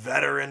 2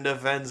 veteran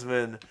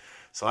defensemen.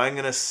 So I'm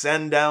going to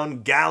send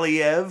down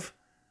Galiev,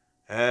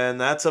 and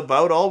that's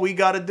about all we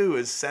got to do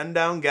is send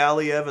down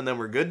Galiev, and then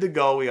we're good to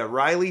go. We got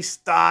Riley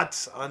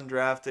Stotts,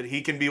 undrafted.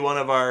 He can be one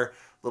of our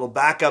little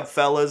backup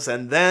fellas,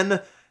 and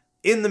then...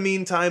 in the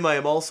meantime, I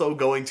am also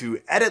going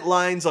to edit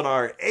lines on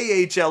our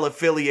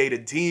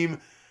AHL-affiliated team.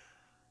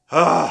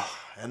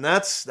 And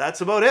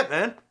that's about it,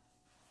 man.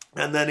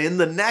 And then in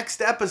the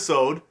next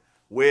episode,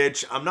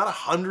 which I'm not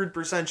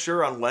 100%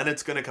 sure on when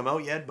it's going to come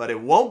out yet, but it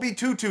won't be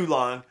too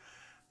long.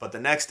 But the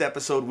next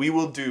episode, we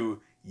will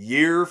do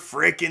year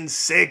frickin'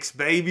 6,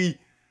 baby.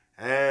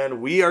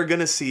 And we are going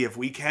to see if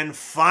we can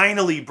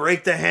finally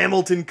break the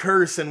Hamilton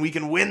curse and we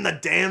can win the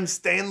damn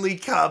Stanley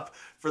Cup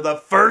for the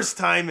first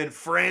time in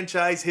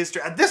franchise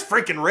history. At this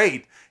freaking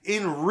rate,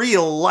 in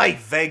real life,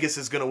 Vegas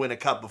is going to win a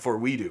cup before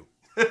we do.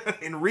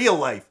 In real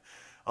life.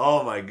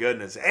 Oh my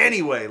goodness.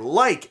 Anyway,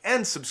 like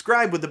and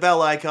subscribe with the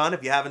bell icon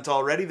if you haven't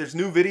already. There's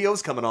new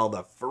videos coming all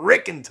the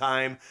frickin'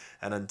 time.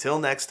 And until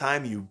next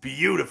time, you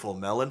beautiful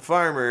melon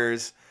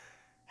farmers,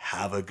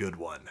 have a good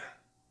one.